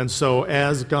 And so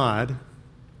as God,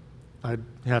 I'd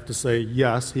have to say,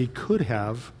 yes, he could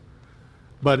have.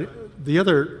 But the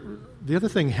other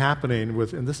thing happening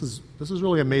with, and this is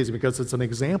really amazing because it's an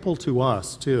example to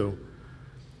us too,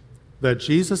 that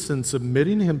Jesus, in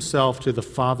submitting himself to the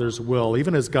Father's will,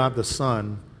 even as God the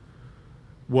Son,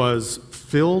 was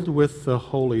filled with the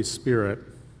Holy Spirit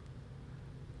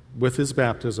with his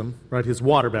baptism, right? His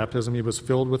water baptism, he was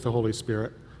filled with the Holy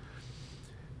Spirit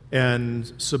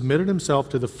and submitted himself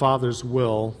to the Father's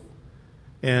will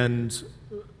and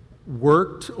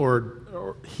worked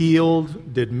or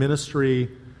healed, did ministry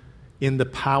in the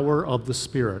power of the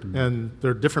Spirit. And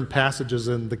there are different passages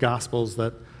in the Gospels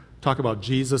that talk about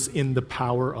Jesus in the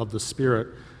power of the Spirit.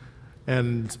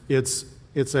 And it's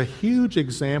a huge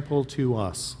example to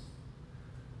us,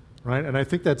 right? And I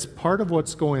think that's part of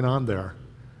what's going on there.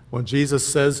 When Jesus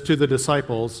says to the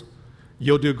disciples,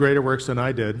 you'll do greater works than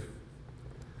I did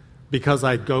because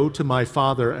I go to my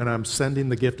Father and I'm sending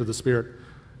the gift of the Spirit.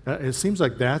 It seems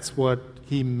like that's what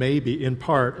he may be, in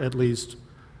part at least,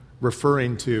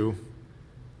 referring to.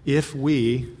 If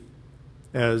we,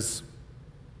 as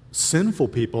sinful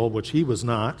people, which he was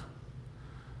not,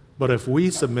 but if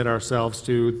we submit ourselves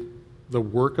to the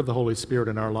work of the Holy Spirit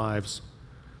in our lives,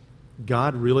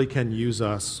 God really can use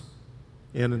us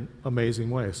in amazing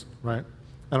ways, right?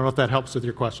 I don't know if that helps with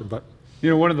your question, but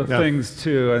One of the Yeah. things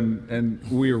too, and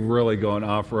we're really going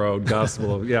off-road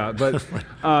gospel, yeah. But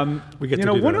We get to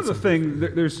do one that of the sometimes.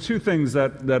 things, there's two things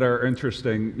that are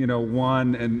interesting.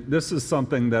 One, and this is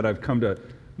something that I've come to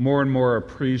more and more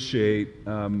appreciate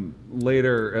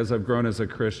later as I've grown as a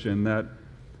Christian. That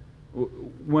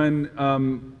when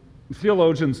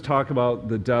theologians talk about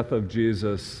the death of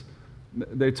Jesus,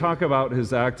 they talk about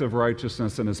his active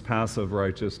righteousness and his passive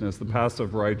righteousness. The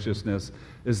passive righteousness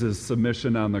is his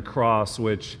submission on the cross,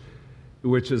 which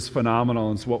is phenomenal,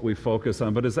 and it's what we focus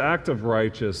on. But his active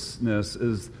righteousness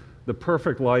is the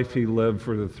perfect life he lived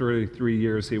for the 33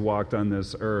 years he walked on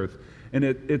this earth. And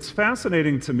it's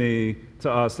fascinating to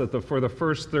us, that for the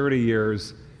first 30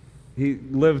 years, he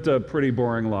lived a pretty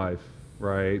boring life,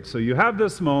 right? So you have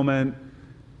this moment,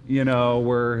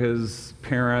 where his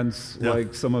parents, Yeah.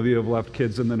 like some of you have left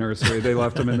kids in the nursery, they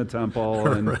left him in the temple,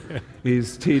 and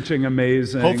he's teaching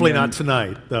amazing. hopefully and, not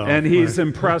tonight, though. And he's Right.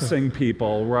 impressing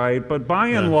people, right? But by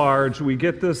and Yeah. large, we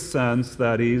get this sense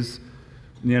that he's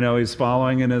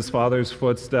following in his father's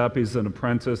footstep. He's an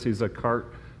apprentice, he's a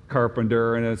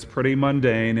carpenter, and it's pretty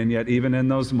mundane, and yet even in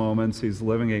those moments, he's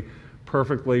living a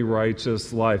perfectly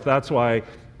righteous life. That's why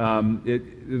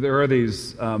there are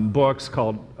these books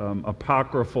called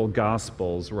apocryphal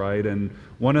gospels, right? And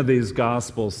one of these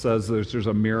gospels says there's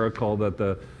a miracle that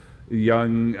the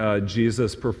young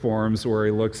Jesus performs where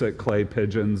he looks at clay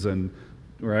pigeons, and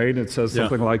right, it says Yeah.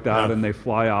 something like that, Yeah. and they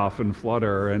fly off and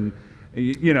flutter, and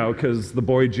because the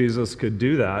boy Jesus could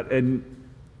do that, and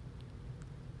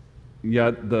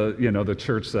yet the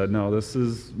church said, no, this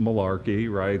is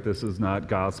malarkey, right? This is not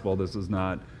gospel. This is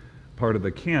not part of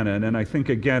the canon. And I think,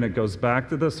 again, it goes back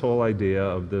to this whole idea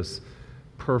of this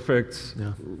perfect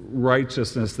Yeah.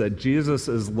 righteousness that Jesus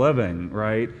is living,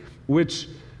 right? Which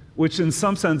in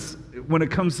some sense, when it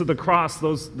comes to the cross,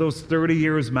 those 30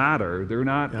 years matter. They're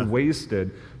not Yeah. wasted.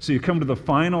 So you come to the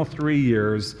final 3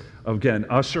 years of, again,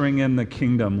 ushering in the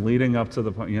kingdom, leading up to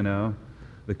the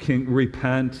king,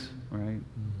 repent, right?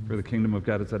 For the kingdom of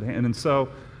God is at hand. And so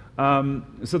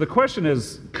the question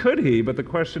is, could he? But the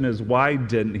question is, why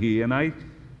didn't he? And I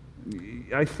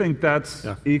think that's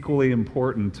Yeah. equally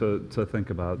important to think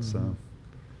about. So,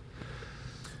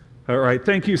 all right,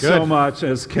 thank you Good. so much.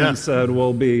 As Ken Yeah. said,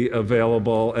 we'll be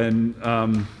available, and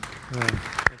Thank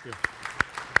you.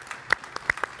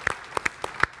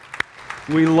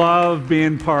 we love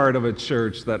being part of a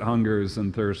church that hungers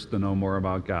and thirsts to know more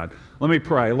about God. Let me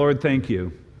pray. Lord, thank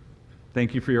you.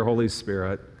 Thank you for your Holy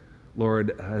Spirit.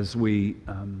 Lord, as we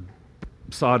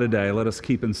saw today, let us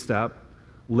keep in step,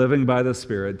 living by the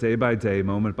Spirit, day by day,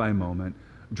 moment by moment,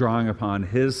 drawing upon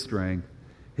His strength,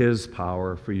 His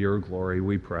power for your glory,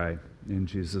 we pray. In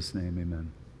Jesus' name,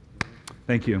 amen.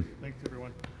 Thank you. Thanks,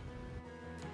 everyone.